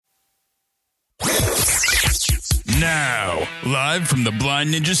now, live from the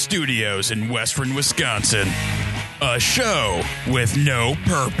Blind Ninja Studios in Western Wisconsin, a show with no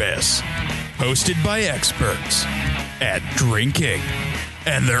purpose, hosted by experts at drinking,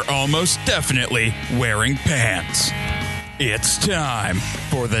 and they're almost definitely wearing pants. It's time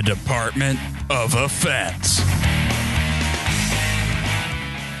for the Department of Offense.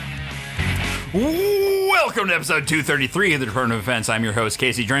 Welcome to episode 233 of the Department of Defense. I'm your host,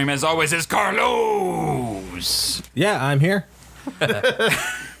 Casey. Joining me as always is Carlos. Yeah, I'm here.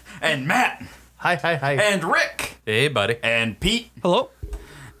 And Matt. Hi. And Rick. Hey, buddy. And Pete. Hello.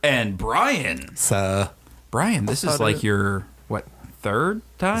 And Brian. Brian, this is like your, third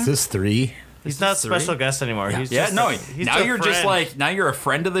time? Is this 3? He's not a special guest anymore. Yeah. He's Yeah, just no. he's Now a you're just friend. like, now you're a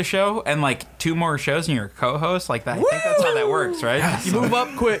friend of the show, and like 2 more shows and you're a co-host. Like that. I think that's how that works, right? You move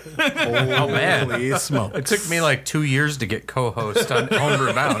up quick. Oh, man. Holy smokes. It took me like 2 years to get co-host on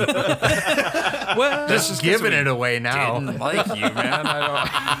Homebrew Bound. Well, just giving it away now. Didn't like you, man.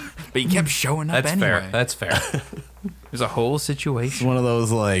 I don't. But you kept showing up That's anyway. fair. That's fair. There's a whole It's situation. one of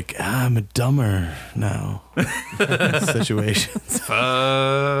those, like, I'm a dumber now situations.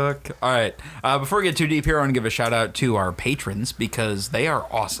 Fuck. All right. Before we get too deep here, I want to give a shout out to our patrons because they are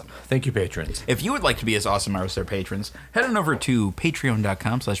awesome. Thank you, patrons. If you would like to be as awesome as their patrons, head on over to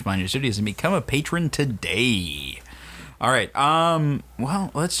patreon.com/blindstudios and become a patron today. All right.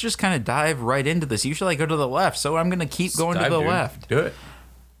 Well, let's just kind of dive right into this. Usually I go to the left, so I'm going to keep going to the left. Do it.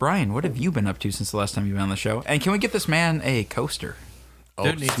 Brian, what have you been up to since the last time you've been on the show? And can we get this man a coaster? Oh,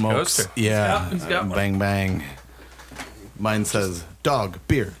 Dude needs a smokes. coaster. Yeah. He's got one. Bang, bang. Mine says dog,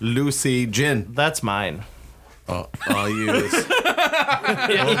 beer, Lucy, gin. That's mine. Oh, I'll use. You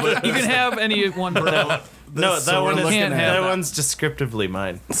can have any one. No, that so one we're is looking can't at have that one's descriptively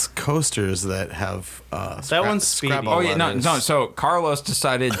mine. coasters that have That one's speedy. Scrabble Oh, yeah. No, letters. no. So Carlos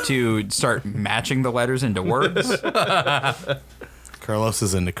decided to start matching the letters into words. Carlos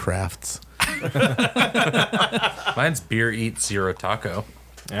is into crafts. Mine's beer eats zero taco.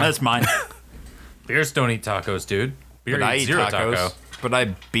 That's mine. Beers don't eat tacos, dude. Beer But I eats eat zero tacos. taco. But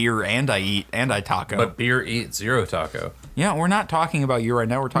I beer and I eat and I taco. But beer eats zero taco. Yeah, we're not talking about you right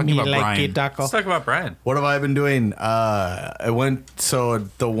now. We're talking about Brian. Let's talk about Brian. What have I been doing? I went, so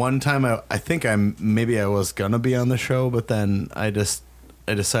the one time I think I was gonna be on the show, but then I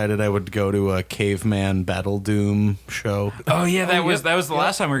decided I would go to a Caveman Battle Doom show. Oh yeah, that was the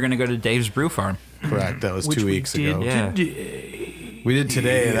last time we were going to go to Dave's Brew Farm. Correct. That was 2 weeks ago. Yeah, We did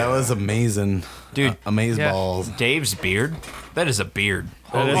today. That was amazing. Dude, Amazeballs. Dave's beard. That is a beard.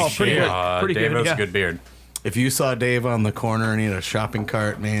 That is pretty good. Pretty Dave good, has yeah. a good beard. If you saw Dave on the corner and he had a shopping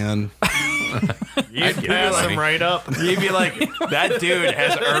cart, man. You pass him right up. You'd be like, that dude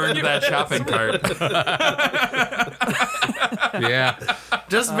has earned that shopping cart. Yeah.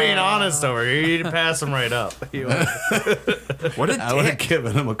 Just being honest over here, you pass him right up. What a I would have dick.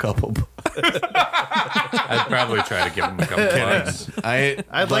 given him a couple. I'd probably try to give him a couple bucks.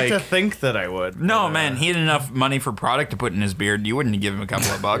 I'd like to think that I would. No, man, he had enough money for product to put in his beard. You wouldn't give him a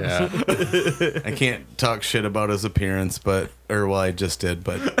couple of bucks. Yeah. I can't talk shit about his appearance, I just did,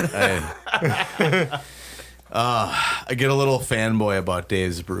 but I get a little fanboy about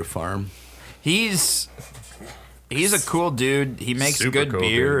Dave's Brew Farm. He's a cool dude. He makes Super good cool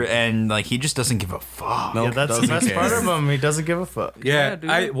beer, dude. and like he just doesn't give a fuck. Nope, Yeah, that's the doesn't best care. part of him. He doesn't give a fuck.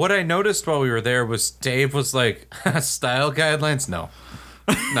 Yeah, what I noticed while we were there was Dave was like, style guidelines? No,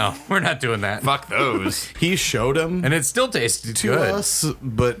 we're not doing that. Fuck those. He showed him And it still tasted to good. us,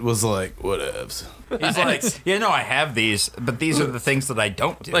 but was like, whatevs. He's like, yeah, no, I have these, but these are the things that I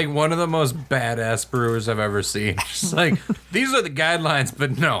don't do. Like one of the most badass brewers I've ever seen. Just like, these are the guidelines,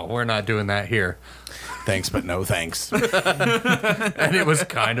 but no, we're not doing that here. Thanks, but no thanks. And it was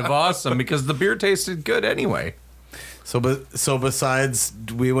kind of awesome because the beer tasted good anyway. So besides,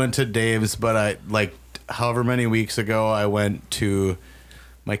 we went to Dave's, but however many weeks ago, I went to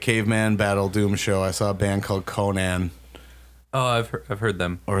my Caveman Battle Doom show. I saw a band called Conan, Oh, I've heard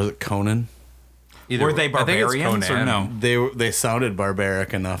them. or is it Conan? Either Were way. they I think it's barbarians or Conan. no? They sounded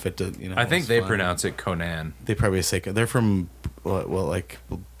barbaric enough. It did, I think was they fun. pronounce it Conan. They probably say they're from like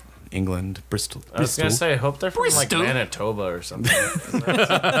England, Bristol. I was gonna say, I hope they're from like Bristol. Manitoba or something.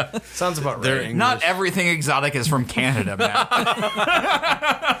 Sounds about They're right. English. Not everything exotic is from Canada, man.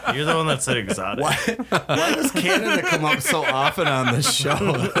 You're the one that said exotic. Why does Canada come up so often on this show?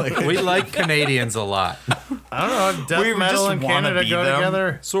 Like, We like Canadians a lot. I don't know. Death We metal just and wanna Canada be go them.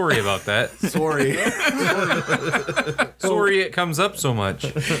 together. Sorry about that. sorry, Sorry it comes up so much.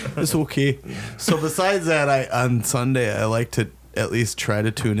 it's okay. So besides that, on Sunday I like to at least try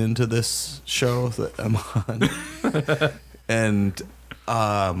to tune into this show that I'm on. And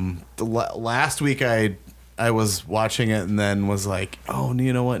last week I I was watching it and then was like, oh,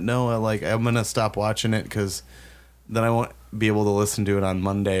 you know what? No, I'm gonna stop watching it because then I won't be able to listen to it on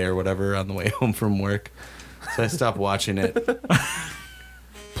Monday or whatever on the way home from work. So I stopped watching it.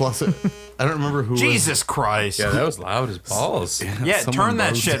 Plus, I don't remember who. Jesus Christ. Yeah, that was loud as balls. Yeah, someone turn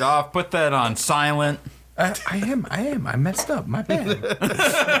that buzzed. shit off. Put that on silent. I am. I messed up. My bad.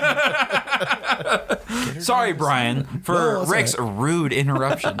 Sorry, Brian, for No, that's Rick's rude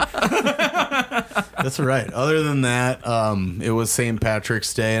interruption. That's all right. Other than that, it was St.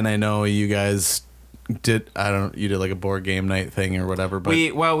 Patrick's Day, and I know you guys did. You did like a board game night thing or whatever. But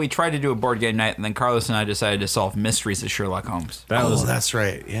We tried to do a board game night, and then Carlos and I decided to solve mysteries of Sherlock Holmes. that's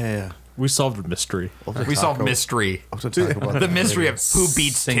right. Yeah. We solved a mystery. We solved mystery. I'll have to talk about The that mystery later. of who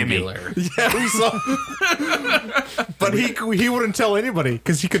beats Singular. Yeah, we solved. But he wouldn't tell anybody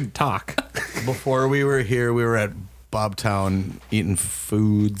because he couldn't talk. Before we were here, we were at Bobtown eating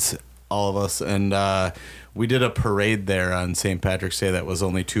foods, all of us, and we did a parade there on St. Patrick's Day that was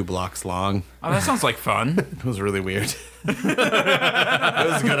only 2 blocks long. Oh, that sounds like fun. It was really weird. It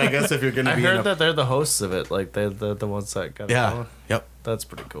was good, I guess, if you're going to I be heard in a... that they're the hosts of it. Like they're the ones that got it Yeah. going. Yep. That's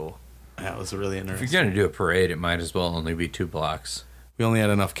pretty cool. That was really If interesting. you're gonna do a parade, it might as well only be 2 blocks. We only had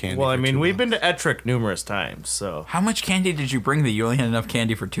enough candy. Well, I for mean, 2 we've blocks. been to Ettrick numerous times, so How much candy did you bring that you only had enough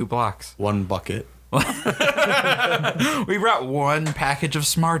candy for 2 blocks? 1 bucket. We brought 1 package of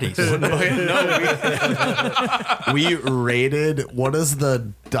Smarties. We raided... What is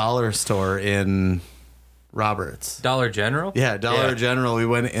the dollar store in Roberts? Dollar General? Yeah, Dollar General. We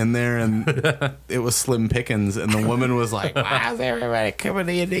went in there and it was slim pickings, and the woman was like, "Why is everybody coming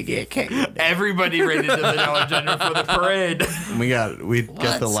in to get candy?" Everybody raided to the Dollar General for the parade. And we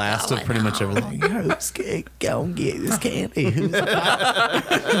got the last of pretty much everything. Who's gonna get this candy?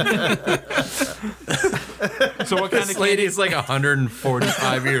 So what kind This of lady candy? is like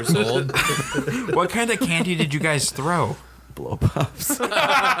 145 years old. What kind of candy did you guys throw? Blow pops.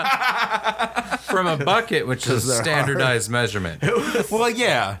 From a bucket, which is a they're standardized measurement. Well,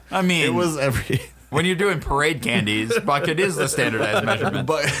 yeah. I mean, It was every. when you're doing parade candies, bucket is the standardized measurement.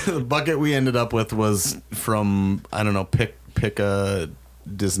 But the bucket we ended up with was from, I don't know, pick a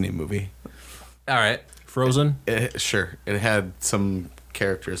Disney movie. All right. Frozen. Sure, it had some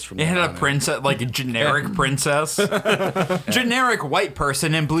characters from. It had that a on princess, like a generic princess, generic white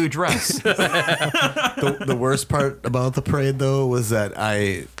person in blue dress. The worst part about the parade, though, was that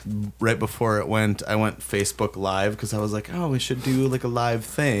right before it went, I went Facebook Live because I was like, oh, we should do like a live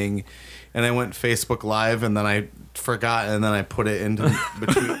thing. And I went Facebook Live, and then I forgot, and then I put it into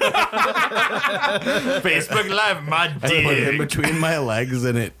between, Facebook Live, my I put it in dick. between my legs,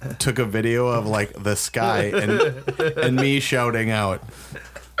 and it took a video of like the sky and me shouting out,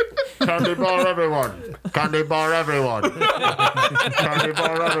 "Candy bar everyone! Candy bar everyone! Candy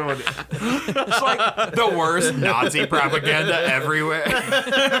bar everyone!" It's like the worst Nazi propaganda everywhere.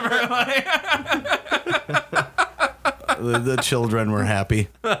 The children were happy.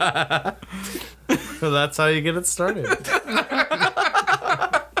 So that's how you get it started.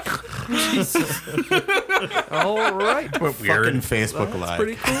 All right. Fucking Facebook Live.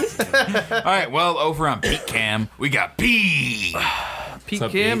 Pretty cool. All right, well, over on Pete Cam, we got P. Pete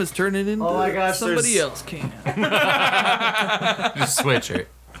Cam is turning into Oh my gosh, somebody there's- else Cam. Just switcher.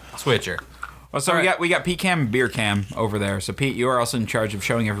 Well, so we got Pete Cam and Beer Cam over there. So Pete, you are also in charge of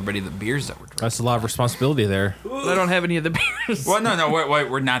showing everybody the beers that we're drinking. That's a lot of responsibility there. But I don't have any of the beers. Well, no,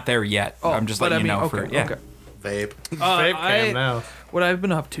 we're not there yet. Oh, I'm just but letting I you mean, know. okay, for yeah. okay. Vape. Vape cam now. What I've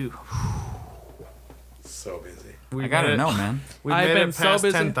been up to. So busy. I gotta know, man. We've I've made been it so past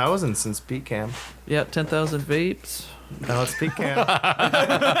busy. 10,000 since Pete Cam. Yeah, 10,000 vapes. Now it's Pete Cam.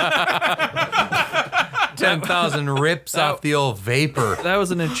 10,000 rips off the old vapor. That was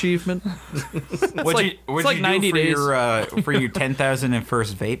an achievement. What'd it's like you 90 do days. for your 10,000 and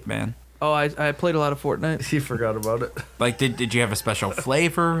first vape, man? Oh, I played a lot of Fortnite. He forgot about it. Like, did you have a special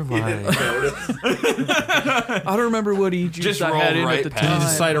flavor? Like, I don't remember what each Just I roll had in right at the past. time. Did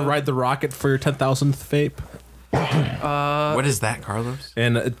you decide to ride the rocket for your 10,000th vape? what is that, Carlos?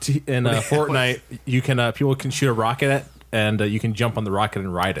 In Fortnite, you can people can shoot a rocket at, and you can jump on the rocket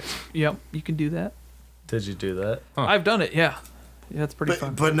and ride it. Yep, you can do that. Did you do that? I've done it, yeah. Yeah, it's pretty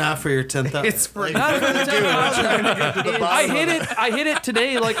fun. But not for your 10,000. It's for Not for the 10,000. I hit it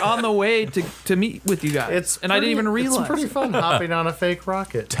today, like on the way to meet with you guys, and I didn't even realize. It's pretty fun hopping on a fake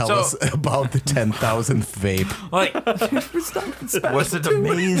rocket. Tell So- us about the 10,000th vape. Like, was it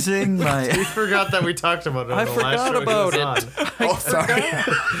amazing? We Like, forgot that we talked about it. On I the forgot last show about he was Oh, sorry. on.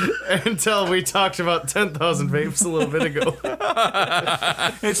 Until we talked about 10,000 vapes a little bit ago.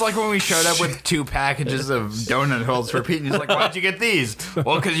 it's like when we showed up with 2 packages of donut holes for Pete, and he's like, "Why'd you get these?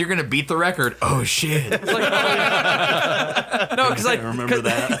 Well, because you're gonna beat the record. Oh shit! No, because I remember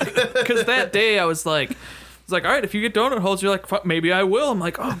that. Because that day I was like, all right, if you get donut holes, you're like, fuck, maybe I will. I'm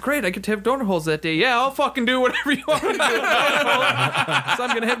like, oh great, I get to have donut holes that day. Yeah, I'll fucking do whatever you want me to do. So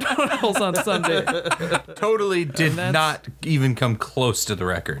I'm gonna have donut holes on Sunday. Totally did that's- not even come close to the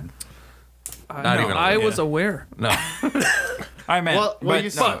record. Not even. I was aware. No. I meant, Well,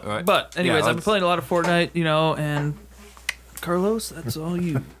 But anyways, I've been let's- playing a lot of Fortnite, and Carlos, that's all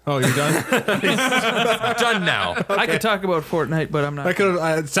you. Oh, you're done? Done now. I could talk about Fortnite, but I'm not. I could.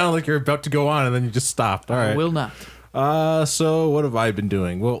 It sounded like you're about to go on, and then you just stopped. All I right. will not. So what have I been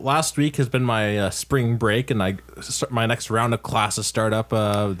doing? Well, last week has been my spring break, and my next round of classes start up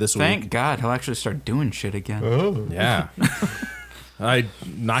this Thank week. God he'll actually start doing shit again. Yeah. I'm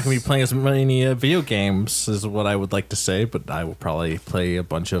not going to be playing as many video games is what I would like to say, but I will probably play a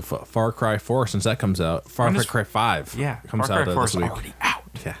bunch of Far Cry 4 since that comes out. Far Cry 5 comes Far out Cry 4 this is week. already out.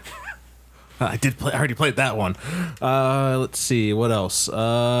 Yeah. I already played that one. Let's see, what else?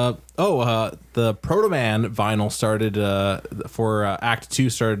 The Proto Man vinyl started for Act 2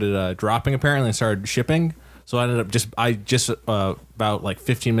 started dropping apparently and started shipping. So I just about like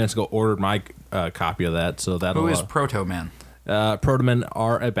 15 minutes ago ordered my copy of that. So that'll Who is Proto Man? Proto Men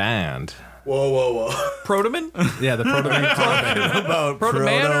are a band. Whoa. Protoman? Yeah, the Proto Men are a band. About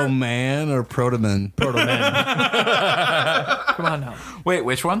Proto-Man or- Proto-Man or Protoman? Proto Men. Come on now. Wait,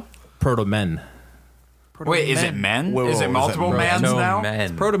 which one? Proto Men. Wait, is it men? Whoa, is whoa, it is multiple it mans No now?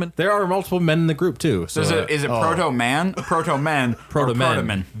 men. Protoman. There are multiple men in the group too. So So is it Proto Man, Proto Men, Proto or Men.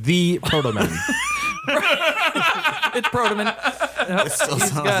 Protoman? The Proto Men. It's Protoman. It still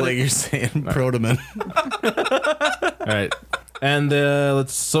He's sounds got like it. you're saying Protoman. All right, and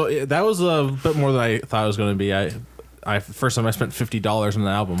that was a bit more than I thought it was going to be. I first time I spent $50 on the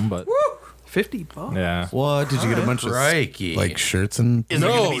album, but $50. yeah. What? Did you get a bunch Crikey. of like shirts and? Is there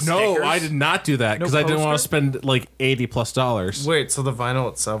gonna be stickers? I did not do that because I didn't want to spend like $80+. Wait, so the vinyl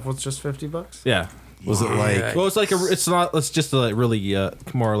itself was just $50? Yeah. Was it like? Well, it's just a really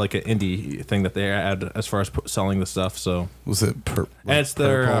more like an indie thing that they add as far as Oh, selling the stuff. So Was it it's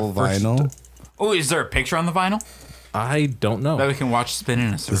their purple first- vinyl? Oh, is there a picture on the vinyl I don't know. that we can watch spin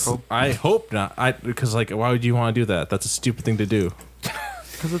in a circle? I hope not. Because why would you want to do that? That's a stupid thing to do.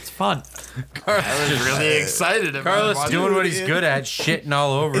 Because it's fun. I was really excited about Carlos watching doing it. what he's good at, shitting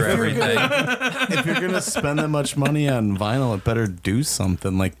all over everything. If you're gonna spend that much money on vinyl, it better do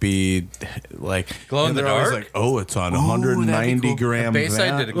something like be like Glow in the they're always dark? like, oh, it's on that'd be 190 cool. gram.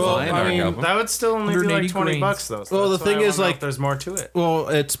 Bayside did a glow in the dark album. That would still only be 180 like 20 grains. bucks though. So Well, that's the thing why I is, wanna know like- if there's more to it. Well,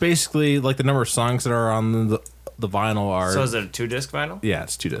 it's basically like the number of songs that are on the vinyl are. So is it a 2-disc vinyl? Yeah,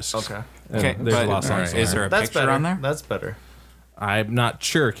 it's 2 discs. Okay. And Okay, there's but a lot of songs. is there a That's picture better. on there? That's better. I'm not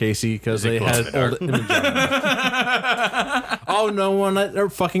sure, Casey, because Is it they glow in had the dark? old images on it. Oh, no one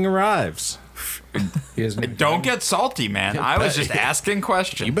fucking arrives. He has new- Don't get salty, man. I was just asking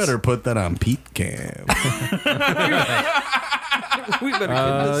questions. You better put that on Pete Cam. We better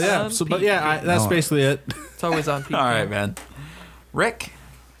get this Yeah. on So, but Pete. yeah, that's basically it. It's always on Pete. All right, man. Rick?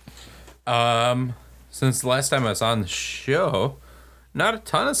 Since the last time I was on the show, not a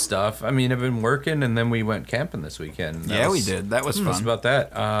ton of stuff. I mean, I've been working, and then we went camping this weekend. Yeah, we did. That was That's fun. about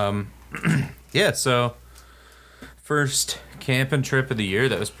that. Yeah, so first camping trip of the year.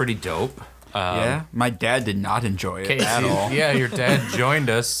 That was pretty dope. Yeah, my dad did not enjoy it at all. Yeah, your dad joined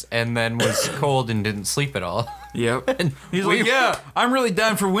us and then was cold and didn't sleep at all. Yep. He's like, yeah, I'm really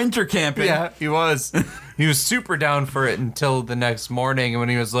down for winter camping. Yeah, he was. He was super down for it until the next morning when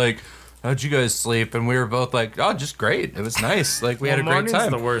he was like, how'd you guys sleep? And we were both like, oh, just great. It was nice. Like, we had a great morning's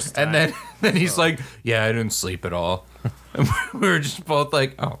time. the worst And then he's like, yeah, I didn't sleep at all. And we were just both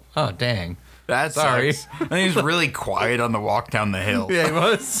like, oh, dang. That's Sorry. And he was really quiet on the walk down the hill. Yeah, he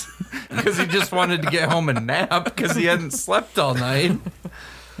was. Because he just wanted to get home and nap because he hadn't slept all night.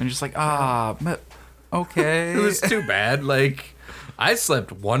 And just like, okay. It was too bad. Like, I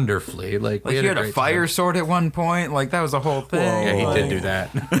slept wonderfully. Like, we Like, had he had a great fire time. sword at one point. Like, that was a whole thing. Yeah, he did do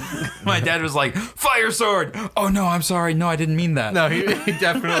that. My dad was like, fire sword. Oh, no, I'm sorry. No, I didn't mean that. No, he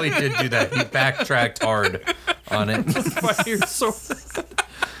definitely did do that. He backtracked hard on it. Fire sword.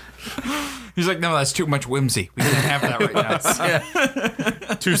 He's like, no, that's too much whimsy. We can't have that right now.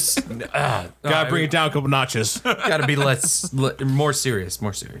 Gotta bring it down a couple notches. Gotta be more serious.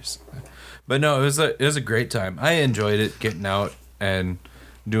 But no, it was a great time. I enjoyed it, getting out and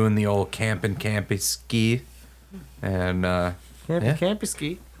doing the old campy ski, and Campy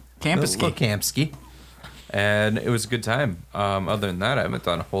ski. Campus little ski. camp ski, and it was a good time. Other than that, I haven't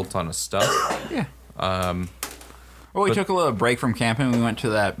done a whole ton of stuff. Yeah. Well, we took a little break from camping. We went to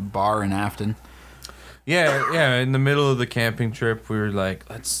that bar in Afton. Yeah. In the middle of the camping trip, we were like,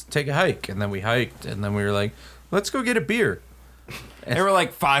 let's take a hike. And then we hiked. And then we were like, let's go get a beer. They were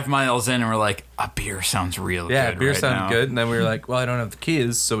like 5 miles in, and we're like, a beer sounds real good. Yeah, beer right sounded now. good. And then we were like, well, I don't have the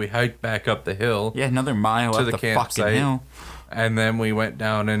keys. So we hiked back up the hill. Yeah, another mile To up the the fucking campsite. hill. And then we went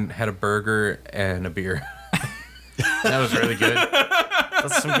down and had a burger and a beer. That was really good.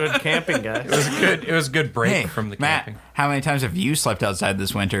 That's some good camping, guys. It was a good break Hey, from the Matt, camping. how many times have you slept outside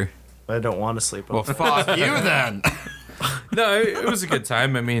this winter? I don't want to sleep. Well, fuck you then. No, it was a good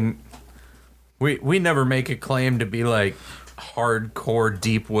time. I mean, we never make a claim to be like hardcore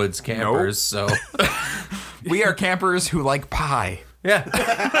deep woods campers. So We are campers who like pie. yeah,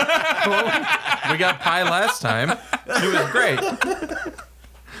 we got pie last time. It was great.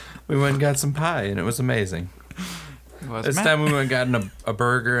 We went and got some pie, and it was amazing. This time we went and got a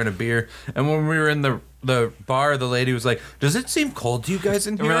burger and a beer. And when we were in the bar, the lady was like, "Does it seem cold to you guys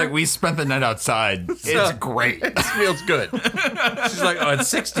in And here?" we're like, we spent the night outside. It's great. It feels good. She's like, "Oh, it's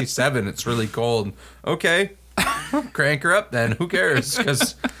 67. It's really cold." Okay, crank her up then. Who cares?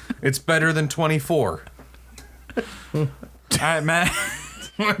 Because it's better than 24. All right, Matt.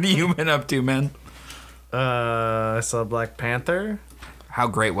 What have you been up to, man? I saw Black Panther. How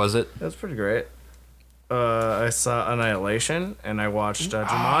great was it? That was pretty great. I saw Annihilation, and I watched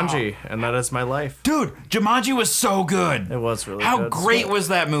Jumanji, and that is my life. Dude, Jumanji was so good. It was really How good. great was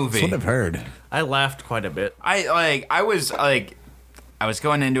that movie? That's what I've heard. I laughed quite a bit. I was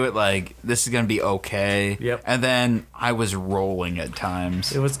going into it like this is gonna be okay. Yep. And then I was rolling at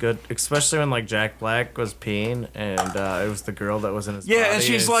times. It was good, especially when like Jack Black was peeing, and it was the girl that was in his Yeah, body, and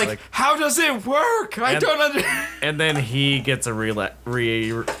she's it's like, "How does it work? I And- don't understand." and then he gets a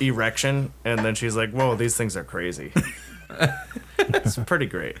erection, and then she's like, "Whoa, these things are crazy." It's pretty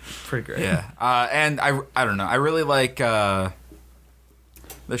great. Pretty great. Yeah. And I don't know. I really like the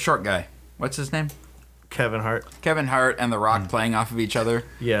short guy. What's his name? Kevin Hart. Kevin Hart and The Rock playing off of each other.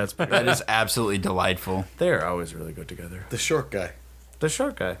 Yeah, it's pretty That is absolutely delightful. They're always really good together. The short guy. The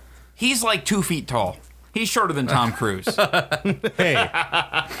short guy. He's like 2 feet tall. He's shorter than Tom Cruise. Hey,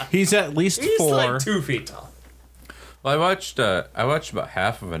 he's at least 4. 2 feet tall. Well, I watched about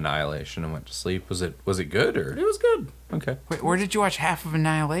half of Annihilation and went to sleep. Was it good or It was good. okay? Wait, where did you watch half of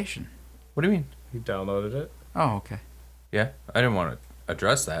Annihilation? What do you mean? He downloaded it. Oh, okay. Yeah, I didn't want to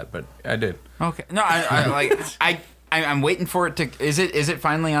address that, but I did. Okay. No, I'm waiting for it to. Is it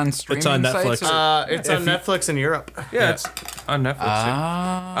finally on streaming? It's on sites, Netflix. or- It's on Netflix in Europe. Yeah, it's on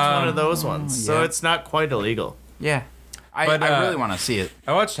Netflix. One of those ones. So yeah. it's not quite illegal. Yeah. I But, really want to see it.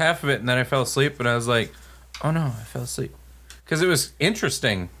 I watched half of it and then I fell asleep and I was like, "Oh no, I fell asleep," because it was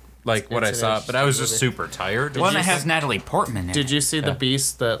interesting, like what I It's an saw, but I was just interesting super tired. One that has Natalie Portman in it. Did you see the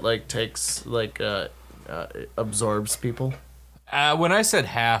beast that like takes like absorbs people? When I said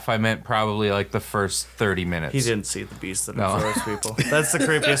half, I meant probably like the first 30 minutes. He didn't see the beast that No. absorbs people. That's the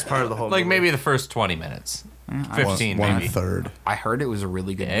creepiest part of the whole Like movie. maybe the first 20 minutes, 15 One maybe. third. I heard it was a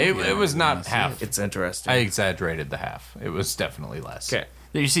really good Yeah, movie. it was I not wanna see half. it. It's interesting. I exaggerated the half. It was definitely less. Okay.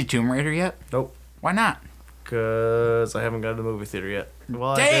 Did you see Tomb Raider yet? Nope. Why not? Because I haven't gone to the movie theater yet.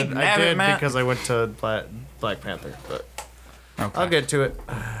 Well, Dang, I did Matt. because I went to Black Panther, but Okay. I'll get to it.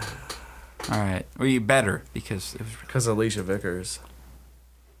 All right. Well, you better because it was Because Alicia Vickers.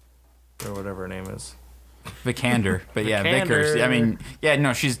 Or whatever her name is. Vikander. But yeah, Vikander. Vickers. I mean, yeah,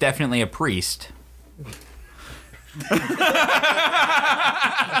 no, she's definitely a priest.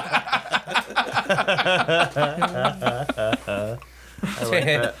 I like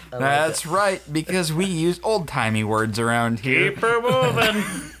that. That's right, because we use old-timey words around here. Keep her moving.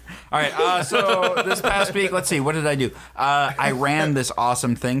 All right, so this past week, let's see, what did I do? I ran this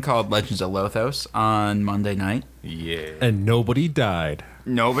awesome thing called Legends of Lothos on Monday night. Yeah. And nobody died.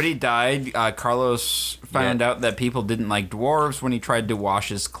 Nobody died. Carlos found out that people didn't like dwarves when he tried to wash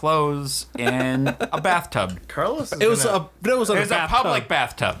his clothes in a bathtub. Carlos is It was gonna- a It was a public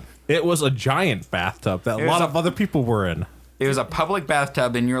bathtub. It was a giant bathtub that a It was lot a- of other people were in. It was a public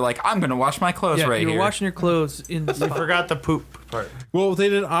bathtub, and you're like, I'm going to wash my clothes Yeah, right you were here. washing your clothes in the You spot. forgot the poop part. Well, they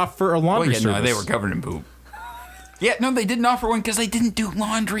didn't offer a Well, laundry yeah, service. no, they were covered in poop. Yeah, no, they didn't offer one because they didn't do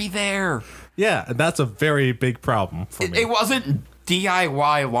laundry there. Yeah, and that's a very big problem for me. It wasn't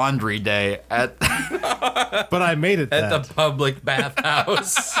DIY laundry day at. But I made it At that. the public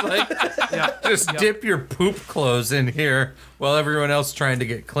bathhouse. Like, just dip your poop clothes in here while everyone else trying to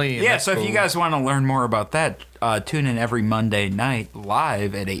get clean. Yeah, That's so if cool. you guys want to learn more about that, tune in every Monday night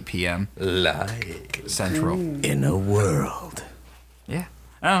live at 8 p.m. Like. Central. In a world. Yeah.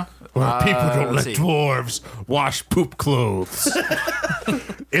 Oh. Where people don't let's let see. dwarves wash poop clothes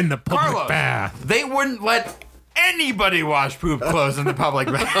in the public Carlos, bath. they wouldn't let anybody wash poop clothes in the public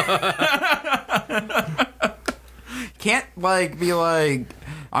bath. Can't like be like,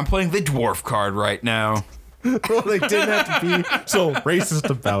 I'm playing the dwarf card right now. Well, they didn't have to be so racist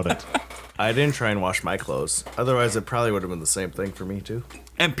about it. I didn't try and wash my clothes. Otherwise, it probably would have been the same thing for me too.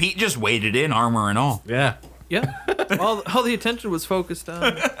 And Pete just waded in, armor and all. Yeah. Yeah. All the attention was focused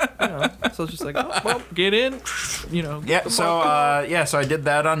on, so it's just like, oh, well, get in, Yeah. So I did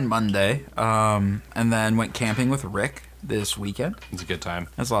that on Monday, and then went camping with Rick this weekend. It's a good time.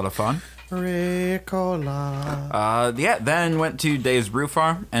 That's a lot of fun. Ricola. Then went to Dave's Brew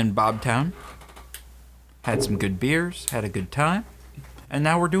Farm and Bobtown. Had some good beers, had a good time, and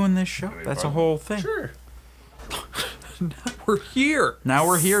now we're doing this show. That's a whole thing. Sure. We're here. Now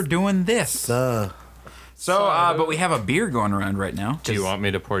we're here doing this. But we have a beer going around right now. Do you want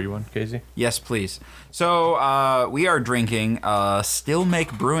me to pour you one, Casey? Yes, please. So we are drinking Still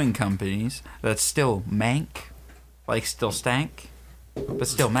Make Brewing Companies. That's Still Mank, like Still Stank, but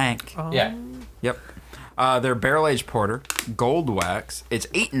Still Mank. Yeah. Yep. Their barrel-aged porter, Gold Wax. It's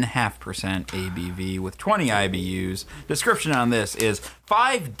 8.5% ABV with 20 IBUs. Description on this is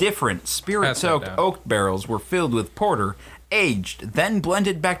 5 different spirit-soaked down. oak barrels were filled with porter, aged, then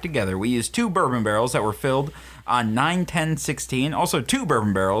blended back together. We used 2 bourbon barrels that were filled on 9-10-16. Also 2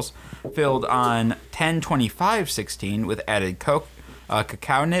 bourbon barrels filled on 10-25-16 with added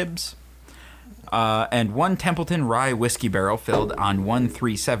cacao nibs. And 1 Templeton Rye whiskey barrel filled on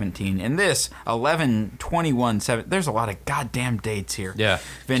 1-3-17. In this 11-21-7, there's a lot of goddamn dates here. Yeah.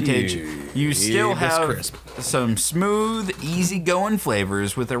 Vintage. You still Keep us have crisp. some smooth, easygoing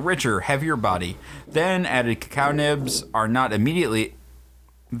flavors with a richer, heavier body. Then added cacao nibs are not immediately.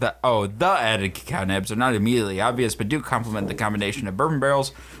 The added cacao nibs are not immediately obvious, but do complement the combination of bourbon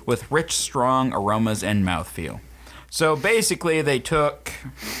barrels with rich, strong aromas and mouthfeel. So basically, they took.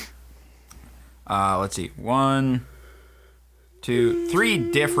 Let's see, 1, 2,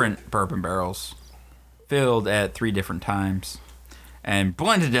 3 different bourbon barrels filled at 3 different times and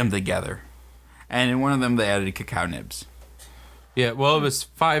blended them together. And in one of them, they added cacao nibs. Yeah, well, it was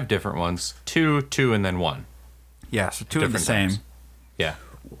 5 different ones. 2, and then 1. Yeah, so 2 of the Different same. times. Yeah.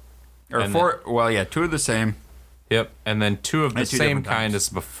 Or And 4, 2 of the same. Yep. And then 2 of the At 2 same different kind times. as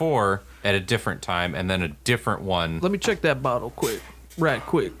before at a different time, and then a different one. Let me check that bottle quick. Right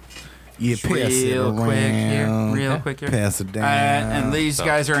quick. You pass it Real quick here. around. Real quick here. Pass it down. And these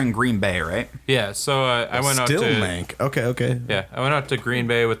guys are in Green Bay, right? Yeah, so I went out Still to Mank. Okay. Yeah, I went out to Green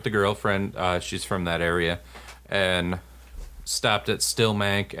Bay with the girlfriend. She's from that area, and stopped at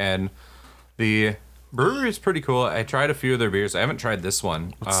Stillmank, and the brewery is pretty cool. I tried a few of their beers. I haven't tried this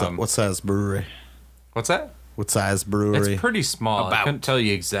one. What size brewery? What's that? What size brewery? It's pretty small. I About. couldn't tell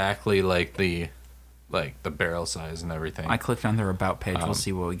you exactly like the barrel size and everything. I clicked on their about page. We'll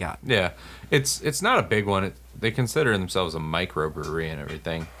see what we got. Yeah, it's not a big one. They consider themselves a microbrewery and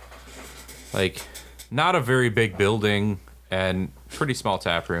everything. Like, not a very big building and pretty small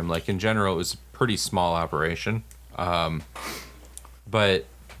tap room. Like, in general, it was a pretty small operation. But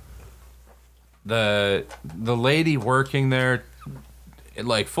the lady working there,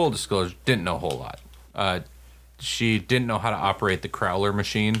 like, full disclosure, didn't know a whole lot. She didn't know how to operate the crowler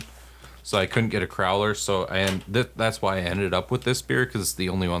machine. So I couldn't get a crowler, that's why I ended up with this beer, because it's the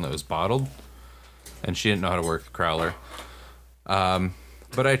only one that was bottled, and she didn't know how to work the crowler.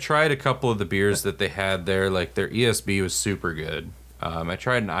 But I tried a couple of the beers that they had there, like their ESB was super good. I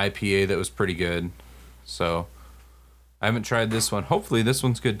tried an IPA that was pretty good, so I haven't tried this one. Hopefully this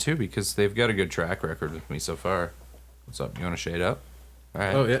one's good too, because they've got a good track record with me so far. What's up? You want to shade up? All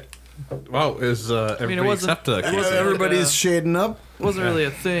right. Oh, yeah. Wow, is everybody wasn't- except Casey? Everybody's shading up. Wasn't really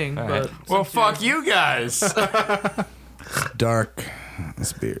a thing, but Well, fuck you guys. Dark.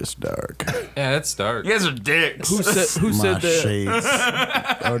 This beer's dark. Yeah, it's dark. You guys are dicks. who said My that? shades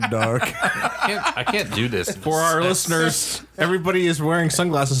are dark. I can't do this. For our listeners, everybody is wearing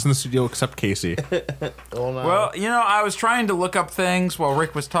sunglasses in the studio except Casey. Well, I was trying to look up things while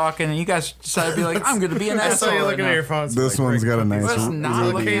Rick was talking, and you guys decided to be like, I'm going to be an I saw asshole. you right looking now. at your phones. This one's got a nice. I was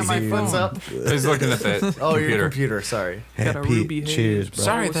not looking at my phone. What's up? He's looking at the Oh, computer. your computer. Sorry. Got a Pete, ruby haze. cheers, bro.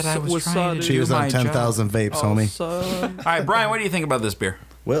 Sorry that I was trying to do Cheers my on job. 10,000 vapes, homie. Son. All right, Brian, what do you think about this beer?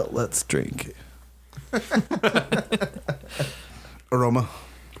 Well, let's drink. Aroma.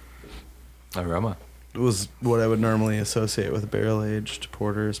 Aroma. It was what I would normally associate with barrel aged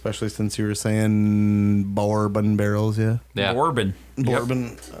porter, especially since you were saying bourbon barrels. Yeah, Yeah. Bourbon.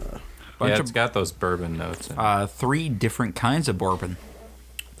 bourbon. Yeah, it's got those bourbon notes in it. 3 different kinds of bourbon.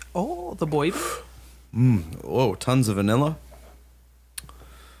 Oh, the boy. Whoa, tons of vanilla.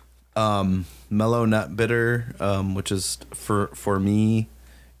 Mellow nut bitter, which is for me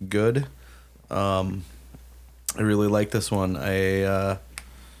good. I really like this one. I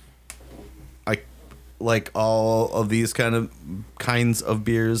like all of these kinds of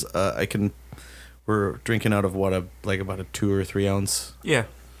beers. We're drinking out of about a 2 or 3 ounce Yeah.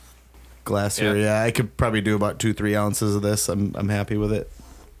 glass here. Yeah, I could probably do about 2-3 ounces of this. I'm happy with it.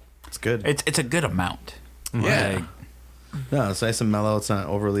 It's good. It's a good amount. Yeah. Like, No, it's nice and mellow. It's not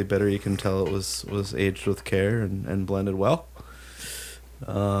overly bitter. You can tell it was aged with care and blended well.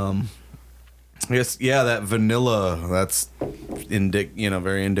 I guess that vanilla. That's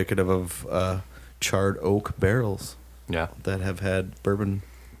very indicative of charred oak barrels Yeah. that have had bourbon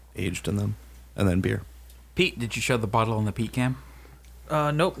aged in them, and then beer. Pete, did you show the bottle on the Pete cam?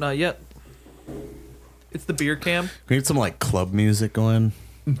 Nope, not yet. It's the beer cam. We need some like club music going.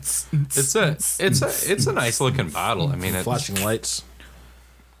 It's a nice looking bottle. I mean, Flashing lights.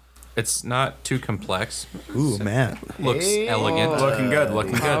 it's not too complex. Ooh, man. Looks elegant. Looking good.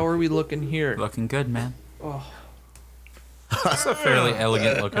 Looking How good. are we looking here? Looking good, man. It's a fairly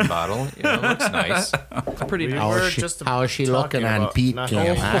elegant looking bottle. Looks nice. Pretty We nice. were she- just how is she talking looking on about Pete not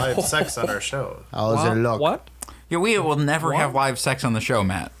Cam, having huh? live sex on our show. How does it look? What? Yeah, we will never have live sex on the show,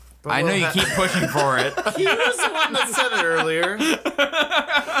 Matt. But I know we'll you keep pushing for it. He was the one that said it earlier.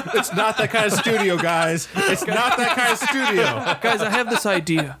 It's not that kind of studio, guys. It's not that kind of studio. Guys, I have this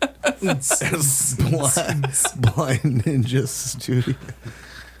idea. Blind Ninja Studio.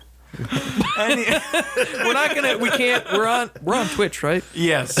 We're on Twitch, right?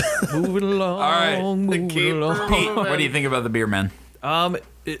 Yes. Moving along. All right. Moving along. Pete, what do you think about the beer, man?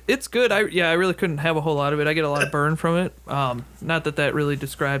 It's good. I really couldn't have a whole lot of it. I get a lot of burn from it. Not that really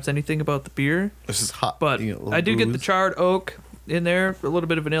describes anything about the beer, This is hot. but You get a little I do get the booze. charred oak in there, a little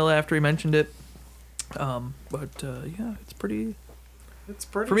bit of vanilla after he mentioned it. It's pretty. It's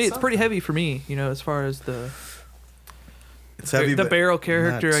pretty. For me, it's pretty something. heavy for me. As far as the It's heavy, the but barrel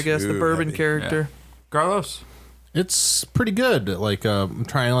character, not I guess, the too bourbon heavy. character. Carlos? It's pretty good. Like I'm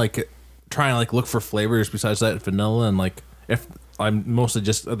trying to look for flavors besides that vanilla, and like if I'm mostly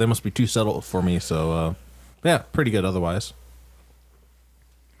just they must be too subtle for me. So yeah, pretty good otherwise.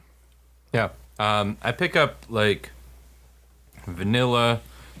 Yeah. I pick up like vanilla.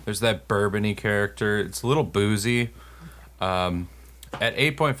 There's that bourbony character. It's a little boozy. At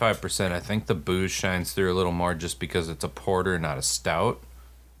 8.5%, I think the booze shines through a little more just because it's a porter, not a stout.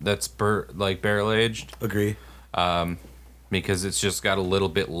 That's barrel aged. Agree. Because it's just got a little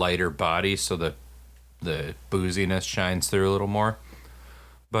bit lighter body, so the booziness shines through a little more.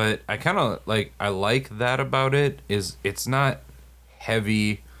 But I kind of I like that about it is it's not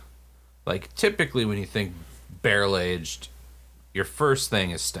heavy. Like typically when you think barrel aged, your first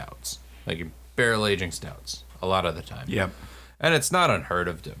thing is stouts. Like you're barrel aging stouts a lot of the time. Yep. And it's not unheard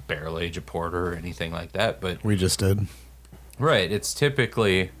of to barrel age a porter or anything like that, but We just did. right, it's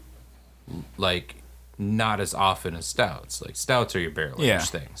typically like not as often as stouts. Like stouts are your barrel aged Yeah.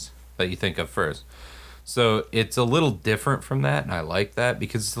 things that you think of first. So it's a little different from that, and I like that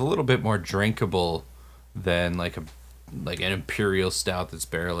because it's a little bit more drinkable than like an imperial stout that's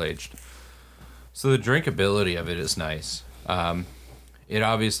barrel aged. So the drinkability of it is nice. It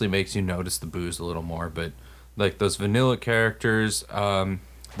obviously makes you notice the booze a little more, but like those vanilla characters,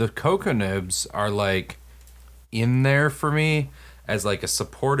 the cocoa nibs are like in there for me as like a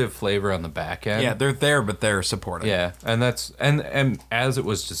supportive flavor on the back end. Yeah, they're there, but they're supportive. Yeah, and that's and as it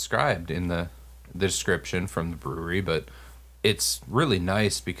was described in the description from the brewery, but it's really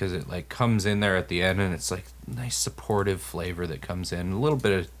nice because it like comes in there at the end and it's like nice supportive flavor that comes in, a little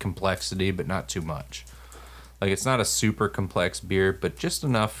bit of complexity but not too much. Like it's not a super complex beer, but just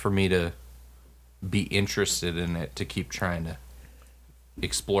enough for me to be interested in it to keep trying to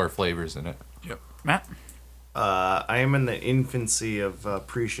explore flavors in it. Yep. Matt? I am in the infancy of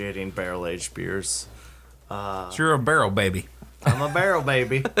appreciating barrel aged beers. So you're a barrel baby. I'm a barrel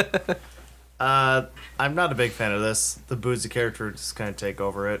baby. I'm not a big fan of this. The boozy character just kind of take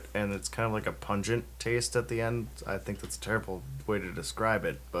over it, and it's kind of like a pungent taste at the end. I think that's a terrible way to describe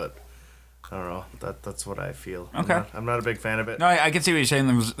it, but I don't know. That's what I feel. Okay. I'm not a big fan of it. No, I can see what you're saying.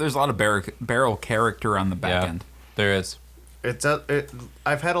 There's a lot of barrel character on the back end. There is.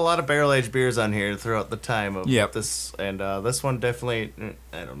 I've had a lot of barrel aged beers on here throughout the time of Yep. this, and this one definitely.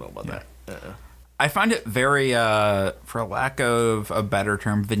 I don't know about that. I find it very, for lack of a better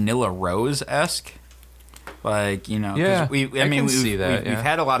term, vanilla rose-esque. Like, 'cause Yeah, we've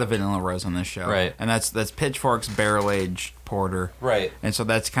had a lot of vanilla rose on this show, Right. And that's Pitchfork's barrel-aged porter, Right. And so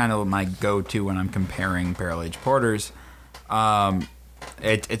that's kind of my go-to when I'm comparing barrel-aged porters.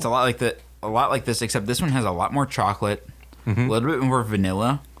 It's a lot like this, except this one has a lot more chocolate, a little bit more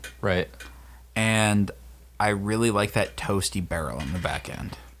vanilla, Right. and I really like that toasty barrel on the back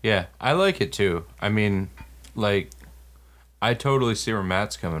end. Yeah, I like it too. I mean, like, I totally see where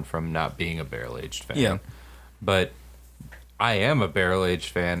Matt's coming from, not being a barrel-aged fan. Yeah. But I am a barrel-aged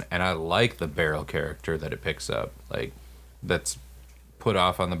fan, and I like the barrel character that it picks up. Like, that's put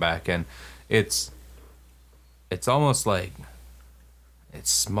off on the back end. It's almost like it's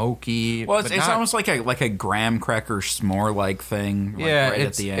smoky. Well, but it's not- almost like a graham cracker s'more like thing. Like yeah, right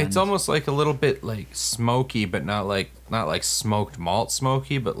it's at the end. it's almost like a little bit like smoky, but not like smoked malt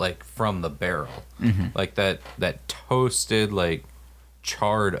smoky, but like from the barrel, like that toasted like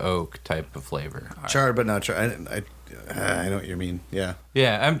charred oak type of flavor. Charred, but not charred. I know what you mean. Yeah.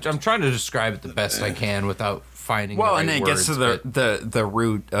 Yeah, I'm trying to describe it the best I can without finding. Well, the right and then it gets to words, the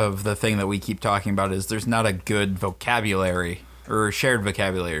root of the thing that we keep talking about is there's not a good vocabulary or shared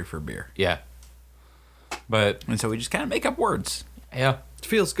vocabulary for beer, yeah, but and so we just kind of make up words. yeah. It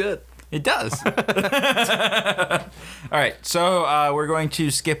feels good. It does. All right, so we're going to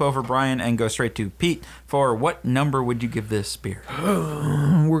skip over Brian and go straight to Pete. For what number would you give this beer?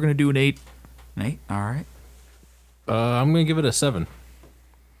 We're gonna do an 8. Nate, all right. I'm gonna give it a 7.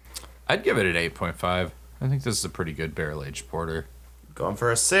 I'd give it an 8.5. I think this is a pretty good barrel aged porter. Going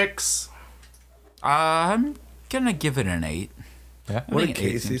for a 6. I'm gonna give it an 8. Yeah. What think did an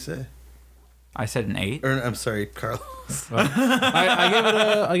 8 Casey seems- say? I said an 8. Or I'm sorry, Carlos.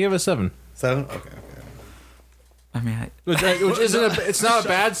 I give it a 7. 7. Okay. I mean, Which isn't it's not a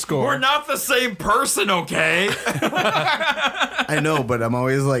bad score. not the same person, okay? I know, but I'm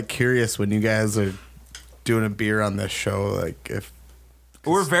always like curious when you guys are doing a beer on this show, like if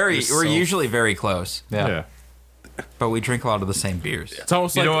we're so- usually very close, Yeah. but we drink a lot of the same beers. It's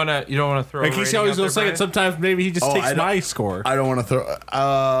almost You like don't wanna throw. like a he's rating always out gonna there, say it. Brian? Sometimes maybe he just Oh, takes I don't- my score. I don't want to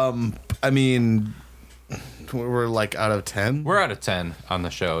throw. I mean, we're like out of 10. We're out of 10 on the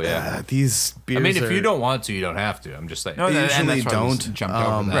show. Yeah. These beers. I mean, if are- you don't want to, you don't have to. I'm just saying. No, They and usually that's why we don't. jumped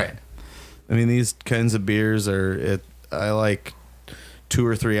over that. Right. I mean, these kinds of beers are. I like 2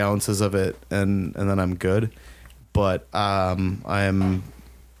 or 3 ounces of it, and then I'm good. But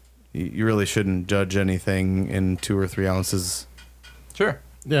you really shouldn't judge anything in 2 or 3 ounces. Sure.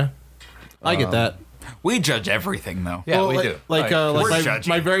 Yeah, I get that. We judge everything, though. Yeah, Well, we like, do. Like, we're like judgy.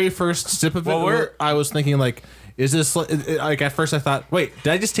 my very first sip of it, Well, I was thinking like, is this like at first I thought, wait,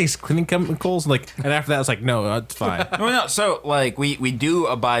 did I just taste cleaning chemicals? Like, and after that I was like, no, it's fine. No, so like we do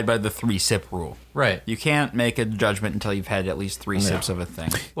abide by the 3-sip rule. Right. You can't make a judgment until you've had at least 3 sips of a thing.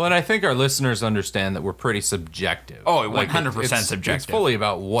 Well, and I think our listeners understand that we're pretty subjective. Oh, Like, 100% it's subjective. It's fully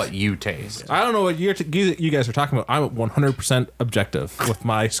about what you taste. I don't know what you guys are talking about. I'm 100% objective with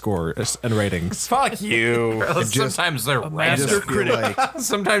my scores and ratings. Fuck you. Sometimes they're I random. just feel like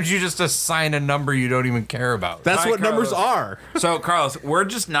Sometimes you just assign a number you don't even care about. That's Hi, what numbers are. So, Carlos, we're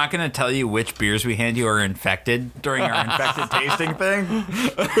just not going to tell you which beers we hand you are infected during our infected tasting thing.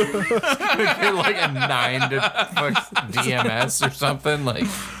 You're like a 9 to fuck DMS or something.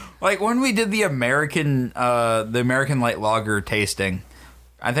 Like when we did the American light lager tasting,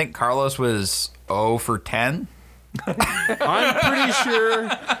 I think Carlos was 0 for 10. I'm pretty sure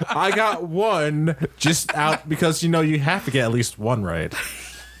I got 1 just out because you have to get at least 1 right.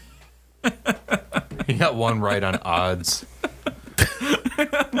 You got 1 right on odds.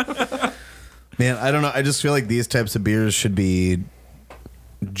 Man, I don't know. I just feel like these types of beers should be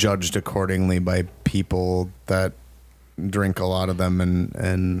judged accordingly by people that drink a lot of them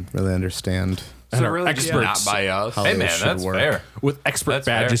and really understand. So our really experts. just not by us. How Hey this man, should that's work. fair. With expert That's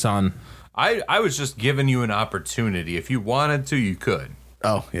fair. badges on. I was just giving you an opportunity. If you wanted to, you could.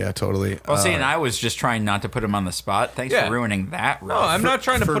 Oh yeah, totally. Well, see, and I was just trying not to put him on the spot. Thanks Yeah. for ruining that. No, I'm not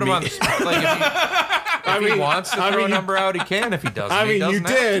trying to for put him me- on the spot. Like if he wants to throw a number out, he can. If he doesn't, I he mean, you doesn't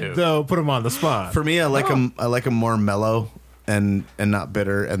have did to. though put him on the spot. For me, I like them. I like them more mellow and not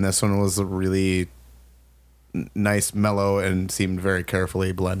bitter. And this one was a really nice mellow and seemed very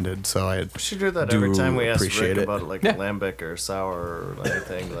carefully blended. So I We should do that do every time we ask appreciate Rick it. about like Yeah. lambic or sour or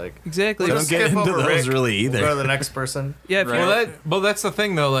anything. Like Exactly. I don't Let's get skip into over those Rick. really either. We'll go to the next person. Yeah, if you Well, that's the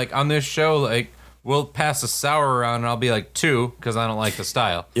thing though. Like on this show, like we'll pass a sour around, and I'll be like 2 because I don't like the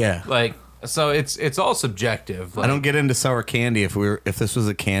style. Yeah. Like so, it's all subjective. Like, I don't get into sour candy. If this was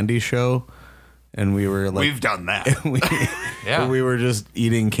a candy show, and we were like We've done that. Yeah. we were just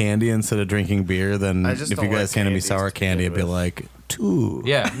eating candy instead of drinking beer, then I if just you don't guys like handed me candy sour to begin candy, I'd be with. like, too.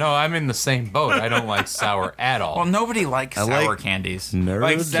 Yeah, no, I'm in the same boat. I don't like sour at all. Well, nobody likes I sour like candies. Nerd.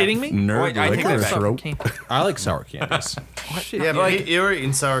 Like, kidding me? Nerd. Wait, I take liquor. that back. I like sour candies. Yeah, but you were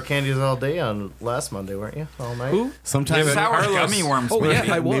eating sour candies all day on last Monday, weren't you? All night. Who? Sometimes Sour Carlos- gummy worms. Oh, maybe.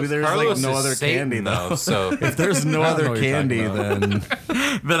 yeah, I was. maybe there's Carlos like no is other Satan, candy though. So If there's no I don't know other what you're candy, talking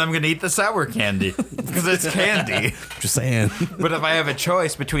then Then I'm gonna eat the sour candy because it's candy. just saying. But if I have a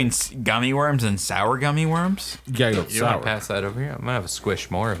choice between gummy worms and sour gummy worms, You gotta go you want sour. to pass that over here? I'm gonna have a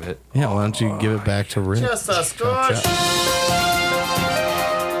squish more of it. Yeah, why don't you give it back to Rick? Just a squash.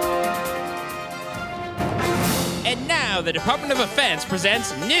 And now the Department of Defense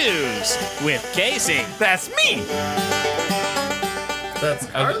presents news with Casey. that's me.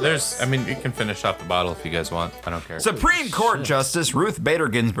 That's I mean, you can finish off the bottle if you guys want. I don't care. Supreme Court Justice Ruth Bader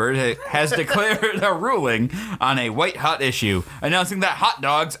Ginsburg has declared a ruling on a white hot issue, announcing that hot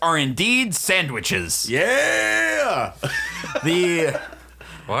dogs are indeed sandwiches. Yeah. The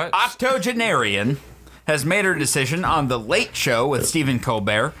What? octogenarian has made her decision on The Late Show with Stephen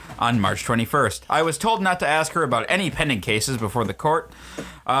Colbert on March 21st. I was told not to ask her about any pending cases before the court,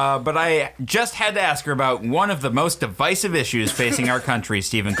 but I just had to ask her about one of the most divisive issues facing our country,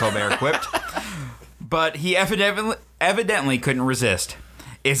 Stephen Colbert quipped. But he evidently couldn't resist.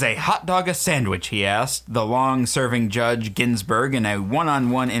 Is a hot dog a sandwich, he asked the long-serving Judge Ginsburg in a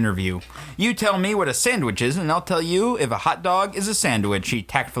one-on-one interview. You tell me what a sandwich is, and I'll tell you if a hot dog is a sandwich, he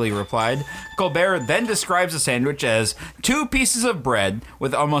tactfully replied. Colbert then describes a sandwich as 2 pieces of bread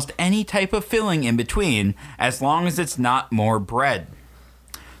with almost any type of filling in between, as long as it's not more bread.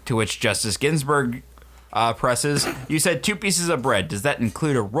 To which Justice Ginsburg presses, you said 2 pieces of bread. Does that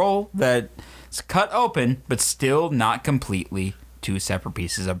include a roll that's cut open, but still not completely 2 separate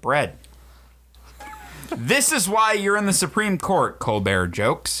pieces of bread? This is why you're in the Supreme Court, Colbert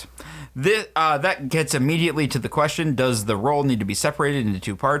jokes. That gets immediately to the question, does the roll need to be separated into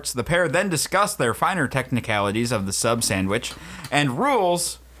 2 parts? The pair then discuss their finer technicalities of the sub-sandwich and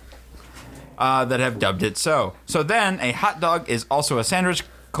rules that have dubbed it so. So then, a hot dog is also a sandwich,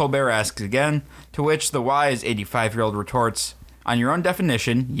 Colbert asks again, to which the wise 85-year-old retorts, on your own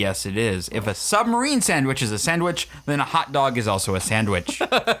definition, yes, it is. If a submarine sandwich is a sandwich, then a hot dog is also a sandwich.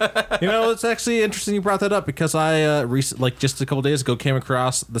 You know, it's actually interesting you brought that up because I just a couple days ago came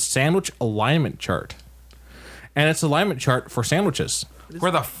across the sandwich alignment chart, and it's alignment chart for sandwiches.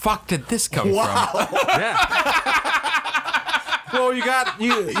 Where the fuck did this come from? Yeah. Well, you got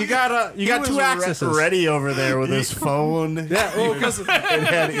 2 axes. Ready over there with his phone. Yeah, well, because It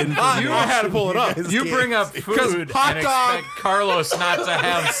had you had to pull it up. You bring up food hot and dog- expect Carlos not to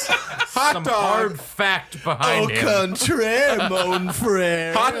have some dog- hard fact behind him. country, mon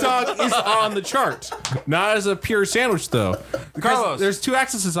frere. Hot dog is on the chart, not as a pure sandwich though. Because Carlos, there's 2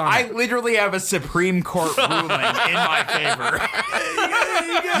 axes on I it. literally have a Supreme Court ruling in my favor.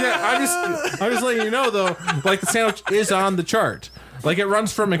 Yeah, I'm just letting you know though. Like the sandwich is on the chart. Like it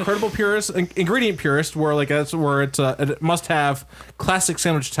runs from incredible purist, ingredient purist, where like that's where it must have classic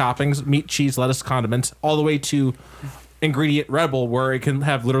sandwich toppings, meat, cheese, lettuce, condiments, all the way to ingredient rebel, where it can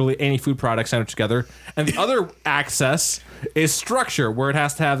have literally any food product sandwiched together. And the other access is structure, where it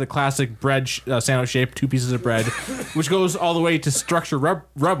has to have the classic bread sandwich shape, 2 pieces of bread, which goes all the way to structure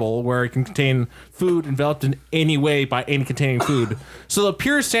rebel, where it can contain food enveloped in any way by any containing food. So the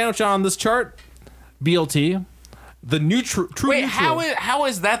purest sandwich on this chart, BLT. The true Wait, neutral, how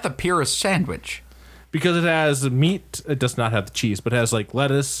is that the purest sandwich? because it has meat. It does not have the cheese, but it has like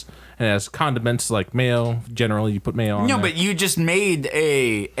lettuce and it has condiments like mayo. Generally, you put mayo on. No, there. but you just made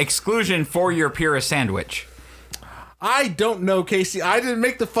a exclusion for your purest sandwich. I don't know, Casey. I didn't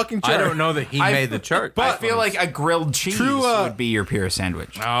make the fucking chart. I don't know that he made the chart. I feel like a grilled cheese True, would be your purest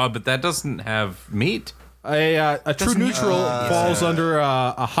sandwich. Oh, but that doesn't have meat. A true neutral falls under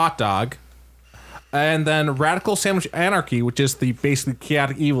a hot dog. And then radical sandwich anarchy, which is the basically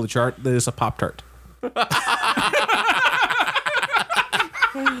chaotic evil chart, that is a Pop-Tart.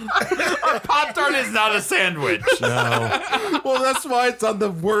 Pop-Tart is not a sandwich. Well, that's why it's on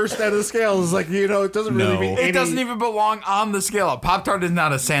the worst end of the scale. It's like, you know, it doesn't really mean It doesn't even belong on the scale. A Pop-Tart is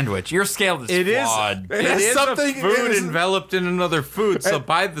not a sandwich. Your scale is flawed. It is something- a food it is- enveloped in another food, so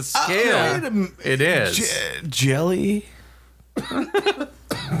by the scale, it is. Jelly? Is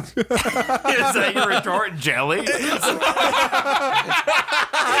that your retort? Jelly?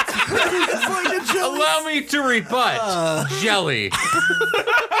 Allow me to rebut. Jelly.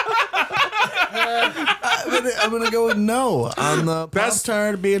 I'm gonna go with no on the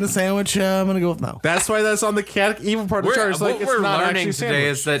Pop-Tart being a sandwich. I'm gonna go with no. That's why that's on the evil part of the chart. It's like What it's we're not learning actually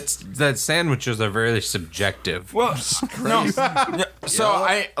today sandwich. is that sandwiches are very subjective. Well, no. So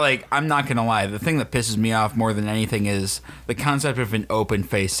I'm not gonna lie. The thing that pisses me off more than anything is the concept of an open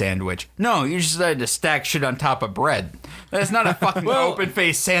face sandwich. No, you just decided to stack shit on top of bread. That's not a fucking open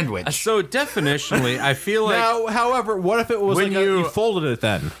face sandwich. So definitionally, I feel like Now, however, what if it was When like you you- folded it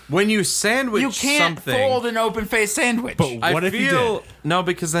then? when you sandwich You can't something, fold an open face sandwich. I What if you feel did? no,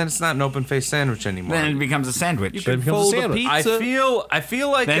 because then it's not an open faced sandwich anymore. Then it becomes a sandwich. Then it becomes a Fold a sandwich. pizza. I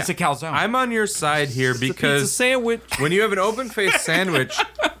feel like Then it's a calzone. I'm on your side here It's a pizza because sandwich. when you have an open faced sandwich,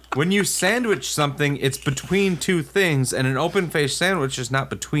 when you sandwich something, it's between two things, and an open faced sandwich is not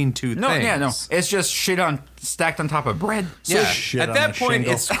between two No, things. yeah, no. It's just shit stacked on top of bread. Yeah, shit at on that a point,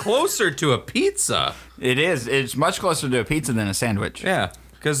 shingle. it's closer to a pizza. It is. It's much closer to a pizza than a sandwich. Yeah,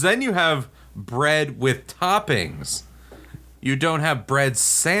 because then you have bread with toppings. You don't have bread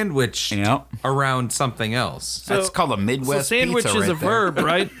sandwiched Yep. around something else. That's called a So Midwest sandwich pizza is a right there. verb,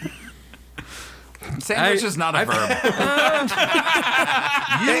 right? Sandwich is not a verb.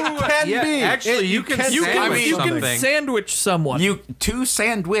 Can be. Actually, you can You can, sandwich you can something. sandwich someone You to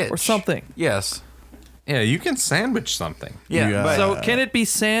sandwich or something. Yes. Yeah, you can sandwich something. Yeah. You, but So can it be You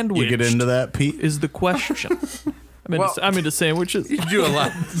sandwiched? get into that, Pete? is the question. Well- I'm into sandwiches. You do a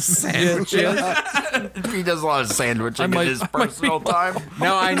lot of sandwiches. he does a lot of sandwiching in might- his I might personal be- time.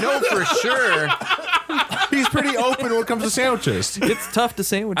 Now I know for sure. He's pretty open when it comes to sandwiches. It's tough to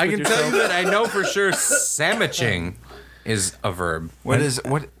sandwich. I with can tell yourself. you that I know for sure sandwiching is a verb. What?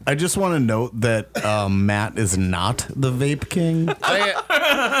 I just want to note that Matt is not the vape king.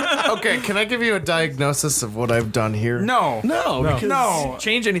 Okay, can I give you a diagnosis of what I've done here? No. No, because No.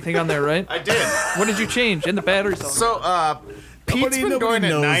 Change anything on there, right? I did. What did you change in the battery cell? So, Pete's been nobody going at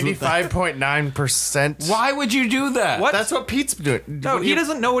knows what that- 95.9%. Why would you do that? What? That's what Pete's doing. No, he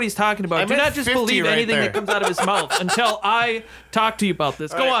doesn't know what he's talking about. I Do meant not just 50 believe right anything there. that comes out of his mouth until I talk to you about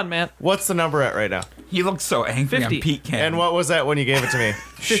this. Go right. on, man. What's the number at right now? He looks so angry 50. on Pete Cam. And what was that when you gave it to me?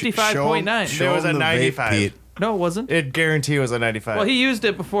 55.9. Show was him a the vape, 95. Pete. No, it wasn't. It guarantee was a 95. Well, he used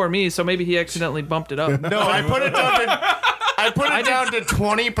it before me, so maybe he accidentally bumped it up. No, I put it down to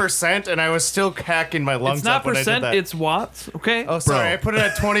 20%, and I was still hacking my lungs It's not up when I did percent, that. it's watts, okay? Oh, sorry. Bro. I put it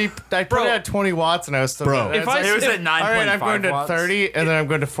at 20. I put it at 20 watts, and I was still. Bro. doing it. If I- it was if- at 9.5 all right, I'm going to watts. 30, and then I'm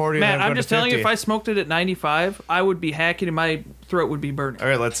going to 40. and Matt, then I'm I'm going just to telling you, 50. if I smoked it at 95, I would be hacking and my throat would be burning. All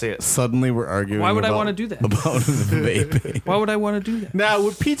right, let's see it. Suddenly we're arguing. Why would I about- want to do that? About vaping. Why would I want to do that? Now,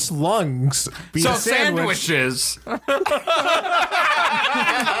 would Pete's lungs be so a sandwich? sandwiches.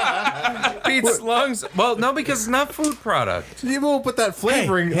 Pete's lungs. Well, no, because it's not food product. You won't put that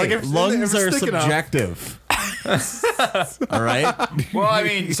flavoring. Hey, like if lungs if are it's thick enough- subjective. All right. Well, I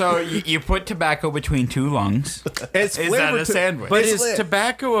mean, so you put tobacco between two lungs. It's Is that flavored a to- sandwich? But It's is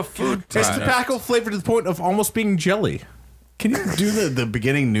tobacco a food It's product? tobacco flavored to the point of almost being jelly. Can you do the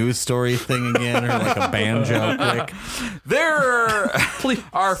beginning news story thing again, or like a banjo quick? There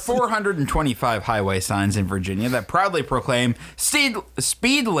are 425 highway signs in Virginia that proudly proclaim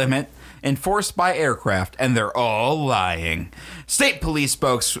speed limit enforced by aircraft, and they're all lying. State police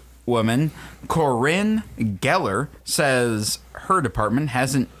spokeswoman Corinne Geller says her department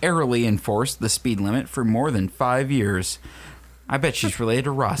hasn't airily enforced the speed limit for more than 5 years. I bet she's related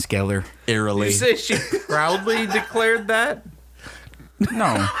to Ross Geller. Eerily. You say she proudly declared that?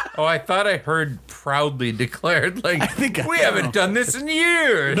 No. Oh, I thought I heard proudly declared. Like, we haven't done this in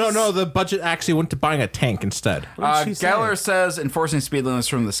years. No, the budget actually went to buying a tank instead. Geller says enforcing speed limits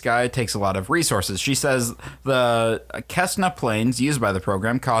from the sky takes a lot of resources. She says the Cessna planes used by the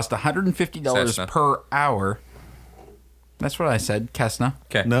program cost $150 Cessna. per hour. That's what I said, Cessna.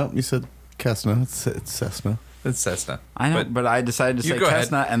 Okay. No, you said Cessna. It's Cessna. It's Cessna. I know, but I decided to You say go ahead.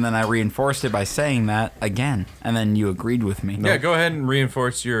 Cessna, and then I reinforced it by saying that again, and then you agreed with me. Yeah, go ahead and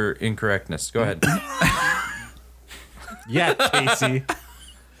reinforce your incorrectness. Go ahead. Yeah, Casey.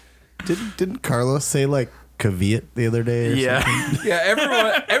 Didn't Carlos say like caveat the other day? Or something?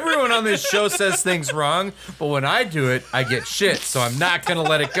 Yeah, everyone on this show says things wrong, but when I do it, I get shit, so I'm not going to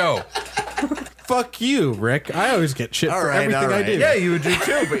let it go. Fuck you, Rick. I always get shit for right, everything all I right. do. Yeah, you do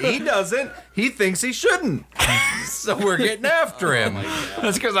too, but he doesn't. He thinks he shouldn't. So we're getting after him.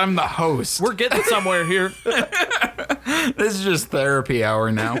 That's because I'm the host. We're getting somewhere here. This is just therapy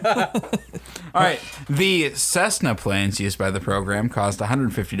hour now. All right. The Cessna planes used by the program cost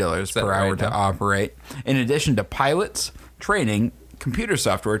 $150 per hour right to now? operate, in addition to pilots, training, computer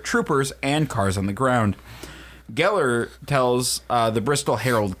software, troopers, and cars on the ground. Geller tells the Bristol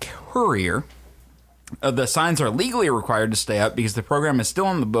Herald Courier The signs are legally required to stay up because the program is still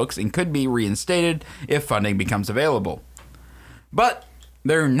on the books and could be reinstated if funding becomes available. But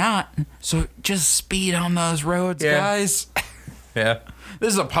they're not, so just speed on those roads, guys. Yeah.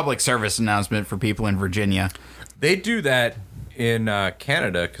 This is a public service announcement for people in Virginia. They do that in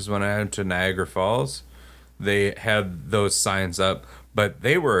Canada, because when I went to Niagara Falls, they had those signs up, but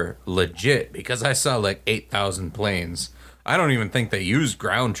they were legit because I saw like 8,000 planes. I don't even think they used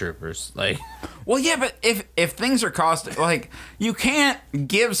ground troopers. Like, Well, yeah, but if things are you can't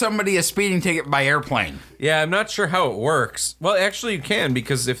give somebody a speeding ticket by airplane. yeah, I'm not sure how it works. Well, actually, you can,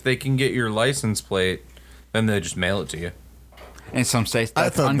 because if they can get your license plate, then they just mail it to you. In some states, I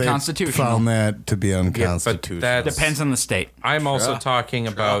that's thought unconstitutional. they found that to be unconstitutional. that's- Depends on the state. I'm also talking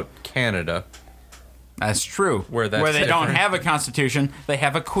about Canada. That's true. Where that's they don't different. have a constitution, they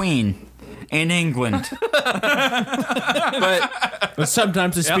have a queen in England. But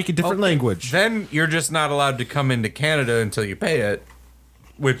sometimes they speak a different language. Then you're just not allowed to come into Canada until you pay it,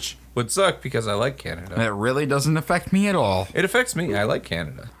 which would suck because I like Canada. That really doesn't affect me at all. It affects me. I like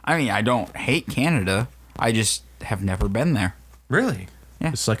Canada. I mean, I don't hate Canada. I just have never been there. Really?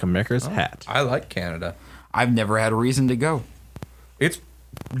 It's like America's hat. I like Canada. I've never had a reason to go. It's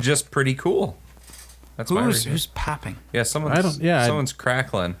just pretty cool. That's my reason. Who's popping? Yeah, someone's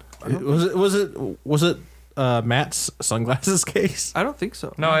crackling. Was it Matt's sunglasses case? I don't think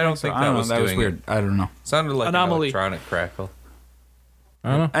so. No, I don't think I that don't know. was That was doing weird. it. I don't know. Sounded like Anomaly. an electronic crackle.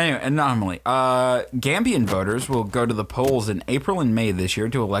 I don't know. Anyway, anomaly. Gambian voters will go to the polls in April and May this year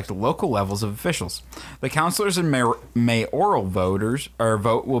to elect local levels of officials. The councillors and mayoral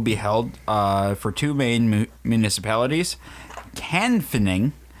vote will be held for two main municipalities,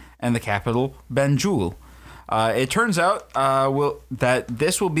 Canfinning and the capital, Banjul. It turns out that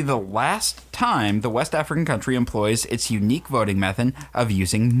this will be the last time the West African country employs its unique voting method of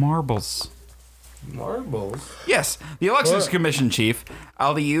using marbles. Marbles. Yes, the Elections Commission chief,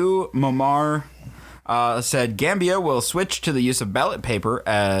 Aliou Momar, said Gambia will switch to the use of ballot paper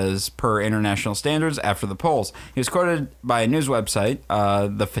as per international standards after the polls. He was quoted by a news website,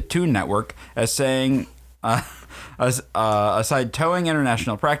 the Fatoon Network, as saying, aside towing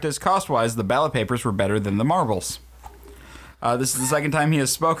international practice, cost-wise, the ballot papers were better than the marbles. This is the second time he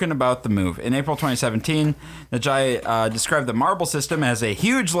has spoken about the move. In April 2017, Najai described the marble system as a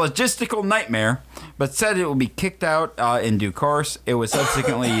huge logistical nightmare, but said it will be kicked out in due course. It was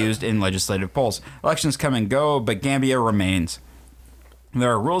subsequently used in legislative polls. Elections come and go, but Gambia remains.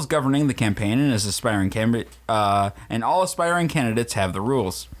 There are rules governing the campaign, and all aspiring candidates have the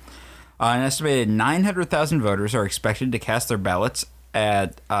rules. An estimated 900,000 voters are expected to cast their ballots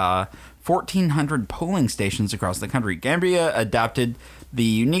at 1,400 polling stations across the country. Gambia adopted the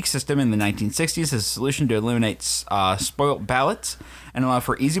unique system in the 1960s as a solution to eliminate spoilt ballots and allow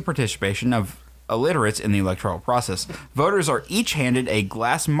for easy participation of illiterates in the electoral process. Voters are each handed a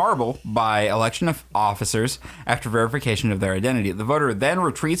glass marble by election of officers after verification of their identity. The voter then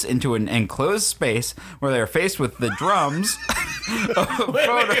retreats into an enclosed space where they are faced with the drums of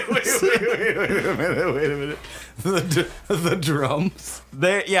voters. Wait a minute. The drums.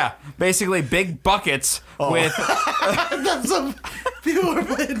 Basically big buckets with People are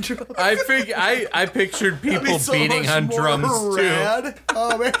playing drums. I pictured people beating on drums too.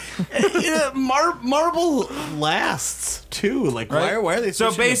 Oh man, marble lasts too. Like why are they? So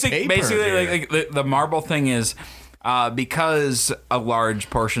switching to paper basically, here? like the marble thing is because a large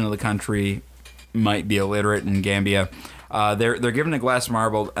portion of the country might be illiterate in Gambia. They're given a glass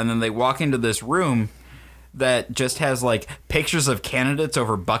marble, and then they walk into this room that just has like pictures of candidates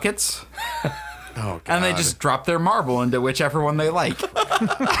over buckets. Oh, God. And they just drop their marble into whichever one they like.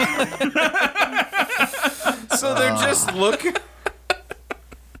 So they're just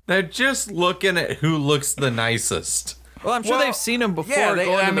looking at who looks the nicest. Well, I'm sure they've seen him before Yeah,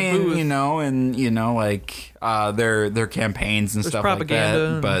 going to the booth. their campaigns and There's stuff propaganda.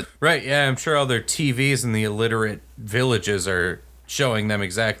 like that. But Right, yeah, I'm sure all their TVs in the illiterate villages are showing them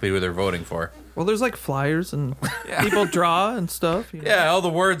exactly who they're voting for. Well, there's like flyers and people draw and stuff. You know. Yeah, all the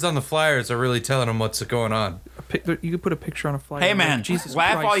words on the flyers are really telling them what's going on. You could put a picture on a flyer. hey, and man, like, Jesus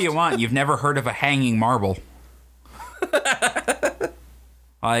laugh Christ. all you want. You've never heard of a hanging marble.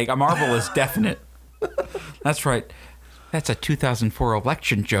 Like, a marble is definite. That's right. That's a 2004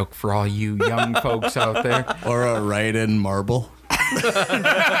 election joke for all you young folks out there. Or a write-in marble. You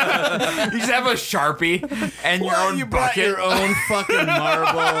just have a Sharpie and your own you brought bucket. your own fucking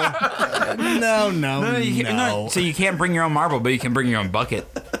marble. No. You can't- no, so you can't bring your own marble, but you can bring your own bucket.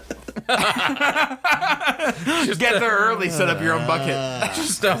 Just get there early, set up your own bucket.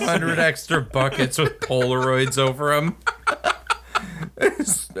 Just 100 extra buckets with Polaroids over them.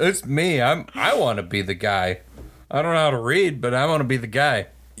 It's me. I want to be the guy. I don't know how to read, but I want to be the guy.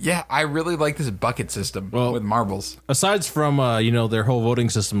 Yeah, I really like this bucket system with marbles. Aside from their whole voting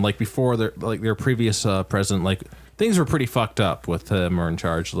system, like before their previous president, like things were pretty fucked up with him or in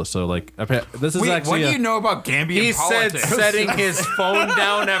charge. So like this is actually. What do you know about Gambian politics? He said setting his phone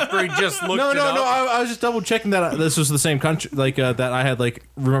down after he just looked it up. No. I was just double checking that this was the same country, like that I had like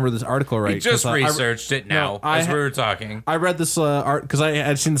remember this article right. He just researched it now as we were talking. I read this art because I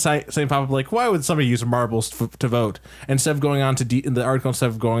had seen the same pop up. Like, why would somebody use marbles to vote? And instead of going on to the article, instead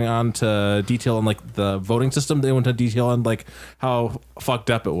of going on to detail on like the voting system, they went to detail on like how fucked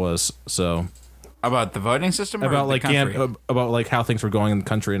up it was. So. About the voting system, or about the like country? about like how things were going in the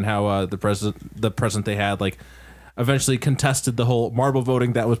country and how the president they had like eventually contested the whole marble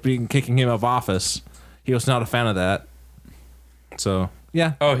voting that was kicking him out of office. He was not a fan of that. So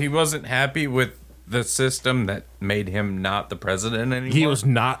yeah. Oh, he wasn't happy with the system that made him not the president anymore. He was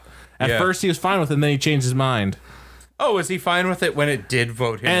not. At first, he was fine with it, and then he changed his mind. Oh, was he fine with it when it did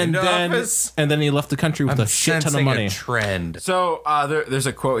vote him into office? And then he left the country with a shit ton of money. A trend. So there's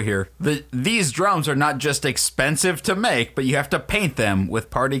a quote here. These drums are not just expensive to make, but you have to paint them with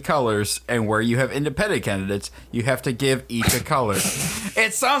party colors. And where you have independent candidates, you have to give each a color.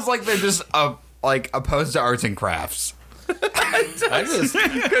 It sounds like they're just opposed to arts and crafts. Because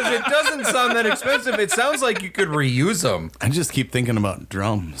it doesn't sound that expensive. It sounds like you could reuse them. I just keep thinking about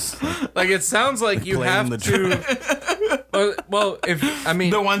drums. Like it sounds like you have to. Well,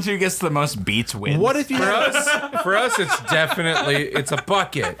 the ones who gets the most beats wins. What if you for us, it's a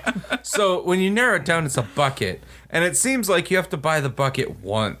bucket. So when you narrow it down, it's a bucket, and it seems like you have to buy the bucket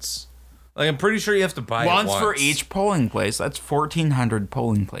once. Like I'm pretty sure you have to buy it once for each polling place. That's 1,400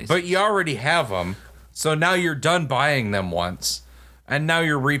 polling places. But you already have them. So now you're done buying them once, and now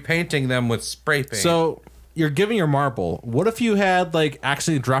you're repainting them with spray paint. So you're giving your marble. What if you had like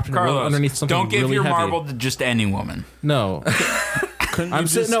actually dropped it underneath something really heavy? Don't give your marble to just any woman. No. I'm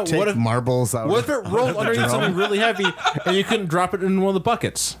saying no. What if marbles out? What if it rolled underneath something really heavy and you couldn't drop it in one of the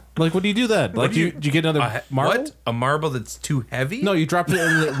buckets? Like, what do you do then? Like, do you get another marble? What? A marble that's too heavy? No, you dropped it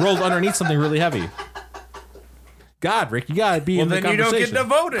and it rolled underneath something really heavy. God, Rick, you gotta be in the conversation. Well, then you don't get to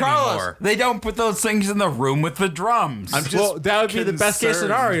vote anymore. They don't put those things in the room with the drums. Well, that would be the best case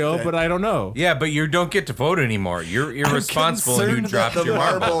scenario, but I don't know. Yeah, but you don't get to vote anymore. You're irresponsible and you dropped your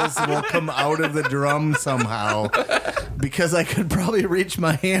marbles will come out of the drum somehow. Because I could probably reach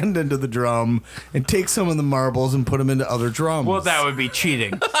my hand into the drum and take some of the marbles and put them into other drums. Well, that would be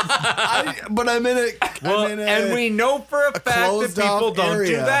cheating. But I'm in it. And we know for a fact that people don't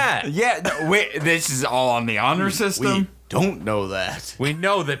do that. Yeah, no, wait, this is all on the honor system. We don't know that. We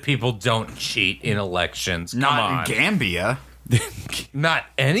know that people don't cheat in elections. Come Not on. in Gambia. Not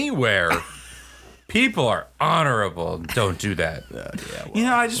anywhere. People are honorable. Don't do that.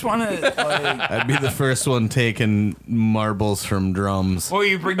 I just want to. I'd be the first one taking marbles from drums. Well,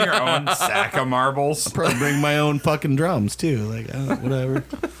 you bring your own sack of marbles. Probably bring my own fucking drums too. Like whatever.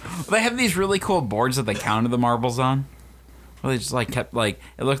 They have these really cool boards that they counted the marbles on. Well, they just kept it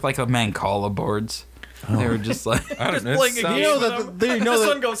looked like a Mancala boards. They were just like, I don't know. Playing a game. This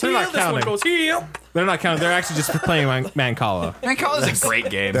one goes here, this one goes here. They're not counting. They're actually just playing Mancala. Mancala's a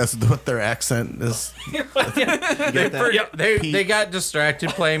great game. That's what their accent is. They got distracted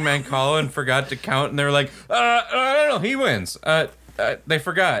playing Mancala and forgot to count, and they were like, I don't know, he wins. They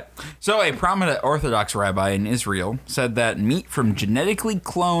forgot. So a prominent Orthodox rabbi in Israel said that meat from genetically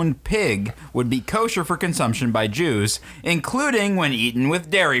cloned pig would be kosher for consumption by Jews, including when eaten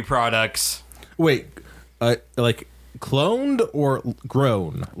with dairy products. Wait, like cloned or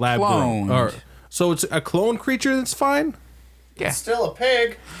grown? Lab Cloned. grown. So it's a clone creature that's fine? Yeah. Still a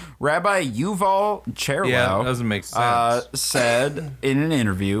pig. Rabbi Yuval Cherlow Yeah, that doesn't make sense. Said in an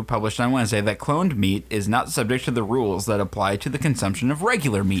interview published on Wednesday that cloned meat is not subject to the rules that apply to the consumption of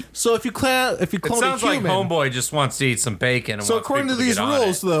regular meat. So if you clone It sounds a human, like Homeboy just wants to eat some bacon. And so wants according to people these get on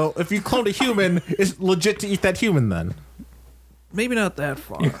rules, it. though, if you clone a human, it's legit to eat that human then. Maybe not that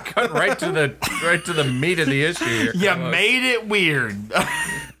far. Cut right to the meat of the issue here. You made it weird.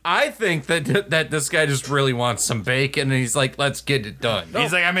 I think that this guy just really wants some bacon, and he's like, let's get it done.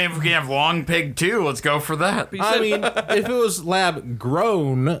 He's like, if we can have long pig too, let's go for that. I mean, if it was lab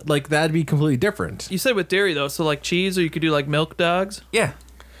grown, like that'd be completely different. You said with dairy though, so like cheese, or you could do like milk dogs. Yeah.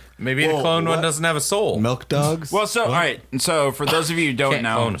 Maybe the clone one doesn't have a soul. Milk dogs? Well, so all right. So for those of you who don't Can't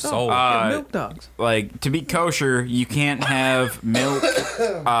know, clone a soul. Yeah, milk dogs. like to be kosher, you can't have milk.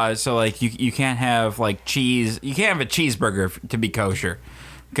 So like you can't have like cheese. You can't have a cheeseburger to be kosher,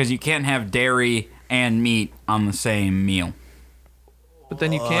 because you can't have dairy and meat on the same meal. But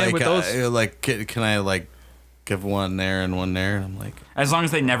then you can with those. Can I give one there and one there. I'm like, As long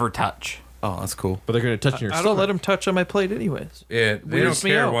as they never touch. oh, that's cool. But they're going to touch your I don't let them touch on my plate anyways. Yeah, they Weirds don't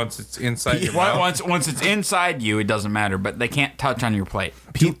me care out. once it's inside your mouth. Once it's inside you, it doesn't matter, but they can't touch on your plate.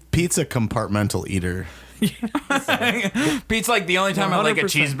 Pete's a compartmental eater. Pete's like, the only time I like a 100%.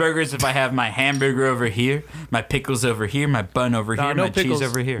 cheeseburger is if I have my hamburger over here, my pickles over here, my bun over Nah, here, no my pickles. cheese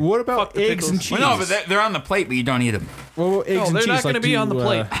over here. What about Fuck the eggs and pickles. cheese? Well, no, but they're on the plate, but you don't eat them. Well, eggs and they're cheese, not gonna like, be do on the you,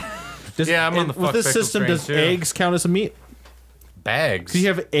 plate. Yeah, I'm on the with fuck this pickle system, train, does too. eggs count as a meat? Bags. Do you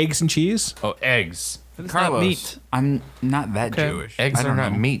have eggs and cheese? Oh, eggs. It's Carlos, not meat. I'm not that Okay. Jewish. Eggs I are don't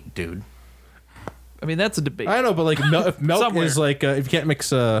not know. meat, dude. I mean, that's a debate. I know, but like if milk Somewhere. is like if you can't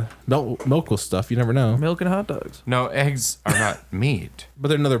mix milk with stuff, you never know. Milk and hot dogs. No, eggs are not meat. But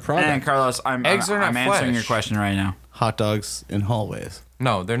they're another And product. Carlos, Eggs are not I'm answering flesh. your question right now. Hot dogs in hallways.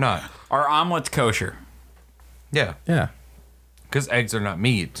 No, they're not. Are omelets kosher? Yeah, Yeah, because eggs are not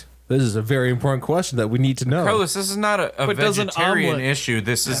meat. this is a very important question that we need to know. Carlos, this is not a But does an vegetarian omelet- issue.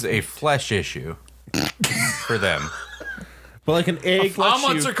 This is a flesh issue for them. But like an egg, lets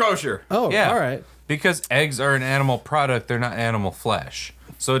Omelets you- are kosher. oh, Yeah. all right. Because eggs are an animal product, they're not animal flesh.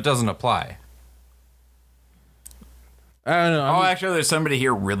 So it doesn't apply. I don't know. Oh, actually, there's somebody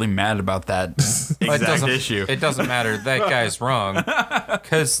here really mad about that It exact doesn't, issue. It doesn't matter. That guy's wrong.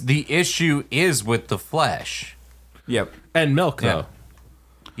 Because the issue is with the flesh. Yep. And milk Yeah. though.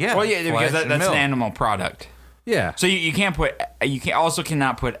 Yeah. Well, yeah, because flesh and that's an milk. animal product. Yeah. So you can't put also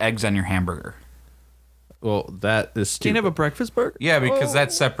cannot put eggs on your hamburger. Well, that is Can stupid. you have a breakfast burger? Yeah, because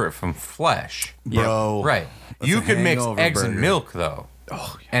that's separate from flesh. Bro. Right. You a could mix hangover eggs and burger. milk, though.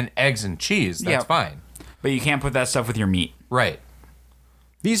 Oh, yeah. And eggs and cheese. That's Yeah. fine. But you can't put that stuff with your meat. Right.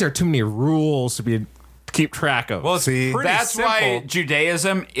 These are too many rules to keep track of. Well, it's See, pretty That's simple. why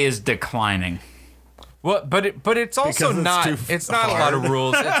Judaism is declining. Well, but it's also Because it's not. too It's not a lot of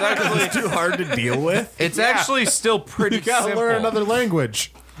rules. It's actually Too hard to deal with. It's actually still pretty you gotta simple. learn another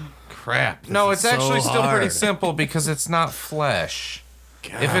language. Crap. No, it's is so actually still pretty hard. simple because it's not flesh.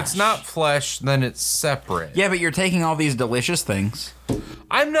 If it's not flesh, then it's separate. Yeah, but you're taking all these delicious things.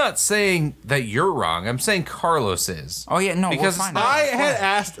 I'm not saying that you're wrong. I'm saying Carlos is. Oh yeah, no, Because we're it's fine. not- I had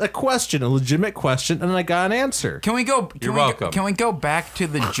asked a question, a legitimate question, and I got an answer. Can we go? You're welcome. Can we go back to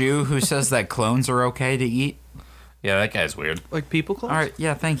the Jew who says that clones are okay to eat? Yeah, that guy's weird. Like people clones? All right,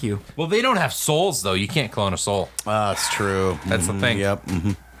 yeah, thank you. Well, they don't have souls, though. You can't clone a soul. That's true. That's the thing. Yep.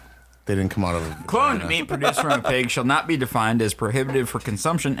 They didn't come out of a Cloned vagina. meat produced from a pig shall not be defined as prohibited for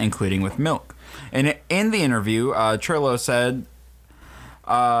consumption, including with milk. And in the interview, Trillo said,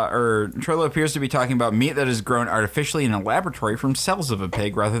 Trillo appears to be talking about meat that is grown artificially in a laboratory from cells of a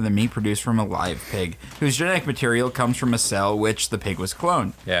pig rather than meat produced from a live pig, whose genetic material comes from a cell which the pig was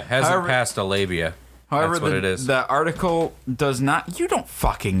cloned. Yeah, hasn't However- passed a labia. However, That's what it is. the article does not. You don't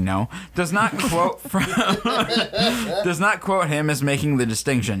fucking know. Does not quote from. does not quote him as making the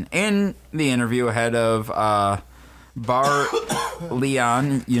distinction in the interview ahead of Bar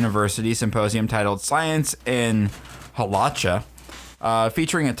Leon University symposium titled "Science in Halacha."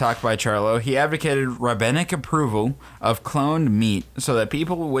 Featuring a talk by Charlo, he advocated rabbinic approval of cloned meat so that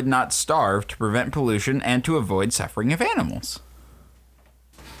people would not starve, to prevent pollution, and to avoid suffering of animals.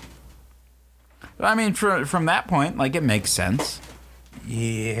 I mean, from that point, like, it makes sense.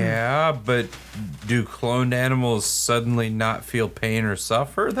 Yeah, but do cloned animals suddenly not feel pain or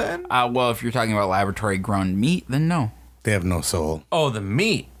suffer then? Well, if you're talking about laboratory-grown meat, then no. They have no soul. Oh, the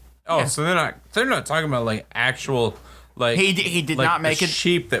meat. Oh, Yeah. so they're not talking about like actual like He did like not make the it.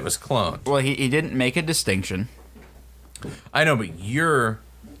 sheep that was cloned. Well, he didn't make a distinction. I know, but you're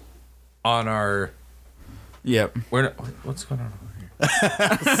on our Yep. what's going on?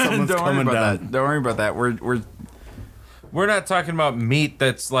 Someone's Don't worry coming about down. that. Don't worry about that. We're not talking about meat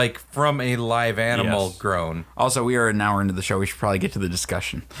that's like from a live animal Yes. grown. Also, we are an hour into the show. We should probably get to the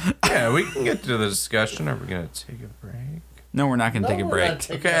discussion. Yeah, we can get to the discussion. Are we gonna take a break? No, we're not going to take a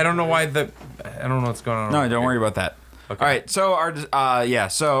break. Okay, I don't know why I don't know what's going on. No, over don't here. worry about that. Okay. All right.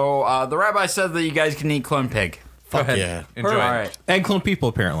 So the rabbi said that you guys can eat clone pig. Go Fuck ahead. yeah. Enjoy. All it. right. Egg clone people,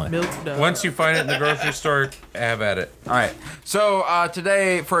 apparently. Milk dog. Once you find it in the grocery store, have at it. All right. So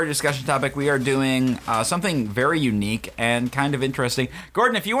today, for our discussion topic, we are doing something very unique and kind of interesting.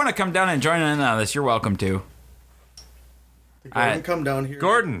 Gordon, if you want to come down and join in on this, you're welcome to. Gordon, come down here.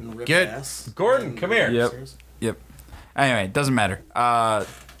 Gordon, and rip get- ass. Gordon, come here. Yep. Yep. Anyway, it doesn't matter.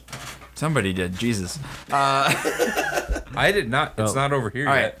 Somebody did. Jesus. I did not. It's not over here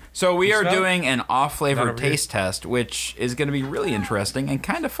All right. yet. So we are It's not- doing an not off-flavor over here. taste test, which is going to be really interesting and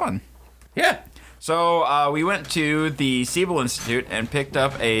kind of fun. Yeah. So we went to the Siebel Institute and picked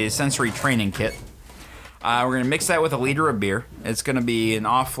up a sensory training kit. We're going to mix that with a liter of beer. It's going to be an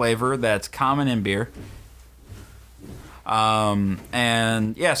off flavor that's common in beer.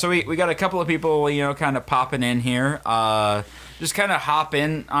 And yeah, so we got a couple of people, kind of popping in here. Just kind of hop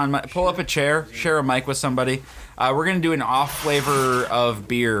in pull up a chair, share a mic with somebody. We're gonna do an off flavor of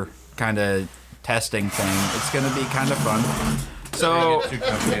beer kind of testing thing. It's gonna be kind of fun. So. I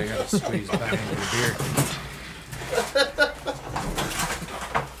gotta squeeze back into the beer.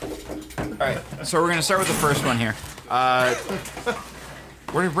 All right, so we're gonna start with the first one here.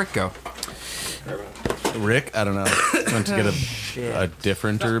 Where did Rick go? Rick, I don't know. Went to get a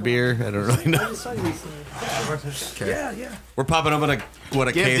differenter beer. I don't really know. Yeah. We're popping up on a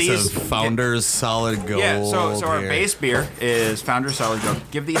Give case these- of Founders Solid Gold. Yeah, so our here. base beer is Founders Solid Gold.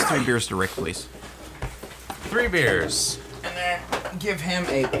 Give these 3 beers to Rick, please. 3 beers. And then give him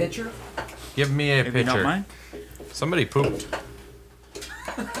a pitcher, Give me a if you don't pitcher. mind. Somebody pooped.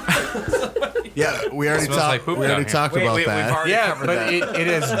 Yeah, we already Smells like talked. poop We down already here. talked about we've that. already Yeah, covered but that. it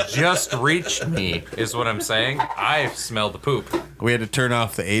has just reached me, is what I'm saying. I smelled the poop. We had to turn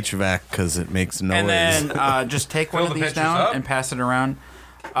off the HVAC because it makes noise. And then just take one Fill of the these pitchers down up. and pass it around.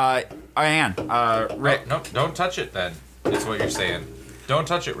 Rick. No, don't touch it then, is what you're saying. Don't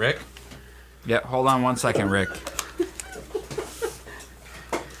touch it, Rick. Yeah, hold on 1 second, Rick.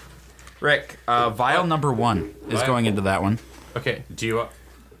 Rick, vial number 1 is Vial. going into that one. Okay, do you...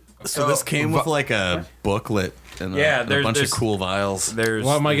 so this came with like a booklet and Yeah, and a there's- bunch of there's- cool vials. There's.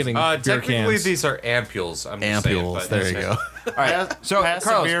 Why am I getting beer technically cans? these are ampules. I'm just saying, Ampules. but There you go. All right. So Pass the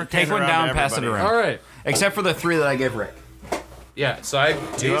Carlos, beer take can one around down, to pass it everybody. around. All right. Except for the 3 that I gave Rick. Yeah, so I...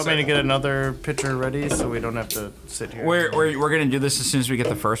 Do you want me to get another pitcher ready so we don't have to sit here? We're gonna do this as soon as we get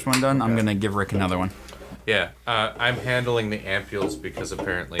the first one done. I'm gonna give Rick another one. Yeah, I'm handling the ampules because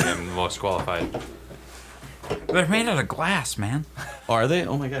apparently I'm the most qualified. They're made out of glass, man. Are they?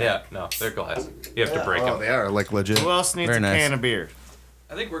 Oh my god. Yeah, no, they're glass. You have to break Oh, them. they are like legit. Who else needs Very a nice. can of beer?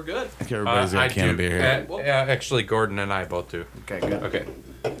 I think we're good. I think everybody's got I a can of do. beer here. Yeah, actually, Gordon and I both do. Okay, good. Okay.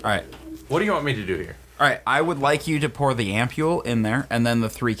 All right. What do you want me to do here? All right. I would like you to pour the ampule in there, and then the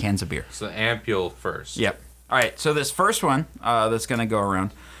 3 cans of beer. So the ampule first. Yep. All right. So this first one that's gonna go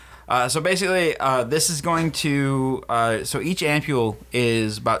around. So basically, this is going to. So each ampule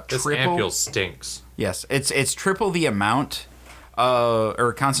is about This triple. ampule stinks. Yes, it's triple the amount,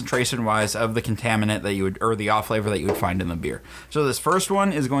 or concentration wise, of the contaminant that you would, or the off flavor that you would find in the beer. So this first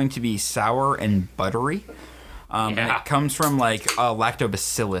one is going to be sour and buttery. And Yeah. it comes from like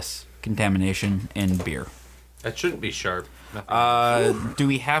lactobacillus contamination in beer. That shouldn't be sharp. Nothing. Do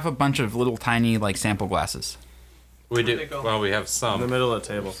we have a bunch of little tiny like sample glasses? We do. Well, we have In the some. middle of the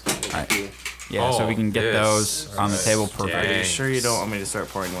table. All right. Yeah, so we can get this. those on the table. Perfect. Are you Dang. sure you don't want me to start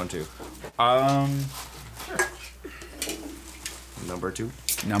pouring one too? Number 2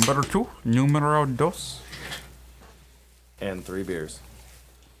 Number 2, numero dos. and 3 beers.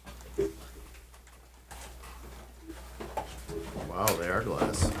 Wow, they are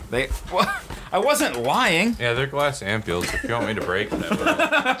glass. They. Well, I wasn't lying. Yeah, they're glass ampules. If you want me to break them.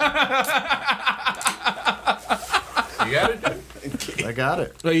 You got it. I got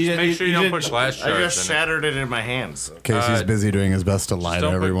it. Oh, you Make sure you don't didn't- put glass I shards just in it. shattered it in my hands. So. Casey's busy doing his best to lie Just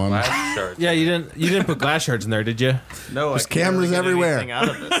to don't put everyone. glass shards. Yeah, you didn't put glass shards in there, did you? No, There's I can't cameras really get everywhere. anything out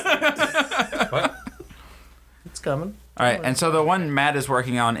of this. What? It's coming. All right, and so the one Matt is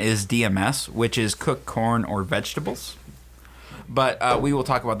working on is DMS, which is cooked corn or vegetables. But we will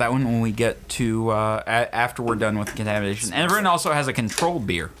talk about that one when we get to after we're done with the contamination. And everyone also has a controlled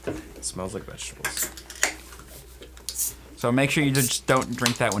beer, It smells like vegetables. so make sure you just don't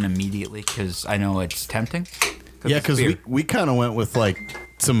drink that one immediately because I know it's tempting. Yeah, it's because beer. we kind of went with like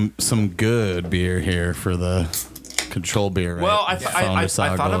some good beer here for the control beer. Right? Well, I Founders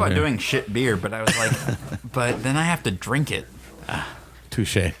Solid thought Gold about here. doing shit beer, but I was like, but then I have to drink it.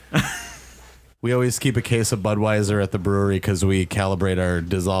 Touche. We always keep a case of Budweiser at the brewery because we calibrate our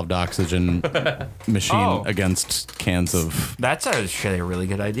dissolved oxygen machine Oh. against cans of. That's actually a really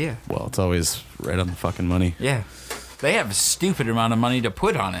good idea. Well, it's always right on the fucking money. Yeah, they have a stupid amount of money to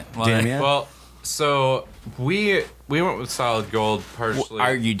put on it. Like, Damn yeah. Well, so we went with solid gold partially.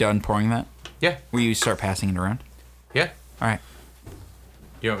 Are you done pouring that? Yeah. Will you start passing it around? Yeah. All right.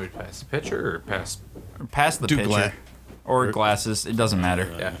 You want me to pass the pitcher or pass? Pass the Do pitcher gla- or glasses. It doesn't matter.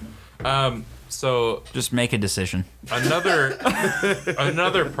 Yeah. So Just make a decision. another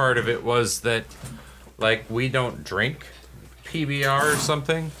part of it was that, like, we don't drink PBR or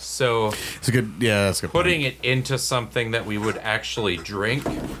something, so It's a good. Yeah, that's a good. putting it into something that we would actually drink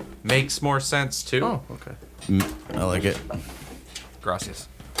makes more sense too. Oh, okay. I like it. Gracias.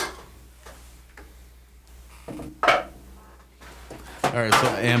 All right, so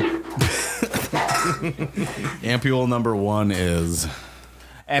ampule number 1 is.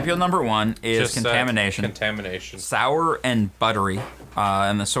 Appeal number 1 is Just contamination. Contamination. Sour and buttery.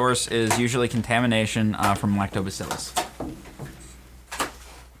 And the source is usually contamination from lactobacillus.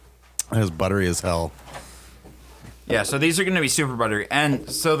 It's buttery as hell. Yeah, so these are going to be super buttery. And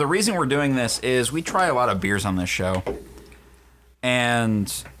so the reason we're doing this is we try a lot of beers on this show.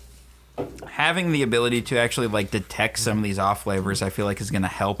 And having the ability to actually like detect some of these off flavors, I feel like is going to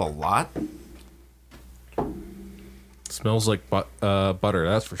help a lot. Smells like butter,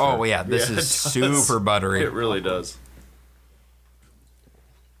 that's for sure. Oh, yeah, this is super buttery. It really does.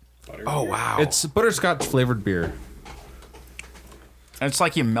 Oh, wow. It's butterscotch flavored beer. It's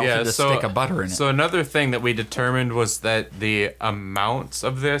like you melted a stick of butter in it. So another thing that we determined was that the amounts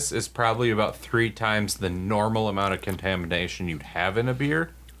of this is probably about 3 times the normal amount of contamination you'd have in a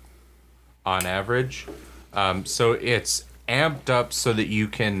beer, on average. So it's amped up so that you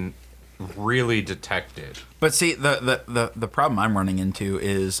can really detect it. But see, the problem I'm running into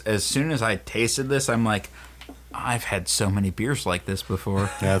is as soon as I tasted this, I'm like, I've had so many beers like this before.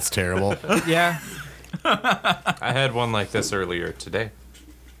 That's terrible. Yeah. I had one like this earlier today.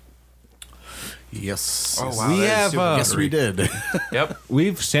 Yes. Oh, wow. We that is have, super Yes, we did. Yep.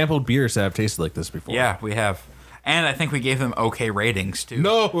 We've sampled beers that have tasted like this before. Yeah, we have. And I think we gave them okay ratings, too.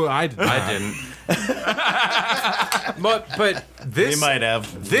 No, I did not. I didn't. But this We might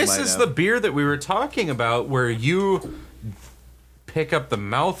have. This is the beer that we were talking about where you pick up the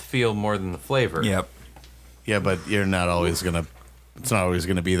mouthfeel more than the flavor. Yep. Yeah, but you're not always gonna. It's not always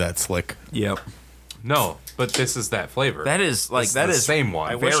gonna be that slick. Yep. No, but this is that flavor. That is, like, It's that the is... same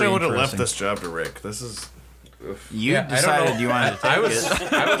one. I wish Very I would have left interesting. this job to Rick. This is. You Yeah, I don't decided know. you wanted to take I was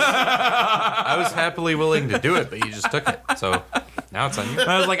it. I was happily willing to do it, but you just took it. So now it's on you.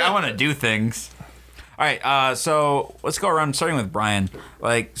 I was like, I want to do things. All right, so let's go around, starting with Brian.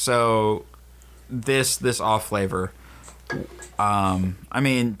 Like, so this off flavor. I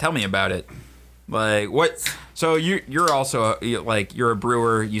mean, tell me about it. Like, what? So you're also you're a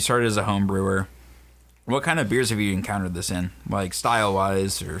brewer. You started as a home brewer. What kind of beers have you encountered this in? Like style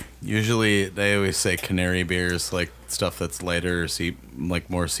wise, or Usually, they always say canary beers, like stuff that's lighter, like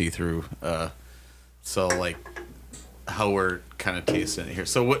more see through. So like how we're kind of tasting it here.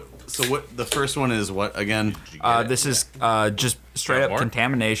 So what? The first one is what again? this is just straight up more?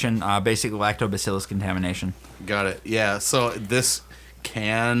 contamination. Basically lactobacillus contamination. Got it. Yeah. So this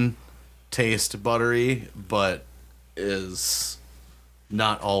can taste buttery, but is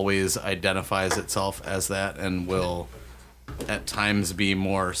not always identifies itself as that, and will at times be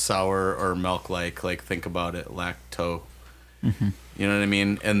more sour or milk-like. Like think about it, lacto. Mm-hmm. You know what I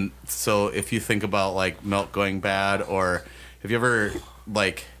mean? And so if you think about like milk going bad, or have you ever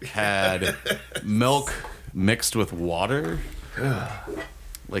like had milk mixed with water?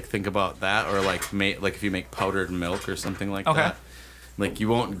 Like think about that, or like if you make powdered milk or something like Okay. that. Like you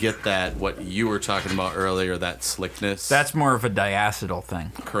won't get that what you were talking about earlier, that slickness. That's more of a diacetyl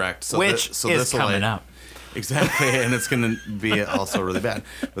thing, correct. So which is this'll coming up. Exactly, and it's going to be also really bad.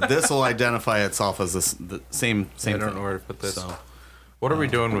 But this will identify itself as the same I don't thing. know where to put this. So What are we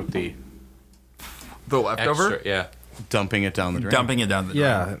doing with the The leftover, extra? Yeah. dumping it down the drain. dumping it down the drain.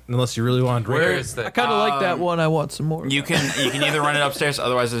 Yeah, unless you really want to drink Where it. is the? I kind of like that one. I want some more. You can either run it upstairs,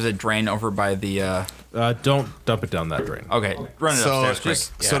 otherwise there's a drain over by the. Don't dump it down that drain. Okay, run it So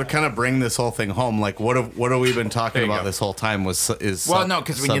upstairs. quick. so to kind of bring this whole thing home, like what have we been talking There you about go. this whole time is Well, no,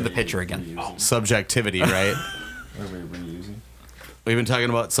 because we need the picture again. subjectivity, right? We've been talking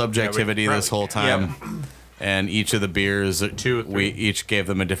about subjectivity this whole time, and each of the beers, we each gave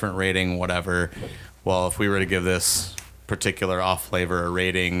them a different rating, whatever. Well, if we were to give this particular off flavor a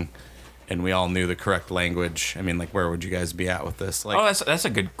rating, and we all knew the correct language, I mean, like, where would you guys be at with this? Like, Oh, that's a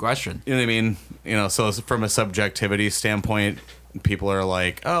good question. you know what I mean? You know, so from a subjectivity standpoint, people are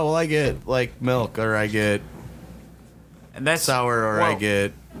like, oh, well, I get like milk, or I get And that's sour, or I well,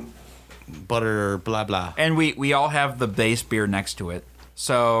 get butter, or blah blah. And we all have the base beer next to it,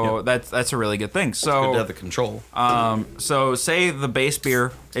 so that's a really good thing. Good to have So the control. so say the base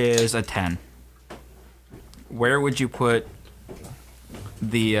beer is a 10. Where would you put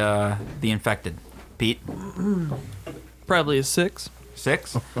the infected? Pete, Probably a 6.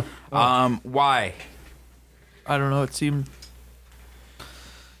 6. Why? I don't know. It seemed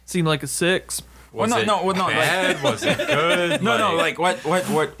like a 6. Well, Was no, it no, well, no, like- bad? Was it good? No, like what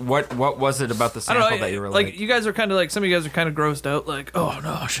was it about the I sample don't know. that you were Like you guys are kind of like some of you guys are kind of grossed out. Like, oh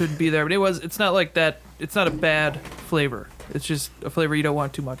no, I shouldn't be there. But it's not like that. It's not a bad flavor. It's just a flavor you don't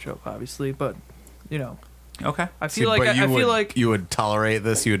want too much of, obviously. But you know, Okay. I feel like you would tolerate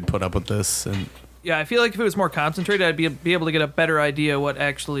this. You would put up with this, and yeah, I feel like if it was more concentrated, I'd be able to get a better idea what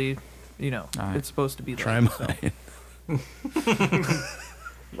actually, Alright. it's supposed to be. try like, so. mine.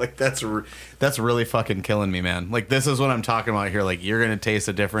 Like that's really fucking killing me, man. Like this is what I'm talking about here. Like you're gonna taste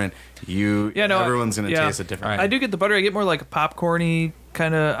it different. Everyone's gonna taste it different. I do get the butter. I get more like popcorny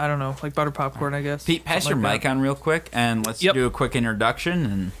kind of. I don't know, like butter popcorn, I guess. Pete, pass your Something mic like on real quick, and let's Yep. do a quick introduction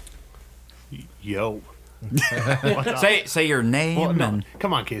and Yo. say your name. Well, no, and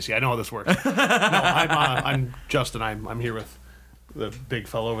come on, Casey. I know how this works. No, I'm Justin. I'm here with the big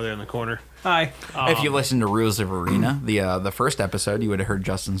fellow over there in the corner. Hi. if you listen to Rules of Arena, the first episode, you would have heard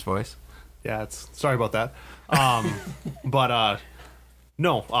Justin's voice. Yeah, sorry about that. But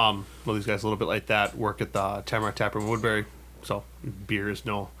no, well, these guys a little bit like that work at the Tamarack Tap Room in Woodbury, so beer is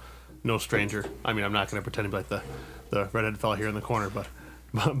no stranger. I mean, I'm not going to pretend to be like the redheaded fellow here in the corner, but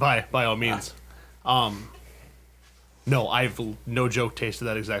by all means. No, I've no joke tasted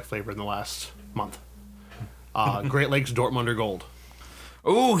that exact flavor in the last month. Great Lakes Dortmunder Gold.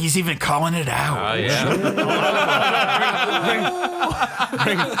 Ooh, he's even calling it out.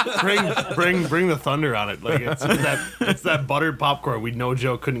 Bring the thunder on it. Like it's that buttered popcorn. We no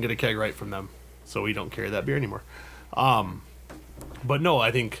joke couldn't get a keg right from them, so we don't carry that beer anymore. But no,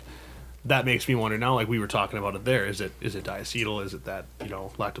 I think that makes me wonder now. Like we were talking about it there. Is it diacetyl? Is it that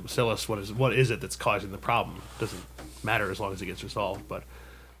lactobacillus? What is it that's causing the problem? Doesn't matter as long as it gets resolved. But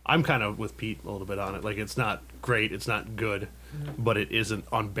I'm kind of with Pete a little bit on it. Like it's not great. It's not good, but it isn't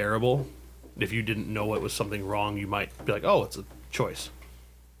unbearable. If you didn't know it was something wrong, you might be like, oh, it's a choice.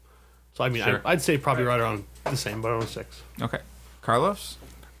 So I mean, Sure. I'd say probably right around the same, but around 6. Okay, Carlos.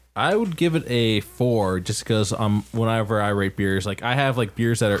 I would give it a 4 just because whenever I rate beers, like I have like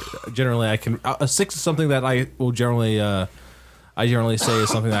beers that are generally a 6 is something that I will generally say is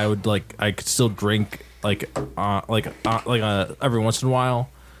something that I would like I could still drink every once in a while.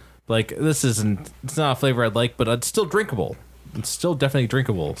 Like it's not a flavor I'd like, but it's still drinkable. It's still definitely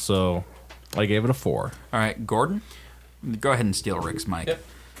drinkable. So I gave it a 4. All right, Gordon. Go ahead and steal Rick's mic. Yep.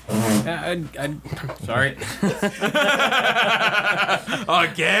 Sorry.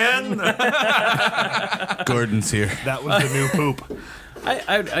 Again? Gordon's here. That was the new poop.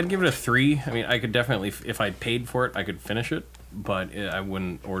 I'd give it a 3. I mean, I could definitely, if I paid for it, I could finish it, but I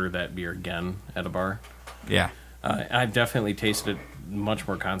wouldn't order that beer again at a bar. Yeah. I've definitely tasted it much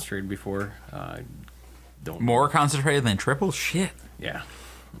more concentrated before. More concentrated than triple? Shit. Yeah.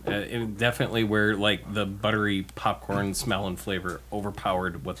 It definitely where like the buttery popcorn smell and flavor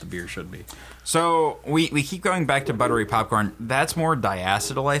overpowered what the beer should be. So we keep going back to buttery popcorn. That's more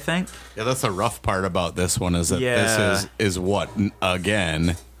diacetyl, I think. Yeah, that's the rough part about this one is that this is what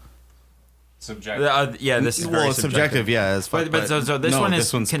again. Subjective. This is very Well, it's subjective, yeah. As fuck, But so this one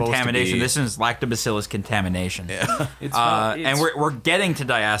is one's supposed to contamination. be- This is lactobacillus contamination. Yeah. And we're getting to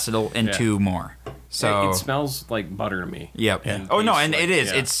diacetyl in 2 more. So it smells like butter to me. Yep. And Oh no, tastes and like- it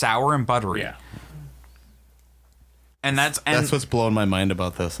is. yeah. It's sour and buttery. Yeah. And that's That's what's blowing my mind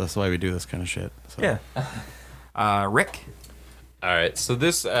about this. That's why we do this kind of shit. So. yeah. Rick. All right, so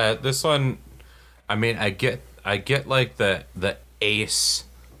this one, I mean, I get like the ace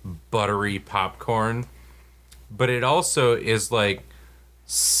buttery popcorn, but it also is like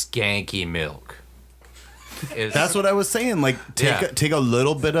skanky milk. That's what I was saying. Like, take a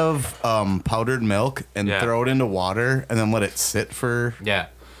little bit of powdered milk and throw it into water, and then let it sit for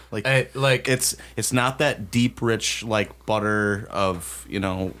like it's not that deep, rich like butter of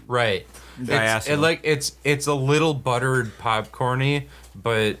right. It's a little buttered popcorny,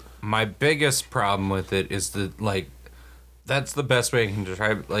 but my biggest problem with it is that's the best way I can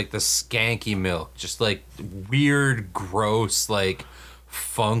describe it, like the skanky milk, just like weird, gross, like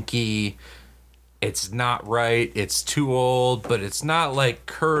funky. It's not right. It's too old, but it's not like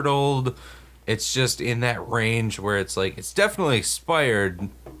curdled. It's just in that range where it's like it's definitely expired,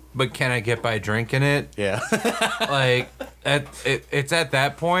 but can I get by drinking it? Yeah. Like it's at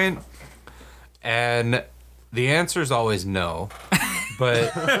that point, and the answer is always no.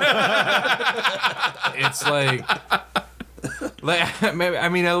 But it's like maybe, I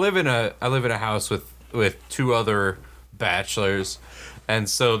mean, I live in a house with 2 other bachelors. And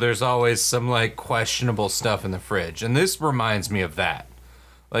so there's always some like questionable stuff in the fridge. And this reminds me of that.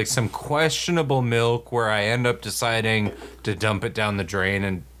 Like some questionable milk where I end up deciding to dump it down the drain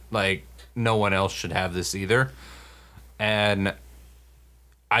and like no one else should have this either. And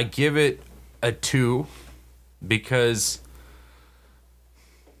I give it a 2 because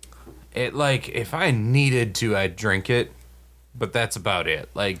it like if I needed to I'd drink it, but that's about it.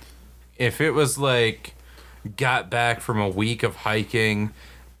 Like if it was like got back from a week of hiking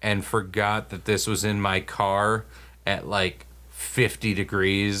and forgot that this was in my car at like 50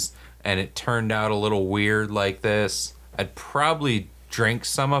 degrees and it turned out a little weird like this, I'd probably drink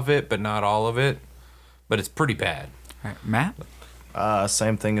some of it, but not all of it. But it's pretty bad. All right, Matt?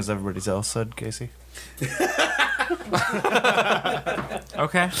 Same thing as everybody else said, Casey.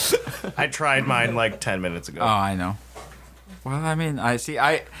 Okay. I tried mine like 10 minutes ago. Oh, I know. Well, I mean, I see.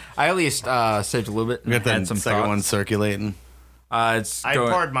 I at least saved a little bit. We got had that some second thoughts. one circulating. It's I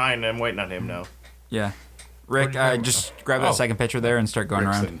going, poured mine. I'm waiting on him now. yeah. Rick, just grab that second picture there and start going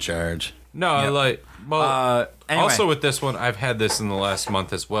Rick's around. in charge. No, Yep. like, well, Anyway. also with this one, I've had this in the last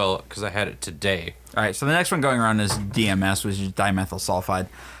month as well because I had it today. All right, so the next one going around is DMS, which is dimethyl sulfide.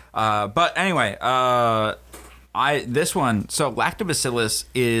 But anyway, this one, so lactobacillus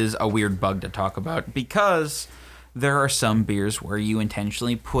is a weird bug to talk about because there are some beers where you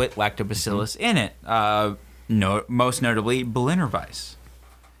intentionally put lactobacillus in it. Most notably, Berliner Weiss.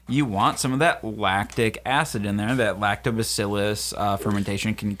 You want some of that lactic acid in there. That lactobacillus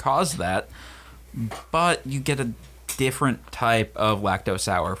fermentation can cause that, but you get a different type of lacto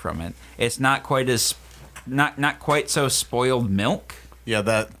sour from it. It's not quite as not quite so spoiled milk. Yeah,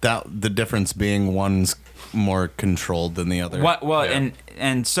 that the difference being one's more controlled than the other. Well,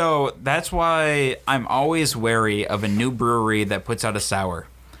 and so that's why I'm always wary of a new brewery that puts out a sour.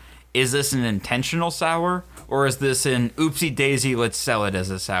 Is this an intentional sour, or is this an oopsie daisy? Let's sell it as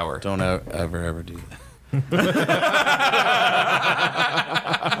a sour. Don't ever do that.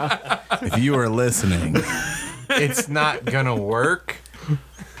 If you are listening, It's not gonna work,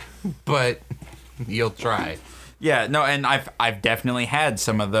 but you'll try. Yeah, no, and I've definitely had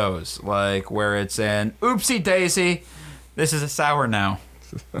some of those, like where it's an oopsie daisy. This is a sour now.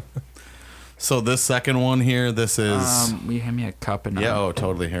 so this second one here, this is Will you hand me a cup and yeah. Oh,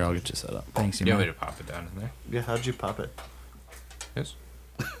 totally. Here, I'll get you set up. thanks, you You want me man. to pop it down in there? Yeah, how'd you pop it? Yes.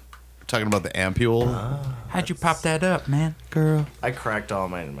 Talking about the ampule. How'd you pop that up, man? Girl. I cracked all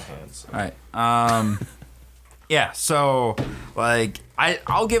mine in my hands. All right. Yeah. So, like,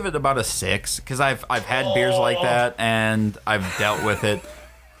 I'll give it about a 6 because I've had beers like that and I've dealt with it.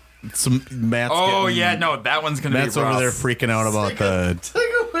 Some Matt's Oh getting- yeah, no, that one's gonna Matt's be rough. over there freaking out about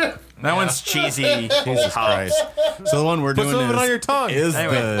the. That one's cheesy. Jesus Christ. So the one we're Put doing some of it on your tongue. is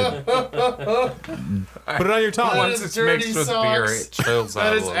Anyway. the Put it on your tongue. Once it's mixed with beer, it chills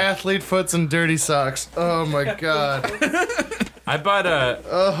out a little. athlete foots and dirty socks. Oh my god. I bought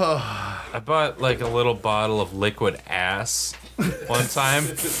like a little bottle of liquid ass one time.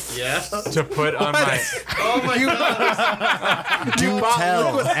 Yeah. To put on my. Oh my god. do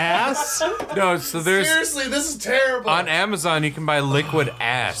tell. Ass? No, so there's Seriously, this is terrible. on Amazon you can buy liquid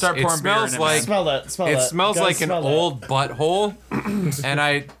ass. Start It pouring beer smells in it, like man. Smell that. Smell it that. smells Guys, like an smell that. old butthole, and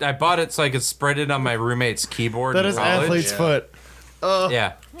I bought it so I could spread it on my roommate's keyboard. That in is college. athlete's foot.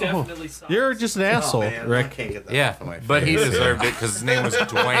 Yeah, Definitely solid. You're just an asshole, Rick. Can't get that yeah, off of my but he face. deserved it because his name was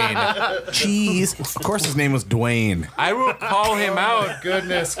Dwayne. Jeez. Of course, his name was Dwayne. I will call him out.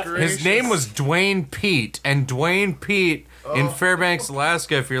 Goodness gracious. His name was Dwayne Pete, and Dwayne Pete in Fairbanks,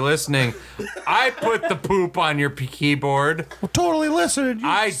 Alaska. If you're listening, I put the poop on your keyboard. Well, totally listened.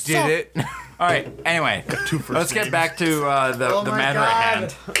 I did it. All right. Anyway, let's get back to the my matter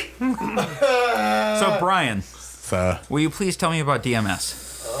at hand. So Brian, will you please tell me about DMS?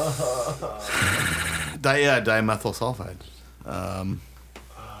 Dimethyl sulfide.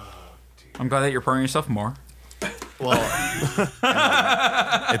 I'm glad that you're pouring yourself more. Well,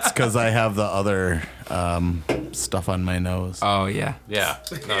 it's because I have the other stuff on my nose. Oh yeah. Yeah,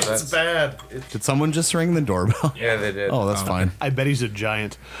 no, It's that's bad. Did someone just ring the doorbell? yeah, they did. Oh, that's fine. I bet he's a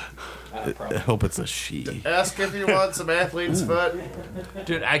giant. I hope it's a she. Ask if you want some athlete's foot.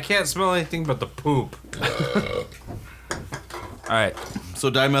 Dude, I can't smell anything but the poop. All right.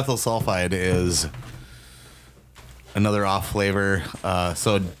 So dimethyl sulfide is another off flavor.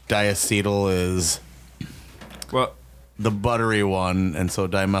 So diacetyl is Well, the buttery one, and so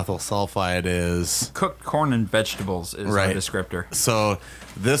dimethyl sulfide is cooked corn and vegetables is Right. the descriptor. so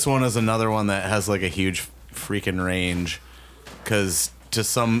this one is another one that has like a huge freaking range because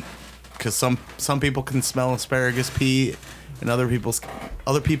some people can smell asparagus pea and other people's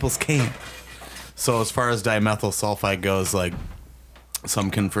can't. So as far as dimethyl sulfide goes, like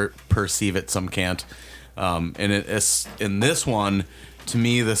some can perceive it, some can't. And it's in this one, to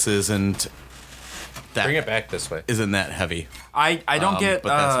me, this isn't that Bring it back this way. isn't that heavy. I don't get but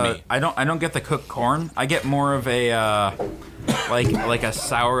that's me. I don't get the cooked corn. I get more of a like a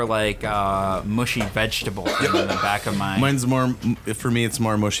sour mushy vegetable thing in the back of my Mine's more for me. It's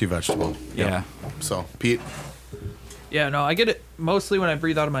more mushy vegetable. yeah. So Pete, Yeah, no, I get it mostly when I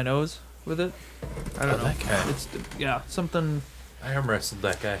breathe out of my nose with it. I don't know. It's something I arm wrestled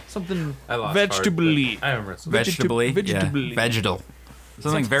that guy. I lost vegetably. hard, but I arm wrestled. Vegetably, vegetably. yeah. Vegetal.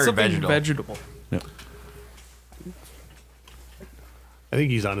 Something very vegetal. vegetable. I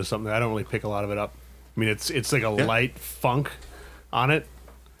think he's onto something. I don't really pick a lot of it up. I mean, it's like a light funk, on it.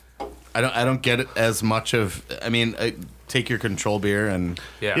 I don't get it as much of. I mean, take your control beer and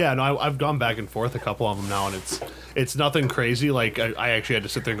Yeah, no, I've gone back and forth a couple of them now, and it's nothing crazy. Like I actually had to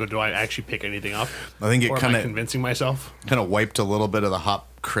sit there and go, do I actually pick anything up? I think it Or am kind I of convincing myself. wiped a little bit of the hop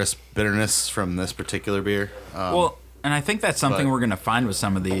crisp bitterness from this particular beer. Well, and I think that's something but- we're going to find with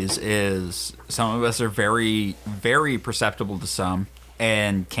some of these is some of us are very, very perceptible to some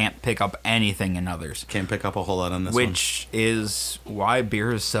and can't pick up anything in others. Can't pick up a whole lot on this one. Which is why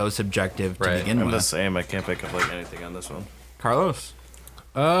beer is so subjective to begin I'm with. the same. I can't pick up like anything on this one. Carlos?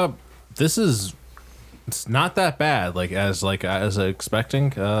 This is, it's not that bad. As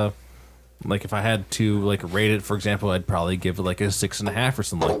expecting. Like if I had to rate it, for example, I'd probably give it like a 6.5 or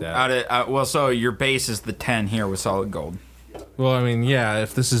something like that. So your base is the 10 here with solid gold. Well, I mean, yeah.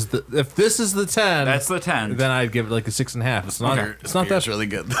 If this is the 10, That's the 10. then I'd give it like a 6.5. It's not. Okay. It's not Beer's that. really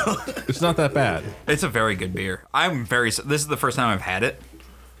good though. It's not that bad. It's a very good beer. This is the first time I've had it,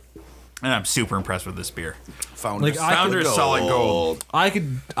 and I'm super impressed with this beer. Founders, Founders solid gold. I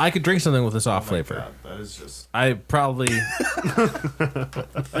could drink something with this off flavor. That is just. I probably.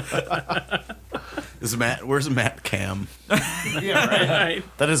 Where's Matt Cam? Yeah, right.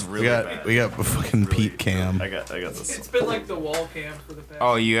 That is really bad. We got fucking Pete Cam. I got this. It's been like the wall cam for the past.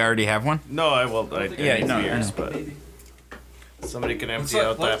 Oh, you already have one? No, I Yeah, need no, beers, no. but somebody can empty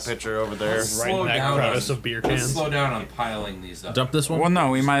out that pitcher over there. Right in that crevice of beer cans. Slow down on piling these up. Dump this one. Well, no,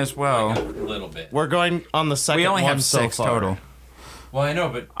 we might as well. A little bit. We're going on the second We only one have so 6 far. total. Well, I know,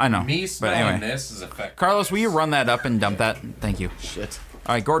 but I know, me but smelling anyway. this is effective. Carlos, will you run that up and dump that? Thank you. Shit.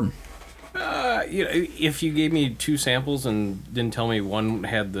 All right, Gordon. If you gave me 2 samples and didn't tell me one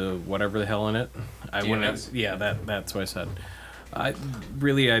had the whatever the hell in it, I wouldn't have. Yeah, that's what I said. I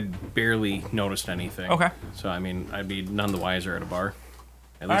barely noticed anything. Okay. So I mean, I'd be none the wiser at a bar,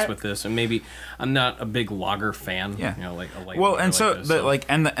 at least with this. And maybe I'm not a big lager fan. Yeah. You know, like a light. Well, lager and so this,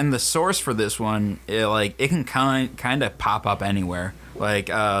 the source for this one, it can kind of pop up anywhere.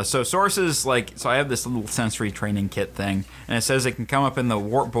 So sources so I have this little sensory training kit thing, and it says it can come up in the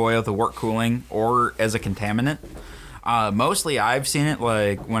wort boil, the wort cooling, or as a contaminant. Mostly, I've seen it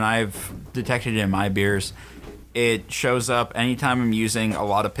when I've detected it in my beers. It shows up anytime I'm using a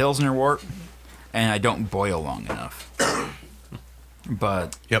lot of Pilsner wort, and I don't boil long enough.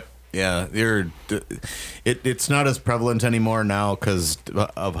 But Yep. Yeah, it's not as prevalent anymore now because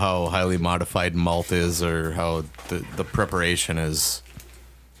of how highly modified malt is, or how the preparation is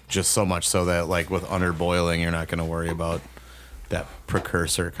just so much so that with underboiling, you're not going to worry about that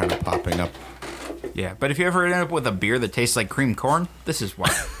precursor kind of popping up. yeah, but if you ever end up with a beer that tastes like cream corn, this is why.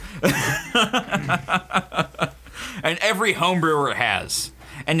 And every homebrewer has.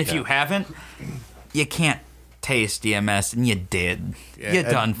 And if you haven't, you can't taste DMS, and you did. Yeah, you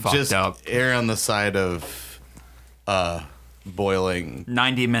done and fucked just up. Err on the side of boiling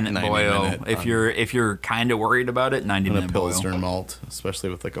 90-minute 90 boil. minute If on- you're kind of worried about it, 90-minute in a boil. Pilsner malt, especially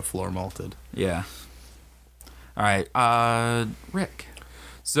with a floor malted. Yeah. All right, Rick.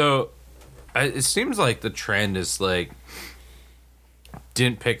 So, it seems like the trend is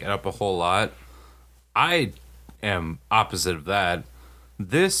didn't pick it up a whole lot. I am opposite of that.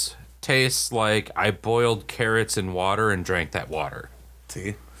 This tastes like I boiled carrots in water and drank that water.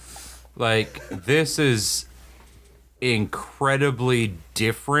 See? This is incredibly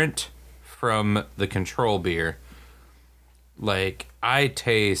different from the control beer. I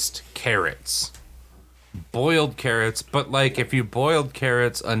taste carrots. Boiled carrots, but if you boiled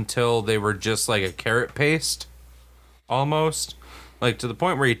carrots until they were just like a carrot paste, almost. To the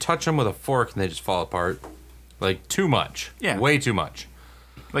point where you touch them with a fork and they just fall apart. Too much. Yeah. Way too much.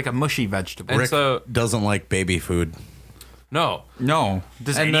 Like a mushy vegetable. And Rick so, doesn't like baby food. no. No.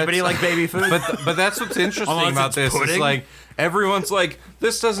 Does And anybody that's- like baby food? But that's what's interesting Unless about it's this. pudding. Is everyone's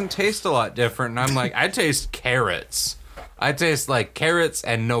this doesn't taste a lot different. And I'm I taste carrots. I taste carrots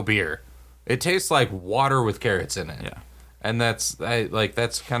and no beer. It tastes like water with carrots in it. Yeah. And that's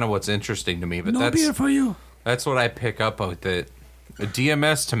that's kind of what's interesting to me. But No beer for you. that's what I pick up with it. The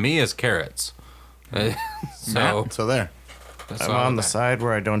DMS to me is carrots. So So there. that's I'm all on the that. side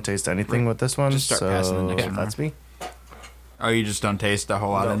where I don't taste anything with this one. Just start passing the next one That's me. Oh, you just don't taste a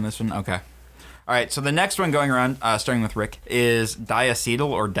whole lot in this one? Okay. All right, so the next one going around, starting with Rick, is diacetyl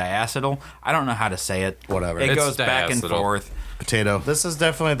or diacetyl. I don't know how to say it. Whatever. It It's goes back and diacetyl. forth. Potato. This is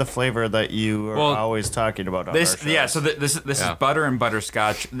definitely the flavor that you are Well, always talking about on This, our shows. yeah. So this Yeah. is butter and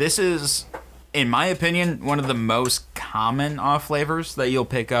butterscotch. This is, in my opinion, one of the most common off flavors that you'll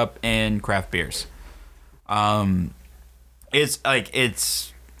pick up in craft beers. It's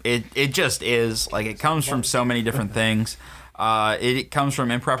it just is it comes from so many different things. It comes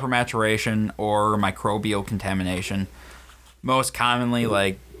from improper maturation or microbial contamination. most commonly,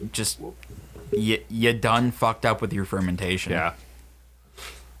 like, just you done fucked up with your fermentation. Yeah.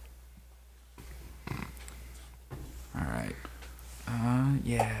 All right.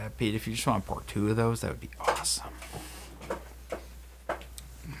 Yeah, Pete, if you just want to pour 2 of those, that would be awesome.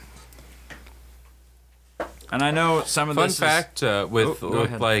 And I know some of Fun this fact with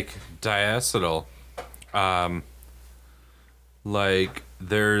ahead. like diacetyl, like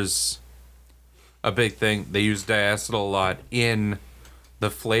there's a big thing. They use diacetyl a lot in the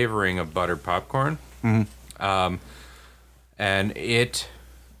flavoring of buttered popcorn. And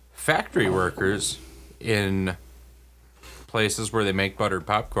factory workers in places where they make buttered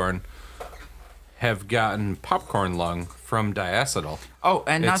popcorn have gotten popcorn lung from diacetyl. Oh,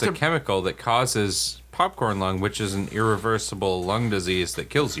 and It's a chemical that causes popcorn lung, which is an irreversible lung disease that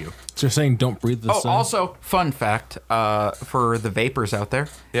kills you. So you're saying don't breathe the sun? Also, fun fact for the vapors out there,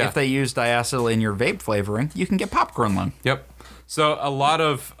 Yeah. if they use diacetyl in your vape flavoring, you can get popcorn lung. Yep. So a lot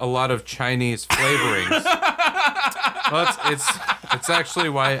of Chinese flavorings. Well, it's actually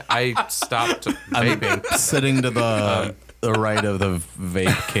why I stopped vaping. Sitting to the right of the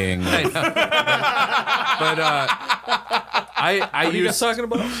vape king. But I What are you guys used talking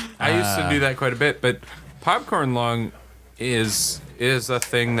about? I used to do that quite a bit. But popcorn lung is a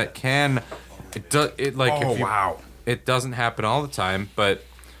thing that can it doesn't happen all the time, but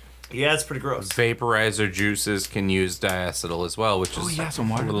Yeah, it's pretty gross. vaporizer juices can use diacetyl as well, which is some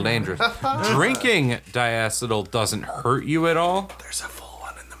water a little dangerous. Drinking diacetyl doesn't hurt you at all, There's a full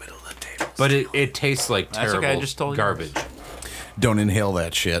one in the middle of the table. but it tastes like That's terrible okay, I just told you. garbage. Don't inhale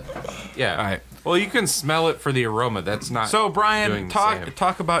that shit. Yeah. All right. Well, you can smell it for the aroma. That's not. So, doing Brian, the talk same.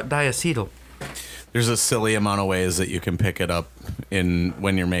 talk about diacetyl. There's a silly amount of ways that you can pick it up in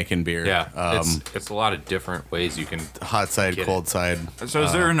when you're making beer. Yeah, it's a lot of different ways you can. Hot side, Get cold side. So,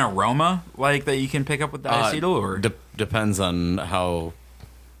 is there an aroma like that you can pick up with diacetyl, or Depends on how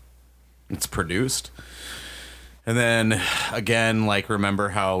it's produced. And then again, like, remember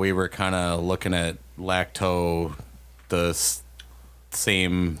how we were kind of looking at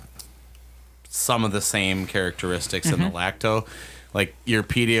some of the same characteristics in the lacto, like your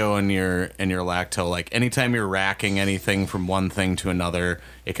pedio and your lacto. Like anytime you're racking anything from one thing to another,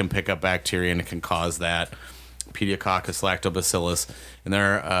 it can pick up bacteria and it can cause that. Pediococcus lactobacillus, and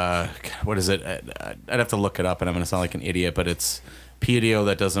there, what is it? I'd have to look it up, and I'm going to sound like an idiot, but it's pedio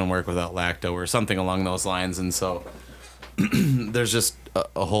that doesn't work without lacto, or something along those lines. And so there's just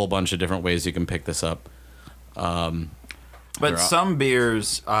a whole bunch of different ways you can pick this up. but some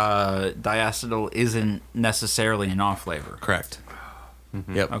beers, diacetyl isn't necessarily an off flavor. Correct.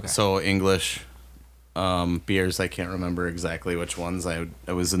 Yep. Okay. So English beers, I can't remember exactly which ones. I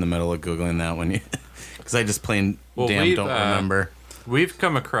was in the middle of Googling that one because I just plain don't remember. We've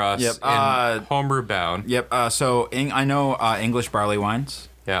come across Yep, in homebrew bound. Yep. So I know English barley wines.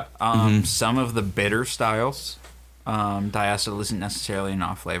 Yeah. Some of the bitter styles, diacetyl isn't necessarily an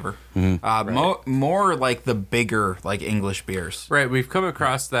off flavor. More like the bigger, like English beers. Right. We've come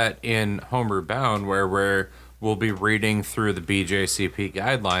across that in homebrew bound where we'll be reading through the BJCP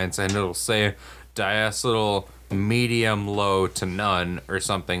guidelines and it'll say diacetyl medium, low to none or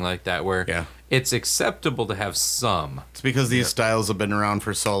something like that, where it's acceptable to have some. It's because these styles have been around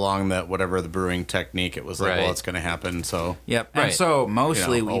for so long that whatever the brewing technique, it was like, well, it's going to happen. So Yep. And so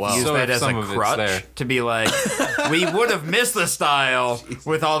mostly we've used So that if as some a of it's crutch there. to be like, we would have missed the style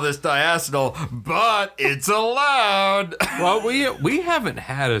with all this diacetyl, but it's allowed. Well, we haven't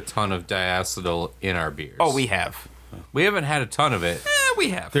had a ton of diacetyl in our beers. Oh, we have. We haven't had a ton of it. We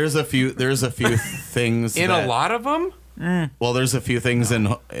have. there's a few things In that, a lot of them? Well, there's a few things in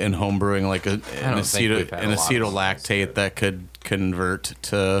home brewing, like an don't think we've had a lot of acetolactate that could convert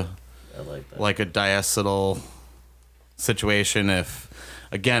to like a diacetyl situation. If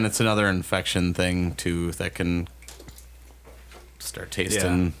again, it's another infection thing too that can start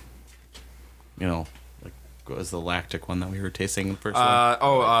tasting. Like what was the lactic one that we were tasting the first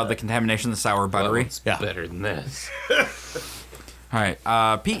one? The contamination, the sour buttery. Yeah. Better than this. All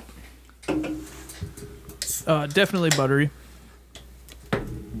right, Pete. Definitely buttery.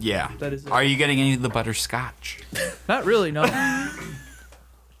 Yeah. That is it. Are you getting any of the butterscotch? Not really, no. All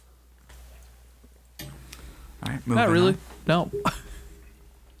right, moving Not really. on. No.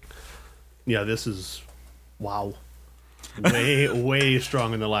 Yeah, this is wow. Way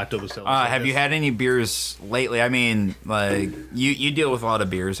strong in the lactobacillus. Have you had any beers lately? I mean, like you deal with a lot of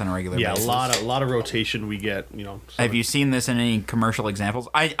beers on a regular Yeah, basis. a lot of rotation we get. Have you seen this in any commercial examples?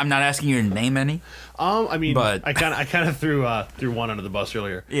 I'm not asking you to name any. I mean, But- I kind of threw one under the bus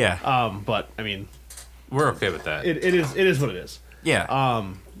earlier. Yeah. But I mean, We're okay with that. it is what it is.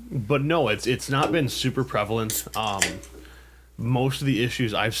 Yeah. But no, it's not been super prevalent. most of the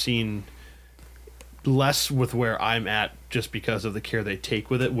issues I've seen less with where I'm at just because of the care they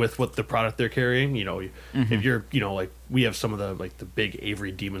take with it, with what the product they're carrying. You know, if you're, you know, like we have some of the like the big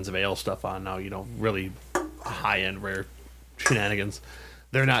Avery Demons of Ale stuff on now, you know, really high end rare shenanigans.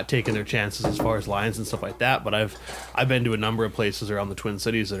 They're not taking their chances as far as lines and stuff like that. But I've been to a number of places around the Twin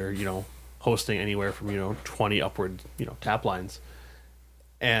Cities that are, you know, hosting anywhere from, you know, 20 upward, you know, tap lines,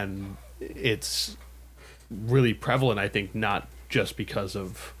 and it's really prevalent. I think not just because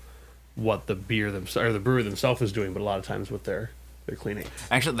of what the beer or the brewer themselves is doing, but a lot of times with their cleaning.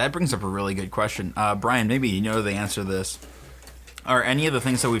 Actually, that brings up a really good question. Brian, maybe you know the answer to this. Are any of the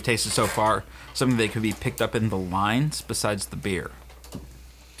things that we've tasted so far something that could be picked up in the lines besides the beer?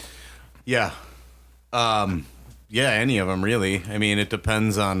 Yeah. Yeah, any of them, really. I mean, it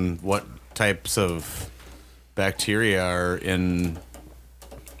depends on what types of bacteria are in...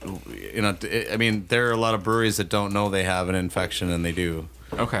 You know, I mean, there are a lot of breweries that don't know they have an infection, and they do.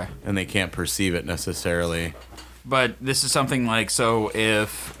 Okay. And they can't perceive it necessarily. But this is something like, so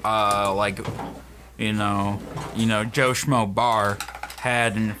if, like, you know, Joe Schmo Bar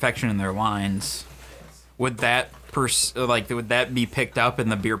had an infection in their lines, would that would that be picked up in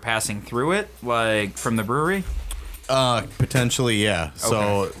the beer passing through it, like from the brewery? Potentially, yeah.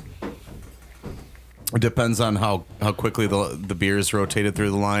 So it depends on how quickly the beer is rotated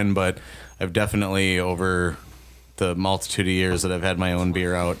through the line, but I've definitely, over the multitude of years that I've had my own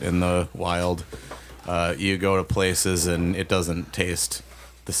beer out in the wild, you go to places and it doesn't taste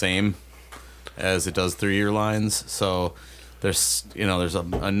the same as it does through your lines. So there's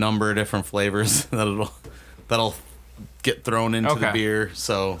a number of different flavors that'll get thrown into the beer.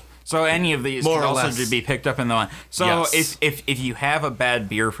 So any of these could also be picked up in the line. So yes. if you have a bad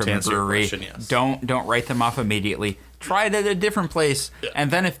beer from the brewery, yes. don't write them off immediately. Try it at a different place, and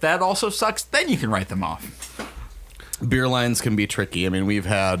then if that also sucks, then you can write them off. Beer lines can be tricky. I mean, we've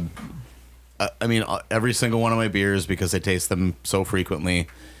had, every single one of my beers, because I taste them so frequently,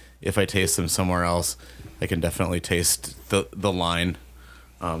 if I taste them somewhere else, I can definitely taste the line.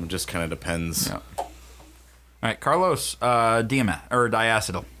 Just kind of depends. Yeah. All right, Carlos,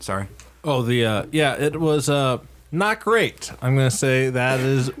 diacetyl. Sorry. Oh, it was not great. I'm gonna say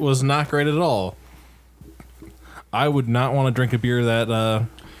was not great at all. I would not want to drink a beer that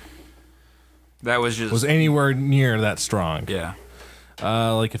was anywhere near that strong. Yeah.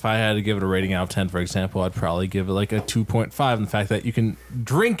 Like if I had to give it a rating out of 10, for example, I'd probably give it like a 2.5. In the fact that you can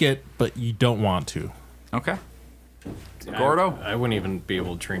drink it, but you don't want to. Okay. Gordo? I wouldn't even be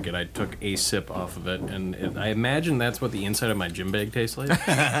able to drink it. I took a sip off of it, and I imagine that's what the inside of my gym bag tastes like.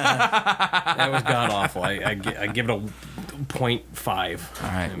 That was god awful. I give it a 0.5. All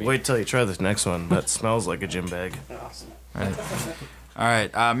right. Wait till you try this next one. That smells like a gym bag. Awesome. All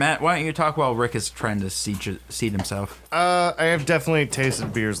right, Matt, why don't you talk while Rick is trying to seat himself? I have definitely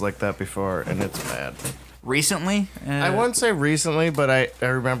tasted beers like that before, and it's bad. Recently? I wouldn't say recently, but I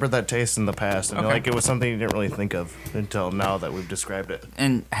remember that taste in the past, and Okay. like it was something you didn't really think of until now that we've described it.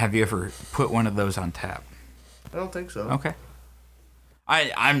 And have you ever put one of those on tap? I don't think so. Okay.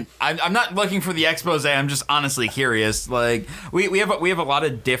 I'm not looking for the expose. I'm just honestly curious. Like we have a lot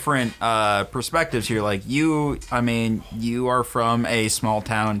of different perspectives here. Like you are from a small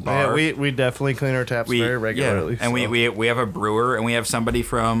town bar. Yeah, we definitely clean our taps very regularly. Yeah. And we have a brewer, and we have somebody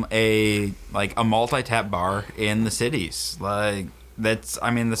from a multi-tap bar in the cities. Like there's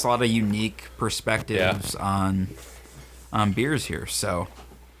a lot of unique perspectives on beers here. So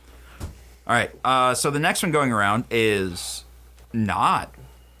all right. So the next one going around is not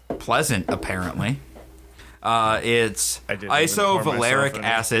pleasant, apparently. It's isovaleric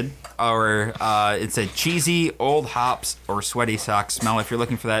acid, or it's a cheesy old hops or sweaty sock smell. If you're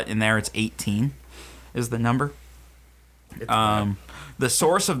looking for that in there, it's 18 is the number. The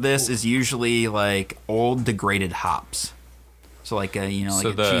source of this is usually like old degraded hops. So like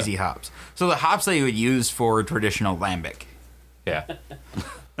cheesy hops. So the hops that you would use for traditional lambic. Yeah.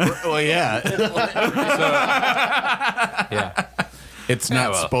 Well, yeah. Yeah. It's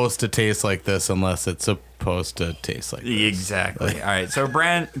not supposed to taste like this unless it's supposed to taste like this. Exactly. All right. So,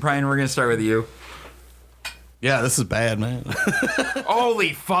 Brian, we're going to start with you. Yeah, this is bad, man.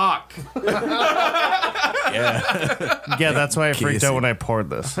 Holy fuck. Yeah, that's why I freaked out when I poured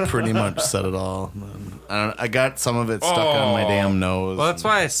this. Pretty much said it all. I got some of it stuck on my damn nose. Well, that's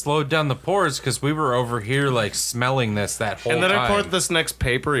why I slowed down the pours, because we were over here like smelling this that whole time. And then I poured this next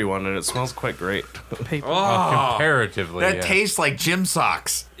papery one, and it smells quite great. Paper. Comparatively. That tastes like gym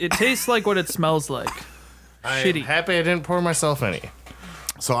socks. It tastes like what it smells like. Shitty. I'm happy I didn't pour myself any.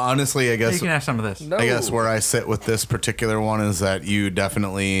 So honestly, I guess You can have some of this. I guess where I sit with this particular one is that you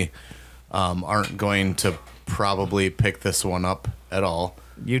definitely aren't going to probably pick this one up at all.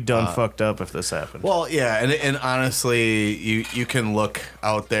 You done fucked up if this happened. Well, yeah, and honestly, you can look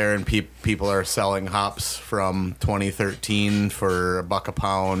out there and people are selling hops from 2013 for $1 a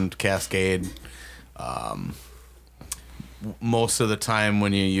pound, Cascade. Most of the time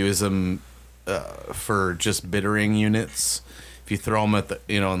when you use them for just bittering units, if you throw them at the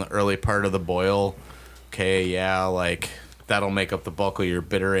in the early part of the boil, okay, yeah, like that'll make up the bulk of your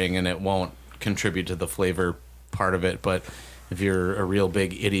bittering and it won't contribute to the flavor part of it, but if you're a real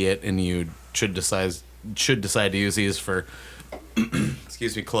big idiot and you should decide to use these for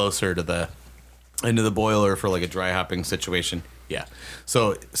excuse me, closer to the end of the boiler for like a dry hopping situation, yeah.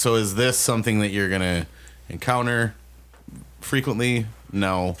 So is this something that you're gonna encounter frequently?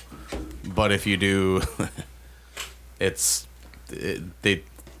 No, but if you do, they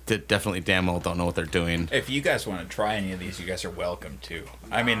definitely damn well don't know what they're doing. If you guys want to try any of these, you guys are welcome to.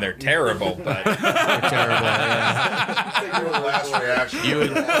 I mean, they're terrible, but They're terrible. Yeah.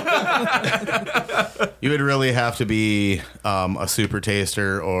 You would really have to be a super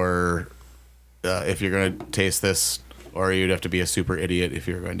taster, or if you're going to taste this, or you'd have to be a super idiot if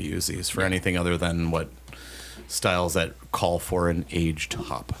you're going to use these for anything other than what styles that call for an aged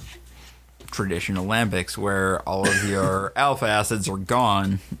hop. traditional lambics where all of your alpha acids are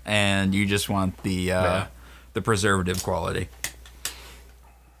gone and you just want the preservative quality.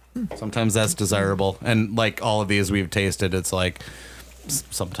 Sometimes that's desirable, and like all of these we've tasted, it's like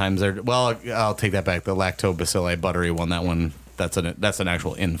sometimes they're I'll take that back. The lactobacilli buttery one, that's an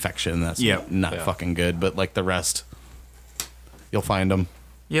actual infection. That's not fucking good. But like the rest, you'll find them.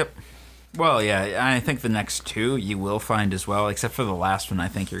 Yep. Well, yeah, I think the next two you will find as well, except for the last one. I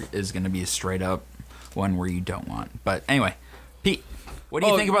think is going to be a straight up one where you don't want. But anyway, Pete, what do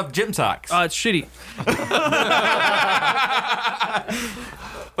you think about the gym socks? It's shitty.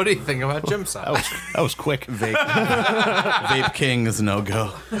 What do you think about gym socks? That was quick. Vape King is no go.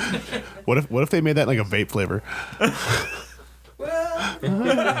 What if they made that like a vape flavor?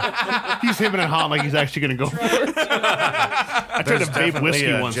 He's hemming and hawing like he's actually gonna go for it. I tried to vape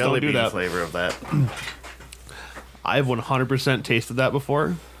whiskey once. Don't do that. Flavor of that. I've 100% tasted that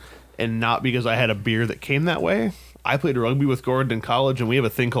before, and not because I had a beer that came that way. I played rugby with Gordon in college, and we have a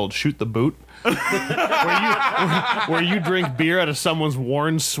thing called shoot the boot, where you drink beer out of someone's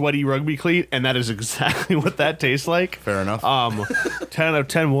worn, sweaty rugby cleat, and that is exactly what that tastes like. Fair enough. 10 out of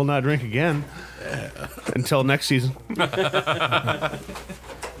 10 will not drink again until next season. All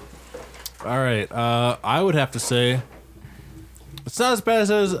right, I would have to say it's not as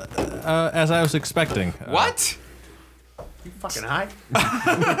bad as I was expecting. What? You fucking high?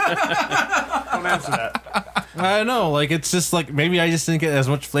 Don't answer that. I know, like it's just like maybe I just didn't get as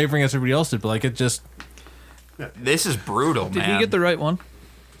much flavoring as everybody else did, but like it just. This is brutal, man. Did he get the right one?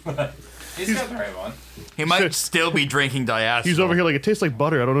 He's got the right one. He might still be drinking diacetyl. He's over here like, it tastes like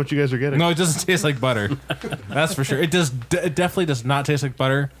butter. I don't know what you guys are getting. No, it doesn't taste like butter. That's for sure. It does. It definitely does not taste like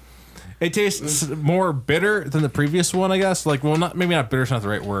butter. It tastes more bitter than the previous one, I guess. Like, well, maybe not bitter. Is not the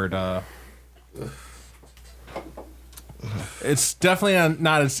right word. It's definitely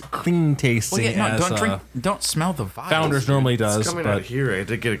not as clean tasting as don't smell the vials. Founders normally does. It's coming out of here. I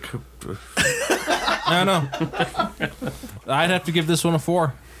did get a coop. I know. I'd have to give this one a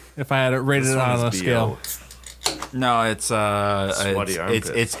 4 if I had it rated on a scale. No, it's Sweaty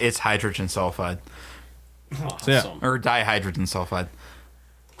armpits. it's hydrogen sulfide So, yeah. or dihydrogen sulfide.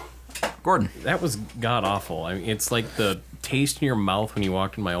 Gordon, That was god awful. I mean, it's like the taste in your mouth when you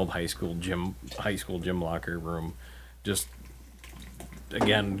walked in my old high school gym locker room. Just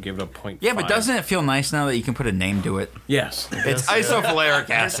again, give it a point. yeah, but doesn't it feel nice now that you can put a name to it? Yes. It's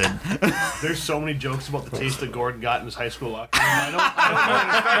isofluric acid. There's so many jokes about the taste that Gordon got in his high school locker room.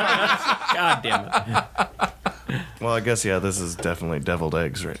 God damn it. Well, I guess this is definitely deviled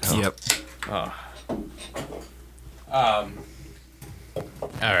eggs right now. Yep. All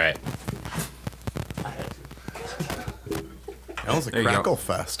right. That was a you go. crackle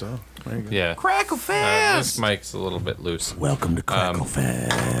fest, huh? There you go. Yeah. Crackle This fast. mic's a little bit loose. Welcome to Crackle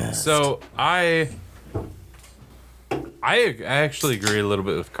Fest. So I actually agree a little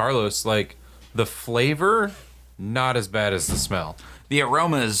bit with Carlos. Like the flavor, not as bad as the smell. The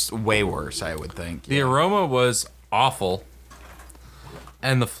aroma is way worse, I would think. The aroma was awful,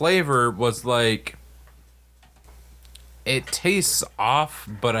 and the flavor was like it tastes off,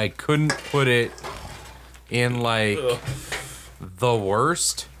 but I couldn't put it in like the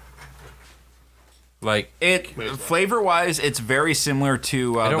worst. Like flavor wise, it's very similar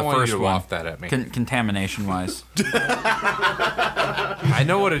to I don't the want first you to one. waft that at me. Contamination wise. I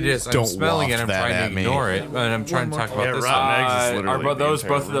know what it is. I'm Don't smelling it. waft I'm that trying at to me. ignore it, and I'm trying to talk about this. rotten eggs is literally Are both those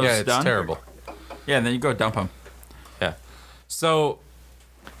being both of those Yeah, it's done? terrible. Yeah, and then you go dump them. Yeah. So,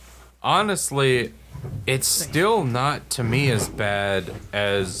 honestly, it's still not to me as bad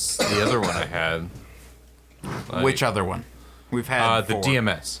as the other one I had. Like, Which other one? We've had the 4.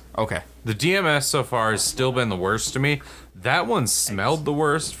 DMS. Okay. The DMS so far has still been the worst to me. That one smelled the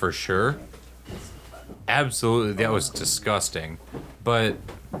worst for sure. Absolutely, that was disgusting. But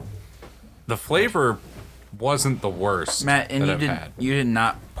the flavor wasn't the worst. Matt, and that I've had. you did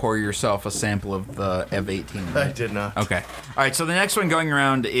not pour yourself a sample of the F18. I did not. Okay. All right. So the next one going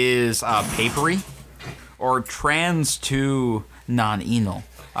around is papery, or trans 2 non-enol.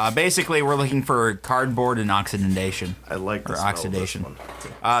 Basically, we're looking for cardboard and oxidation. I like the or smell of oxidation.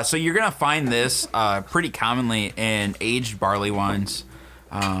 this one. So you're gonna find this pretty commonly in aged barley wines,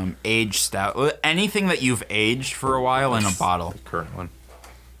 aged stout, anything that you've aged for a while in a bottle. The current one.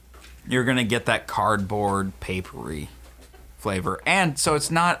 You're gonna get that cardboard papery flavor, and so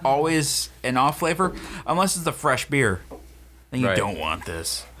it's not always an off flavor unless it's a fresh beer. Then you Right. don't want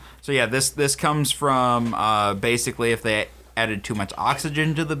this. So yeah, this comes from basically if they added too much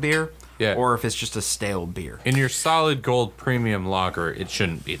oxygen to the beer, Yeah. or if it's just a stale beer. In your solid gold premium lager, it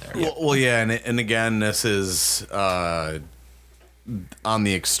shouldn't be there. Well, yeah, and again, this is on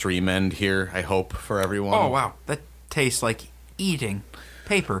the extreme end here. I hope for everyone. Oh wow, that tastes like eating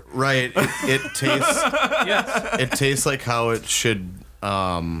paper. Right. It tastes. It tastes like how it should.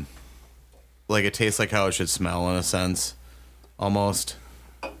 Like it tastes like how it should smell in a sense, almost.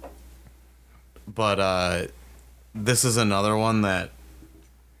 But this is another one that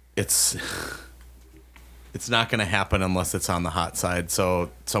it's not gonna happen unless it's on the hot side.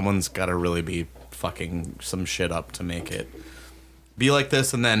 So someone's got to really be fucking some shit up to make it be like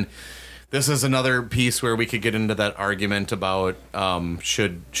this. And then this is another piece where we could get into that argument about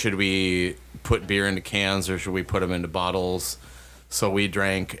should we put beer into cans or should we put them into bottles. So we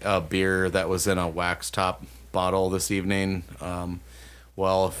drank a beer that was in a wax top bottle this evening.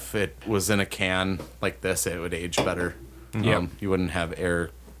 Well, if it was in a can like this, it would age better. Yep. You wouldn't have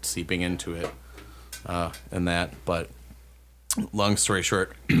air seeping into it and that. But long story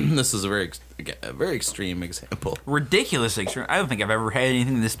short, this is a very extreme example. Ridiculous extreme. I don't think I've ever had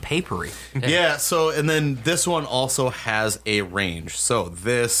anything this papery. Yeah, so, and then this one also has a range. So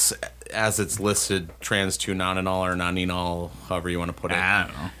this, as it's listed, trans 2 non-enol or non-enol, however you want to put it. I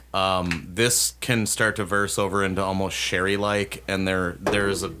don't know. This can start to verse over into almost sherry-like, and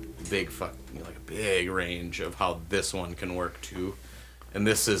there's a big big range of how this one can work too. And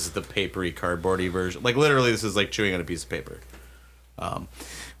this is the papery, cardboardy version. Like literally, this is like chewing on a piece of paper. But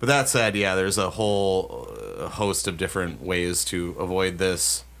that said, yeah, there's a whole host of different ways to avoid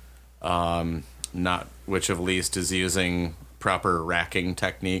this. Not which of least is using proper racking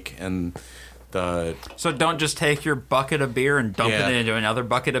technique and the. So don't just take your bucket of beer and dump it into another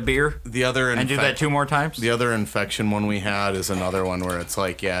bucket of beer. The other and do that 2 more times. The other infection one we had is another one where it's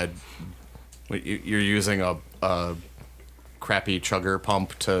like, yeah, you're using a crappy chugger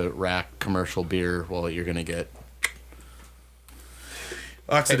pump to rack commercial beer. Well, you're gonna get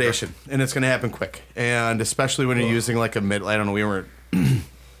oxidation, and it's gonna happen quick. And especially when you're using like a mid. I don't know. We weren't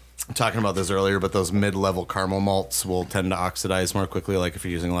talking about this earlier, but those mid-level caramel malts will tend to oxidize more quickly. Like if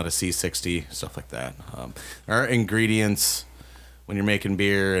you're using a lot of C60 stuff like that. There are ingredients when you're making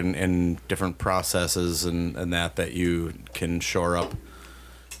beer and different processes and that you can shore up.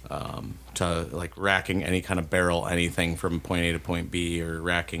 To like racking any kind of barrel, anything from point A to point B, or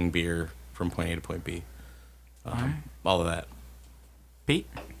racking beer from point A to point B. All of that. Pete?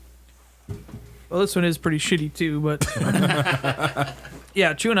 Well, this one is pretty shitty too, but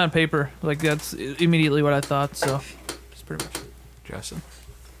yeah, chewing on paper, like that's immediately what I thought. So it's pretty much. Justin?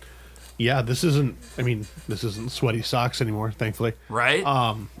 Yeah, this isn't sweaty socks anymore, thankfully. Right?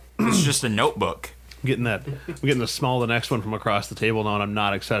 It's just a notebook. I'm getting the smell of the next one from across the table now, and I'm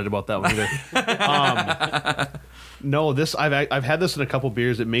not excited about that one either. No, this I've had this in a couple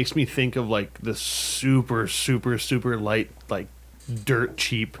beers. It makes me think of like the super light, like dirt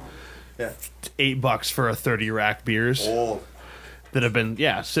cheap, $8 for a 30 rack beers that have been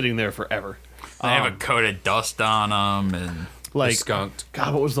sitting there forever. They have a coat of dust on them and like skunked.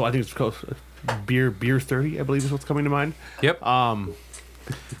 God, what was I think it's called beer 30, I believe is what's coming to mind. Yep.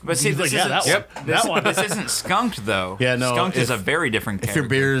 But see, this that one. This isn't skunked though. Yeah, no, skunked is a very different If your character.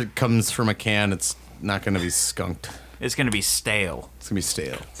 beer comes from a can, it's not going to be skunked. It's going to be stale. It's going to be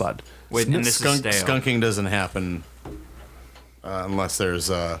stale. But Wait, and this is stale. Skunking doesn't happen unless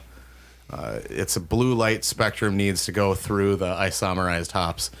there's it's a blue light spectrum needs to go through the isomerized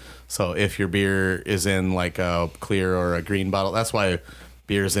hops. So if your beer is in like a clear or a green bottle, that's why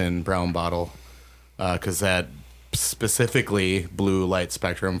beer's in brown bottle, because that specifically blue light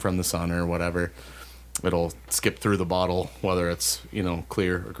spectrum from the sun or whatever it'll skip through the bottle, whether it's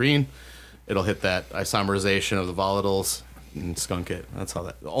clear or green. It'll hit that isomerization of the volatiles and skunk it. That's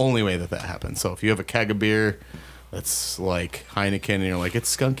the only way that happens. So if you have a keg of beer that's like Heineken and you're like,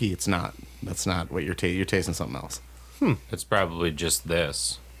 it's skunky, it's not. That's not what you're tasting something else. It's probably just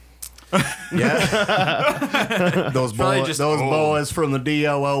this. Yeah. those boys from the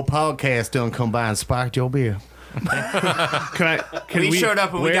DOO podcast don't come by and spiked your beer. We showed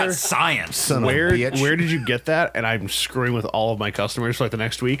up and we got science. Son of a bitch. Where did you get that? And I'm screwing with all of my customers for like the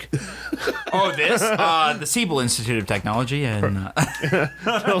next week. Oh, this? The Siebel Institute of Technology. And Like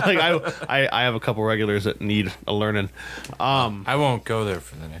I have a couple regulars that need a learning. I won't go there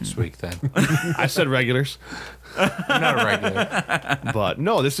for the next week then. I said regulars. I'm not a regular. But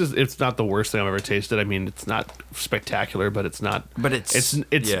no, it's not the worst thing I've ever tasted. I mean, it's not spectacular, but it's not. But it's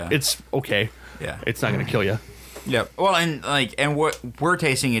okay. Yeah. It's not going to kill you. Yep. Well, and what we're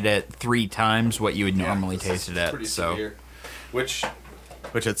tasting it at 3 times what you would normally taste it at. So, severe. Which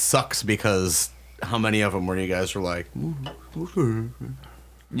it sucks because how many of them were you guys were like,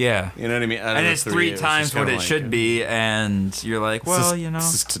 yeah. you know what I mean? And it's 3 times what it should be, and you're like, well,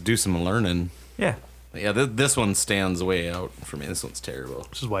 it's just to do some learning. Yeah. Yeah, this one stands way out for me. This one's terrible.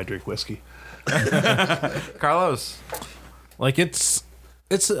 This is why I drink whiskey. Carlos. Like it's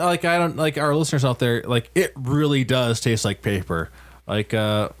like I don't like our listeners out there. Like it really does taste like paper. Like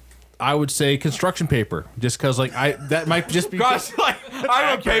I would say construction paper, just because like that might just be. Gosh, like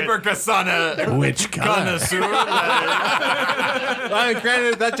I'm a paper kasana. Which connoisseur.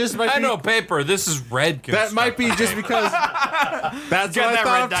 Granted, that just might. I be, know paper. This is red. That might be just because. That's Get what I that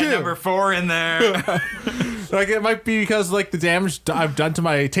thought red of dye too. number 4 in there. Like it might be because like the damage I've done to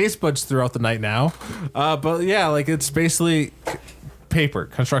my taste buds throughout the night now. But yeah, like it's basically paper,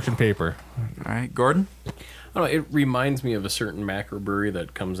 construction paper. All right, Gordon. I don't know, it reminds me of a certain macro brewery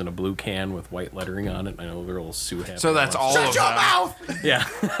that comes in a blue can with white lettering on it. I know they're all Sue happy. So that's all of them. Yeah.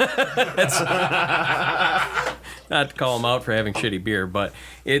 That's not to call them out for having shitty beer, but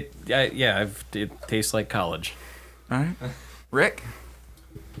it tastes like college. All right, Rick.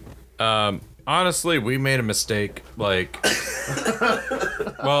 Honestly, we made a mistake. Like,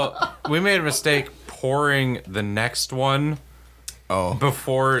 we made a mistake pouring the next one. Oh.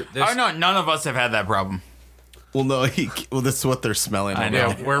 Before this. Oh no, none of us have had that problem. Well, no, this is what they're smelling. I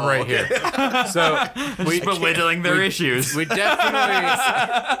know. Yeah, we're right here. So We belittling their issues. we definitely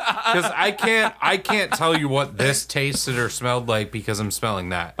because I can't tell you what this tasted or smelled like because I'm smelling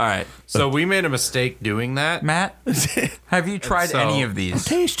that. All right, So we made a mistake doing that. Matt. Have you tried so- any of these?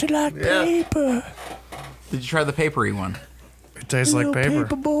 Tasted like paper. Did you try the papery one? It tastes like paper.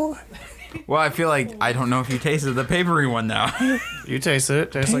 boy. Well, I feel like I don't know if you tasted the papery one now. You taste it.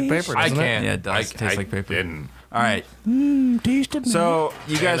 It tastes like paper. I Doesn't can't. Yeah, it does taste like paper. Didn't. All right. Tasted So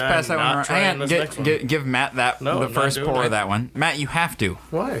you guys And pass I'm that one not around. trying Hang on, this next one. give Matt No, the I'm not first doing pour it. of that one. Matt, you have to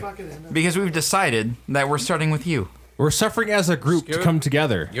Why? because we've decided that we're starting with you. We're suffering as a group to come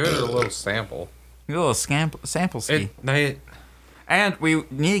together. Give it a little sample. A little sample ski. It And we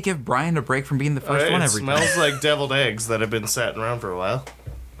need to give Brian a break from being the first one It every smells time. like deviled eggs that have been sitting around for a while.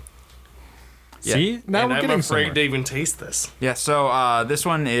 Yeah. See, now And we're I'm getting afraid somewhere. to even taste this. Yeah, so this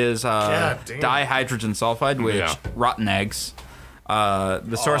one is God damn. dihydrogen sulfide, which Yeah. rotten eggs. The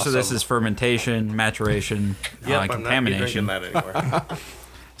source of this Awesome. is fermentation, maturation, Yep, I'm not contamination. drinking that anymore.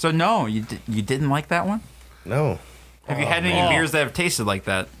 So no, you didn't like that one? No, Have you had any beers that have tasted like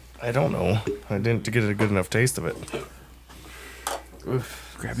that? I don't know. I didn't get a good enough taste of it.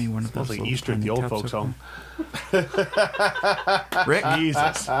 Grab me one of those. It's like little Easter at the tiny old cups folks' of- home. Rick?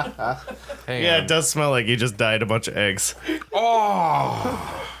 Jesus. hang Yeah, on. it does smell like you just dyed a bunch of eggs.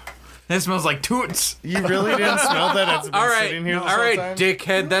 This smells like toots. You really didn't smell that? It's been All right, sitting here this all whole right, time?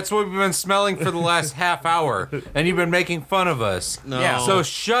 dickhead. That's what we've been smelling for the last half hour, and you've been making fun of us. No. Yeah. So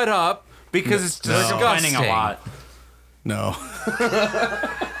shut up because it's We're disgusting. complaining a lot. No.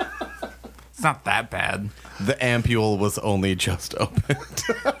 It's not that bad. The ampule was only just opened.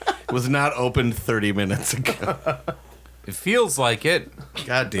 It was not opened 30 minutes ago. It feels like it.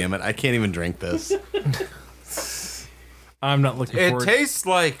 God damn it. I can't even drink this. I'm not looking It forward. tastes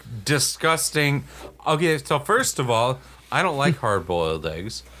like disgusting. Okay, so first of all, I don't like hard-boiled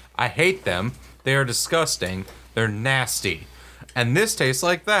eggs. I hate them. They are disgusting. They're nasty. And this tastes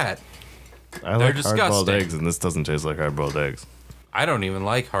like that. I They're like hard-boiled disgusting. eggs, and this doesn't taste like hard-boiled eggs. I don't even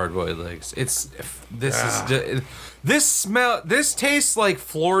like hard-boiled eggs. This tastes like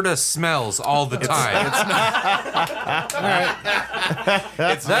Florida smells all the time.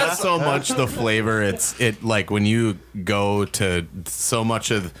 It's not so much the flavor. It's like when you go to so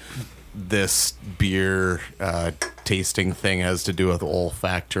much of this beer tasting thing has to do with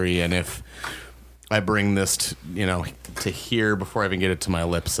olfactory, and if I bring this to here before I even get it to my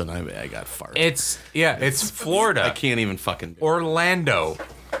lips, and I got fart. It's Florida. I can't even fucking do it. Orlando.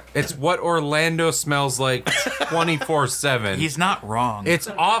 It's what Orlando smells like 24/7. He's not wrong. It's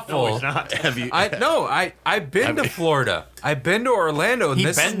awful. No, he's not. Have you? I've been to Florida. I've been to Orlando, and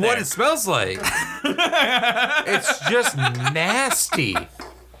this is what it smells like. It's just nasty,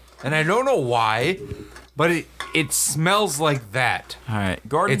 and I don't know why, but it smells like that. All right,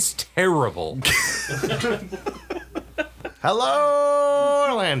 Gordon. It's terrible. Hello,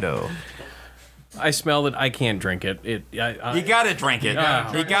 Orlando. I smell it. I can't drink it. You gotta drink it.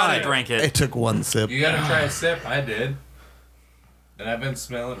 You gotta drink I it. took one sip. You gotta try a sip. I did, and I've been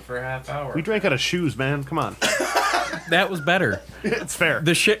smelling it for a half hour. We drank out of shoes, man. Come on. That was better. It's fair.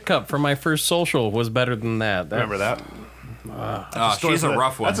 The shit cup for my first social was better than that. Remember that? Oh, she's a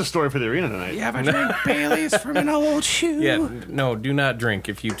rough one. That's a story for the arena tonight. Yeah, but drink Bailey's from an old shoe. Yeah, no, do not drink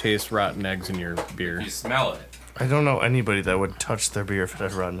if you taste rotten eggs in your beer. You smell it. I don't know anybody that would touch their beer if it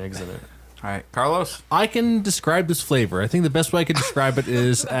had rotten eggs in it. All right, Carlos. I can describe this flavor. I think the best way I could describe it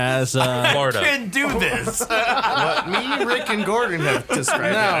is as Florida. Can do this. What me, Rick, and Gordon have described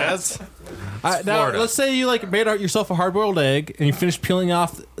it as. now, Florida. let's say you made out yourself a hard-boiled egg and you finish peeling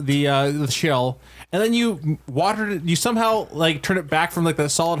off the shell, and then you watered it. You somehow turn it back from that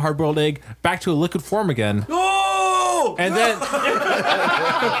solid hard-boiled egg back to a liquid form again. Oh! And then,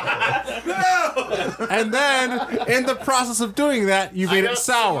 and then, in the process of doing that, you made it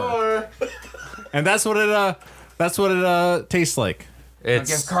sour, and that's what it tastes like.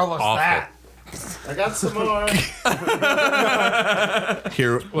 It's Carlos awful. that. I got some more.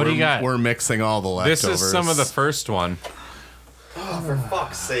 Here, What do you got? We're mixing all the leftovers. This is some of the first one. For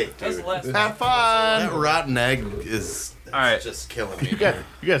fuck's sake, dude. Have fun. That rotten egg is right. just killing me. You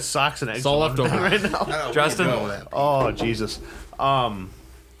got socks and eggs. It's all on leftover. right now. Justin. Oh Jesus. I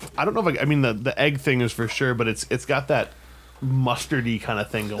don't know if I mean the egg thing is for sure, but it's got that mustardy kind of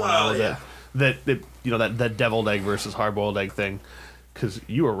thing going on with it. That deviled egg versus hard boiled egg thing. Because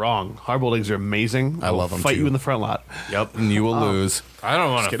you were wrong. Hard-boiled eggs are amazing. I love them Fight too. you in the front lot. Yep, and you will lose. I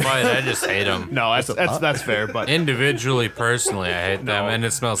don't want to fight. I just hate them. No, that's fair. But Individually, personally, I hate them, and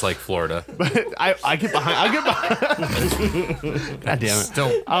it smells like Florida. I get behind. I'll get behind. God damn it!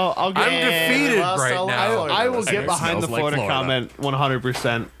 Still, I'll get. I'm defeated right now. I will get behind the Smells like Florida Florida. comment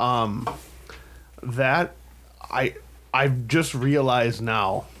 100%. That I've just realized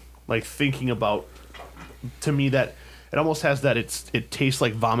now, thinking about, to me that it almost has that it tastes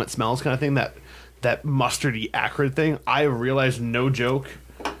like vomit smells kind of thing, that mustardy acrid thing. I realized, no joke,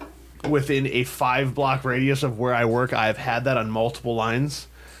 within a 5-block radius of where I work, I've had that on multiple lines,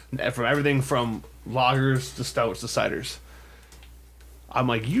 from everything from lagers to stouts to ciders. I'm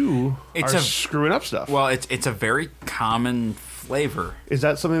like, you are screwing up stuff. Well, it's a very common flavor. Is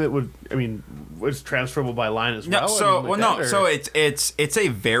that something that was transferable by line as well? So it's a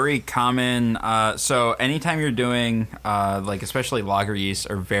very common. So anytime you're doing especially lager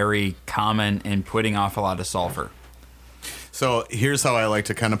yeast are very common in putting off a lot of sulfur. So here's how I like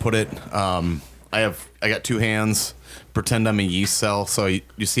to kind of put it. I got two hands. Pretend I'm a yeast cell. So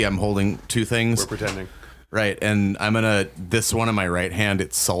you see I'm holding two things. We're pretending. Right, and this one in my right hand,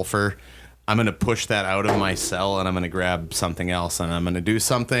 it's sulfur. I'm going to push that out of my cell, and I'm going to grab something else, and I'm going to do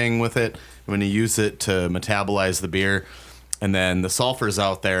something with it. I'm going to use it to metabolize the beer, and then the sulfur's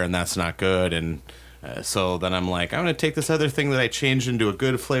out there, and that's not good. And so then I'm like, I'm going to take this other thing that I changed into a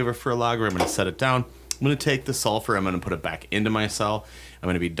good flavor for a lager. I'm going to set it down. I'm going to take the sulfur. I'm going to put it back into my cell. I'm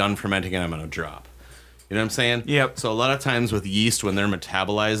going to be done fermenting, and I'm going to drop. You know what I'm saying? Yep. So a lot of times with yeast, when they're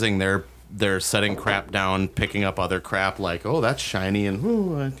metabolizing, they're setting crap down, picking up other crap like, oh, that's shiny, and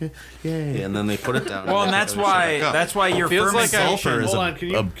ooh, okay, yay, and then they put it down. Well, and that's why your Feels like sulfur is Hold on,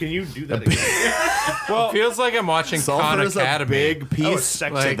 can you do that again? it feels like I'm watching Khan sulfur is a Academy. big piece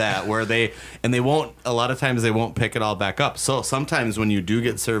sexy. to that, where they won't. A lot of times they won't pick it all back up. So sometimes when you do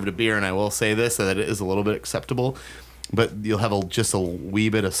get served a beer, and I will say this, that it is a little bit acceptable, but you'll have just a wee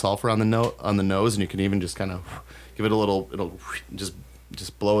bit of sulfur on the nose, and you can even just kind of give it a little. It'll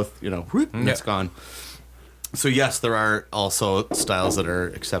just blow with, and it's gone. So yes, there are also styles that are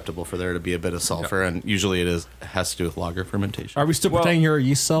acceptable for there to be a bit of sulfur, and usually it has to do with lager fermentation. Are we still pretending you're a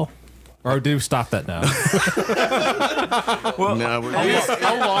yeast cell? Or do we stop that now?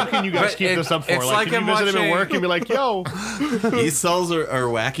 How long can you guys keep this up for? it's like can you I'm visit him at watching- work and be like, yo, Yeast cells are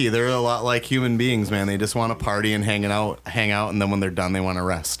wacky. They're a lot like human beings, man. They just want to party and hang out, and then when they're done, they want to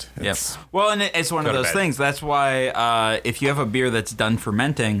rest. Yes. Well, and it's one of those things. That's why if you have a beer that's done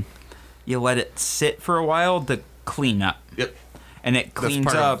fermenting, you let it sit for a while to clean up. Yep. And it cleans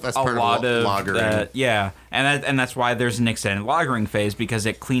up that's a part of lot of lagering. that. Yeah, and that's why there's an extended lagering phase, because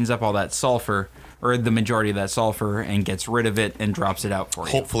it cleans up all that sulfur or the majority of that sulfur and gets rid of it and drops it out for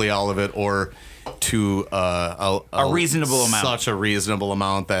you. Hopefully all of it, or to a reasonable amount. Such a reasonable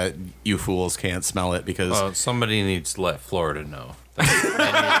amount that you fools can't smell it because Somebody needs to let Florida know.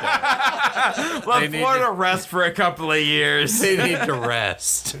 Let Florida rest for a couple of years. They need to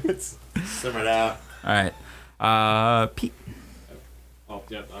rest. simmer down. All right. Pete. Oh,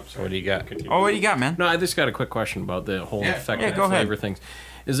 yeah, I'm sorry. What do you got? Oh, what do you got, man? No, I just got a quick question about the whole infected Yeah, go ahead. flavor things.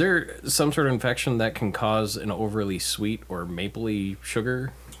 Is there some sort of infection that can cause an overly sweet or mapley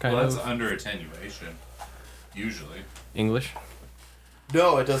sugar kind Well, of that's under attenuation, usually. English?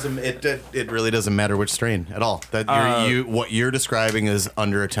 No, it doesn't. It really doesn't matter which strain at all. That what you're describing is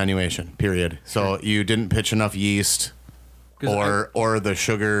under attenuation. Period. So you didn't pitch enough yeast, or the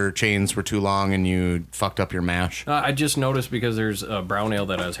sugar chains were too long and you fucked up your mash. I just noticed because there's a brown ale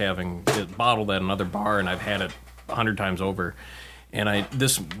that I was having bottled at another bar, and I've had it 100 times over. And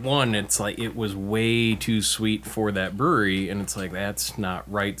this one, it's like it was way too sweet for that brewery, and it's like that's not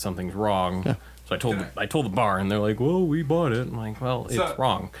right. Something's wrong. Yeah. So I told the bar, and they're like, "Well, we bought it." I'm like, "Well, it's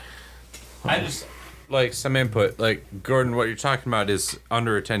wrong." I just like some input. Like Gordon, what you're talking about is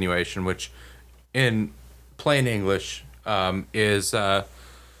under attenuation, which in plain English is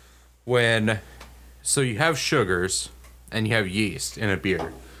when so you have sugars and you have yeast in a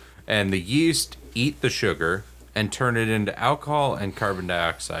beer, and the yeast eat the sugar and turn it into alcohol and carbon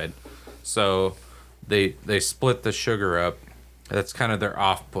dioxide. So they split the sugar up. That's kind of their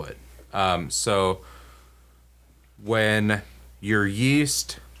off-put. So when your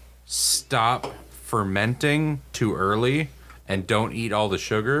yeast stop fermenting too early and don't eat all the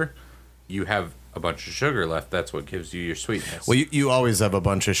sugar, you have a bunch of sugar left. That's what gives you your sweetness. Well, you always have a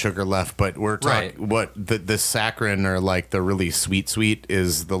bunch of sugar left, but we're talking what the saccharin or like the really sweet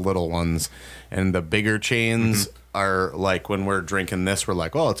is the little ones, and the bigger chains are like when we're drinking this, we're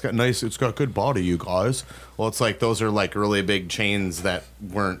like, oh, it's got good body, you guys. Well, it's like those are like really big chains that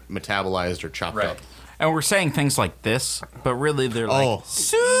weren't metabolized or chopped up. And we're saying things like this, but really they're like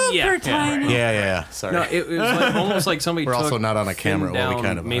super tiny. Yeah. Sorry. No, it was like, almost like somebody We're took also not on a camera. thinned Well, we down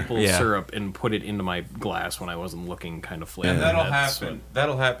kind of are. maple Yeah. syrup and put it into my glass when I wasn't looking, kind of flavor. And that'll happen.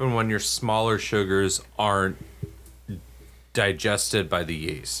 That'll happen when your smaller sugars aren't digested by the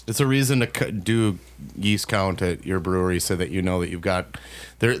yeast. It's a reason to do yeast count at your brewery so that you know that you've got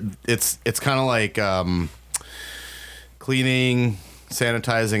there. It's kind of like cleaning,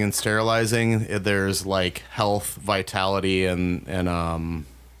 sanitizing, and sterilizing. There's like health, vitality, and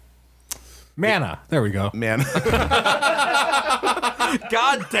Mana. There we go. man.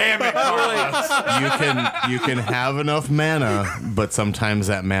 God damn it, Carlos. you can have enough mana, but sometimes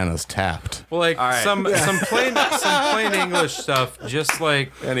that mana's tapped. Well, like right. some plain English stuff, just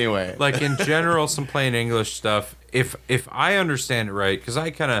like Anyway, like in general, some plain English stuff. If I understand it right, because I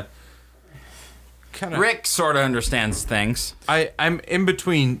kind of Rick sort of understands things. I'm in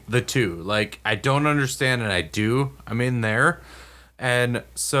between the two. Like I don't understand and I do. I'm in there, and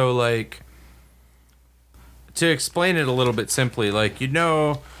so like to explain it a little bit simply, like you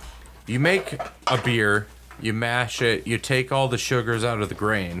make a beer, you mash it, you take all the sugars out of the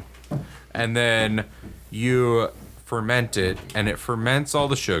grain, and then you ferment it, and it ferments all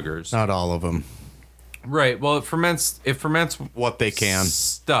the sugars. not all of them. Right. Well, it ferments What they can,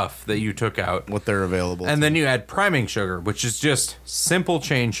 stuff that you took out. what they're available. And then you add priming sugar, which is just simple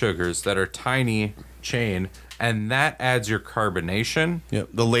chain sugars that are tiny chain, and that adds your carbonation. yep,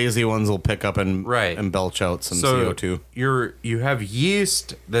 the lazy ones will pick up and Right. and belch out some So CO2. you have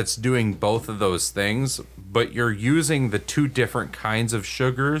yeast that's doing both of those things, but you're using the two different kinds of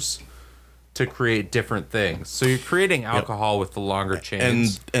sugars to create different things. So you're creating alcohol with the longer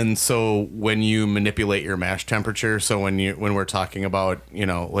chains. And so when you manipulate your mash temperature, so when we're talking about,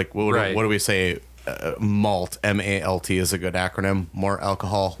 like what Right. do we say? Malt, MALT is a good acronym. More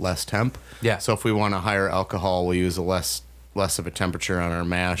alcohol, less temp. Yeah. So if we want a higher alcohol, we use a less of a temperature on our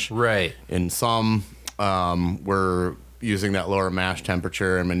mash. Right. In some, we're using that lower mash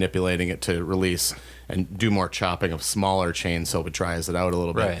temperature and manipulating it to release and do more chopping of smaller chains so it dries it out a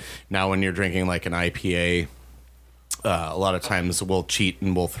little bit. Right. Now, when you're drinking like an IPA, a lot of times we'll cheat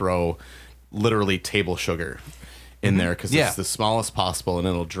and we'll throw literally table sugar in there because Yeah. it's the smallest possible and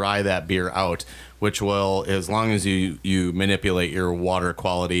it'll dry that beer out, which will, as long as you manipulate your water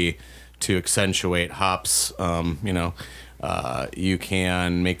quality to accentuate hops, you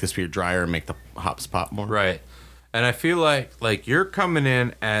can make this beer drier and make the hops pop more. Right. And I feel like you're coming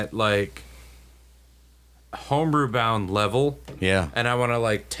in at like homebrew bound level. Yeah. And I want to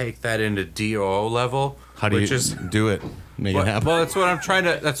like take that into DOO level. How do you which is do it? make it happen. Well, that's what I'm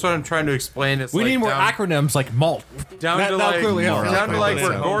trying to explain. It's We like need more down, acronyms like malt. down That- to that'll like clearly help. down to like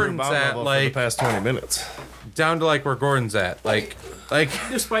where Gordon's at, for the like past 20 minutes. down to like where Gordon's at, like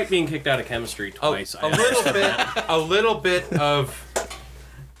Despite being kicked out of chemistry twice, a little bit of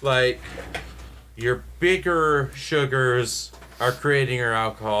like your bigger sugars are creating your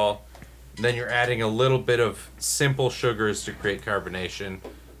alcohol, then you're adding a little bit of simple sugars to create carbonation.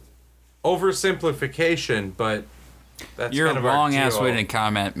 Oversimplification, but that's Your kind of our long-ass duo. waiting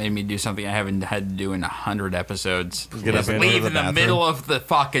comment made me do something I haven't had to do in 100 episodes. Get up Just and go to leave the in the bathroom. middle of the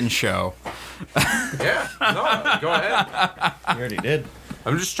fucking show. Yeah, no, go ahead. You already did.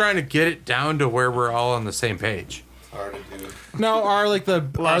 I'm just trying to get it down to where we're all on the same page. No, are like the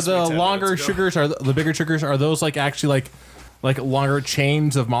Lost me 10 longer minutes ago. sugars, are the bigger sugars, are those like actually like longer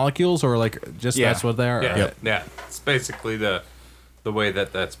chains of molecules, or like just Yeah. that's what they are? Yeah, yeah. It's basically the way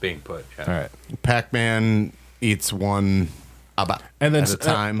that's being put. Yeah. All right. Pac-Man eats one about And then at a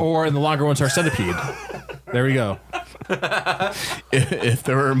time. or in the longer ones are centipede. There we go. If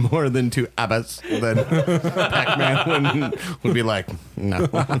there were more than 2 abbas, then Pac-Man would be like, no.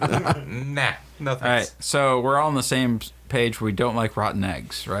 Nah, no thanks. All right, so we're all on the same page. We don't like rotten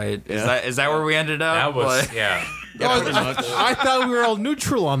eggs, right? Is that where we ended up? That was Like- yeah. I thought we were all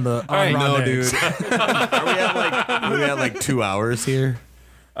neutral on the. On No, rotten dude. eggs. Are we at like 2 hours here?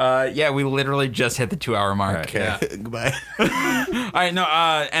 Yeah, we literally just hit the 2-hour mark. Okay, goodbye. All right, no,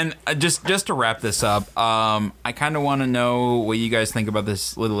 and just to wrap this up, I kind of want to know what you guys think about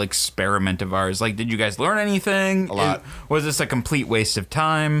this little experiment of ours. Like, did you guys learn anything? A lot. Was this a complete waste of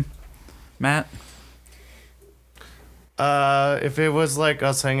time, Matt? If it was like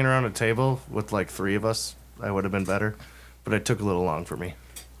us hanging around a table with like 3 of us, I would have been better. But it took a little long for me.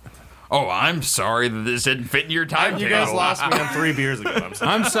 Oh, I'm sorry that this didn't fit in your time. You guys lost me on 3 beers ago. I'm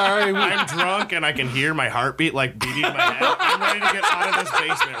sorry. I'm sorry. I'm drunk and I can hear my heartbeat like beating in my head. I'm ready to get out of this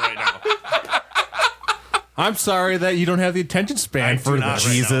basement right now. I'm sorry that you don't have the attention span for not this.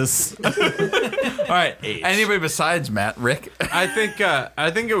 right Jesus. All right, anybody besides Matt, Rick? I think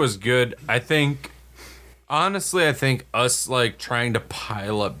it was good. I think us like trying to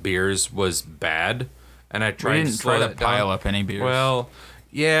pile up beers was bad, and I We tried didn't to slow try to that down. pile up any beers. Well,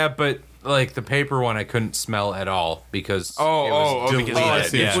 yeah, but like the paper one, I couldn't smell at all because it was because deleted.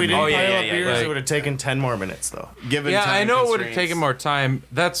 of that, yeah. If we didn't Oh, yeah, pile yeah, up yeah, beers, like- it would have taken 10 more minutes though. Given Yeah, I time know it would have constraints. taken more time.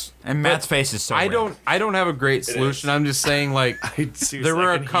 and Matt's face is so I red. don't have a great solution. I'm just saying like there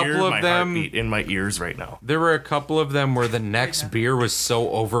were a couple of them in my ears right now. There were a couple of them where the next beer was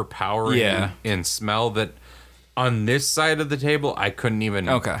so overpowering Yeah. in smell that on this side of the table I couldn't even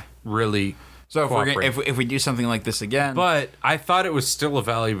really. So if we're gonna, cooperate. if we do something like this again, But I thought it was still a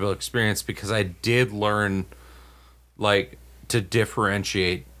valuable experience because I did learn like to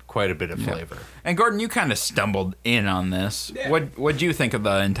differentiate quite a bit of flavor. and Gordon, you kind of stumbled in on this. What'd you think of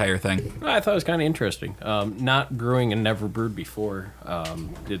the entire thing? I thought it was kind of interesting. Not brewing and never brewed before.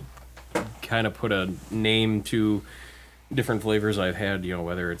 It kind of put a name to different flavors I've had,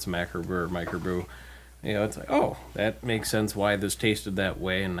 whether it's macro brew or microbrew. It's like, oh, that makes sense why this tasted that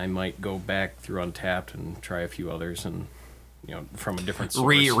way, and I might go back through Untapped and try a few others and, from a different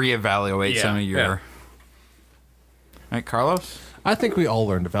source. Reevaluate some of your. Yeah. All right, Carlos. I think we all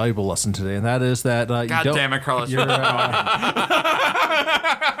learned a valuable lesson today, and that is that God you don't, damn it, Carlos. you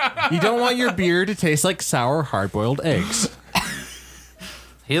don't want your beer to taste like sour hard-boiled eggs.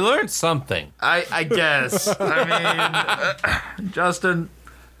 He learned something. I guess. I mean, Justin.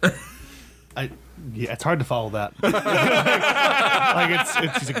 Yeah, it's hard to follow that.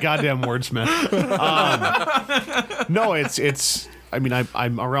 It's a goddamn wordsmith. No, it's. I mean,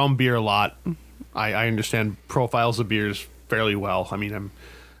 I'm around beer a lot. I understand profiles of beers fairly well. I mean, I'm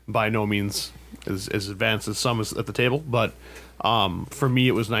by no means as advanced as some at the table, but for me,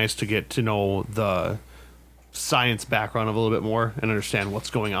 it was nice to get to know the science background of a little bit more and understand what's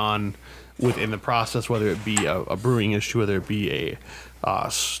going on within the process, whether it be a brewing issue, whether it be a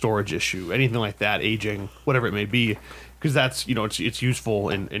storage issue, anything like that, aging, whatever it may be, because that's it's useful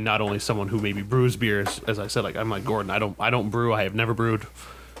in not only someone who maybe brews beers, as I said, like I'm like Gordon, I don't brew, I have never brewed,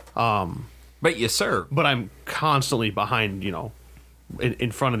 But you serve. but I'm constantly behind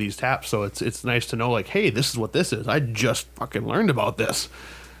in front of these taps, so it's nice to know like, hey, this is what this is. I just fucking learned about this.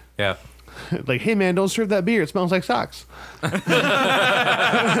 Yeah. Like, hey man, don't serve that beer. It smells like socks. And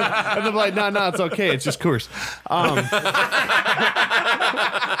they're like, no, it's okay. It's just Coors.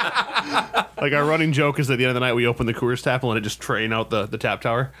 Like our running joke is at the end of the night we open the Coors tap and let it just drain out the tap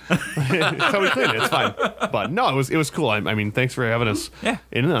tower. That's how we clean it. It's fine. But no, it was cool. I mean, thanks for having us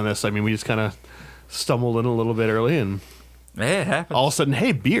in on this. I mean, we just kind of stumbled in a little bit early and Hey, it happens. All of a sudden,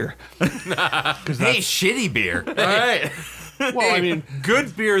 hey, beer. Hey, shitty beer. All right. Well, I mean,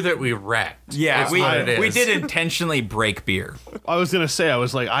 Good beer that we wrecked. Yeah, That's what it we is. did intentionally break beer. I was gonna say, I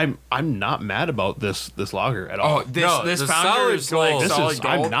was like, I'm not mad about this lager at all. Oh, this No, this the Founders Solid Gold- like This Solid is-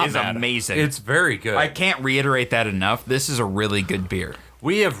 I'm Gold not is mad. amazing. It's very good. I can't reiterate that enough. This is a really good beer.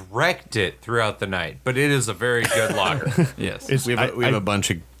 We have wrecked it throughout the night, but it is a very good lager. Yes. It's- We have a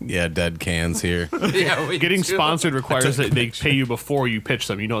bunch of dead cans here. Yeah, we Getting do. sponsored requires that they pay you before you pitch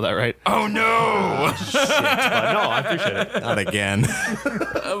them. You know that, right? Oh no! No, I appreciate it. Not again.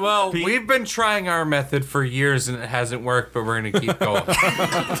 Well, we've been trying our method for years and it hasn't worked, but we're going to keep going.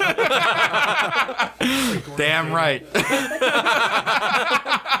 Damn right.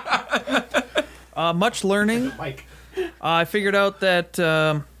 Much learning. I figured out that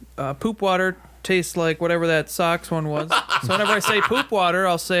poop water tastes like whatever that socks one was. So whenever I say poop water,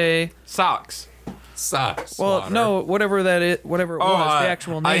 I'll say, Socks. Sucks. well, water. no, whatever it was, the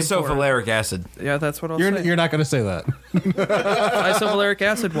actual name for it. Isovaleric acid. Yeah, that's what I'll say. You're not going to say that. Isovaleric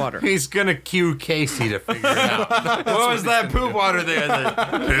acid water. He's going to cue Casey to figure it out. What was that poop water thing?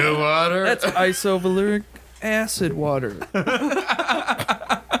 Poop water. That's isovaleric acid water.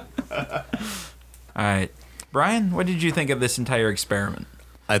 All right, Brian. What did you think of this entire experiment?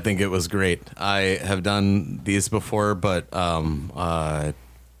 I think it was great. I have done these before, but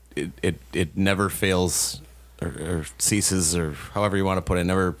it never fails or ceases, or however you want to put it,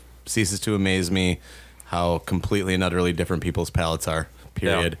 never ceases to amaze me how completely and utterly different people's palates are.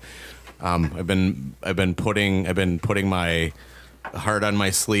 Period. I've been putting my heart on my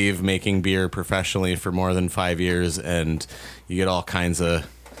sleeve, making beer professionally for more than 5 years, and you get all kinds of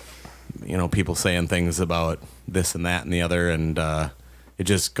people saying things about this and that and the other, and it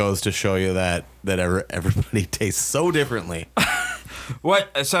just goes to show you that everybody tastes so differently.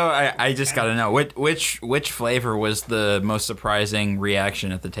 What? So I just got to know which flavor was the most surprising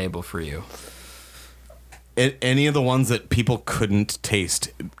reaction at the table for you? Any of the ones that people couldn't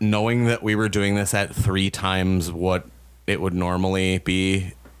taste, knowing that we were doing this at 3 times what it would normally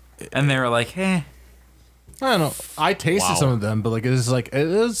be. And they were like, "Hey." I don't know. I tasted some of them, but it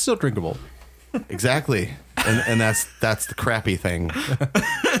is still drinkable. Exactly. And that's the crappy thing.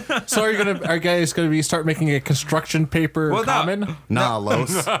 So are you guys gonna start making a construction paper common? Nah,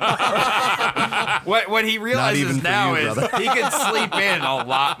 Los. What he even realizes for now you, is brother. he could sleep in a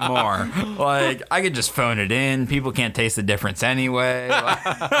lot more. Like, I could just phone it in. People can't taste the difference anyway.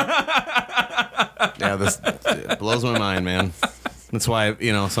 Yeah, it blows my mind, man. That's why,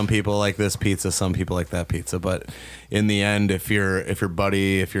 some people like this pizza, some people like that pizza. But in the end, if you're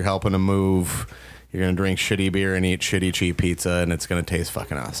buddy, if you're helping to move, you're gonna drink shitty beer and eat shitty cheap pizza, and it's gonna taste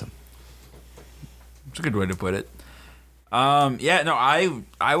fucking awesome. It's a good way to put it. Yeah, no,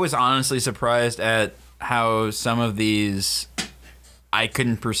 I was honestly surprised at how some of these I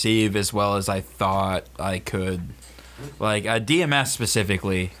couldn't perceive as well as I thought I could. Like DMS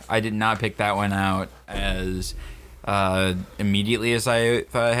specifically, I did not pick that one out as immediately as I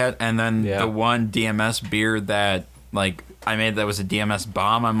thought I had. And then the one DMS beer that I made that was a DMS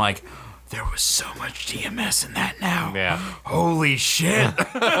bomb, I'm like, there was so much DMS in that now. Yeah. Holy shit.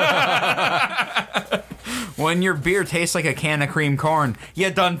 When your beer tastes like a can of cream corn, you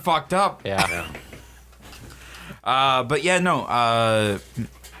done fucked up. Yeah. But yeah, no.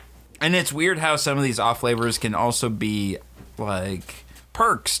 And it's weird how some of these off flavors can also be like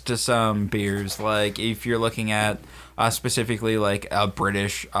perks to some beers. Like if you're looking at specifically like a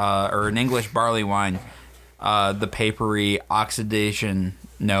British or an English barley wine, the papery oxidation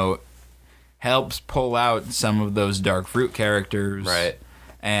note helps pull out some of those dark fruit characters. Right.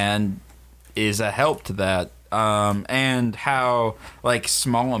 And is a help to that. And how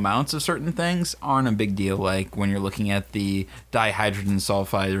small amounts of certain things aren't a big deal. Like when you're looking at the dihydrogen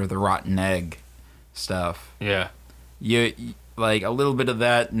sulfide or the rotten egg stuff. Yeah. You a little bit of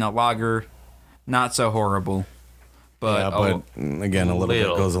that in a lager, not so horrible. But, again, a little bit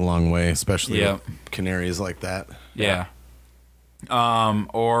goes a long way, especially Yeah. with canaries like that. Yeah.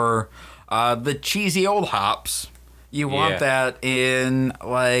 Or the cheesy old hops. You want that in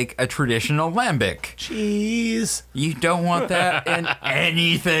a traditional lambic. Cheese. You don't want that in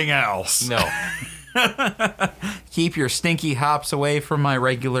anything else. No. Keep your stinky hops away from my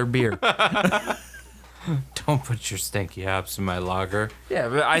regular beer. Don't put your stinky hops in my lager. Yeah,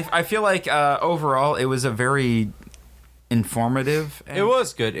 but I feel like overall it was a very informative. It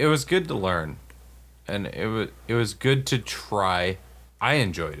was good. It was good to learn. And it was good to try. I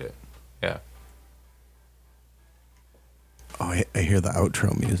enjoyed it. Yeah. Oh, I hear the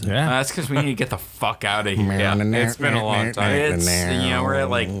outro music. Yeah. That's because we need to get the fuck out of here. Yeah, it's been a long time. It's we're at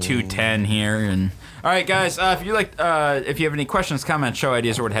like 2:10 here, and all right, guys. If you have any questions, comments, show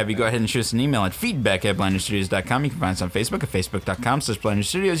ideas, or what have you, go ahead and shoot us an email at feedback@blindnerdstudios.com. You can find us on Facebook at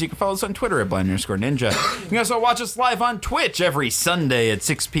facebook.com/blindnerdstudios. You can follow us on Twitter at blind_ninja. You can also watch us live on Twitch every Sunday at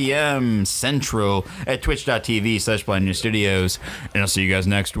 6 p.m. Central at twitch.tv/blindnerdstudios. And I'll see you guys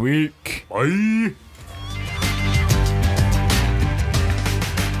next week. Bye.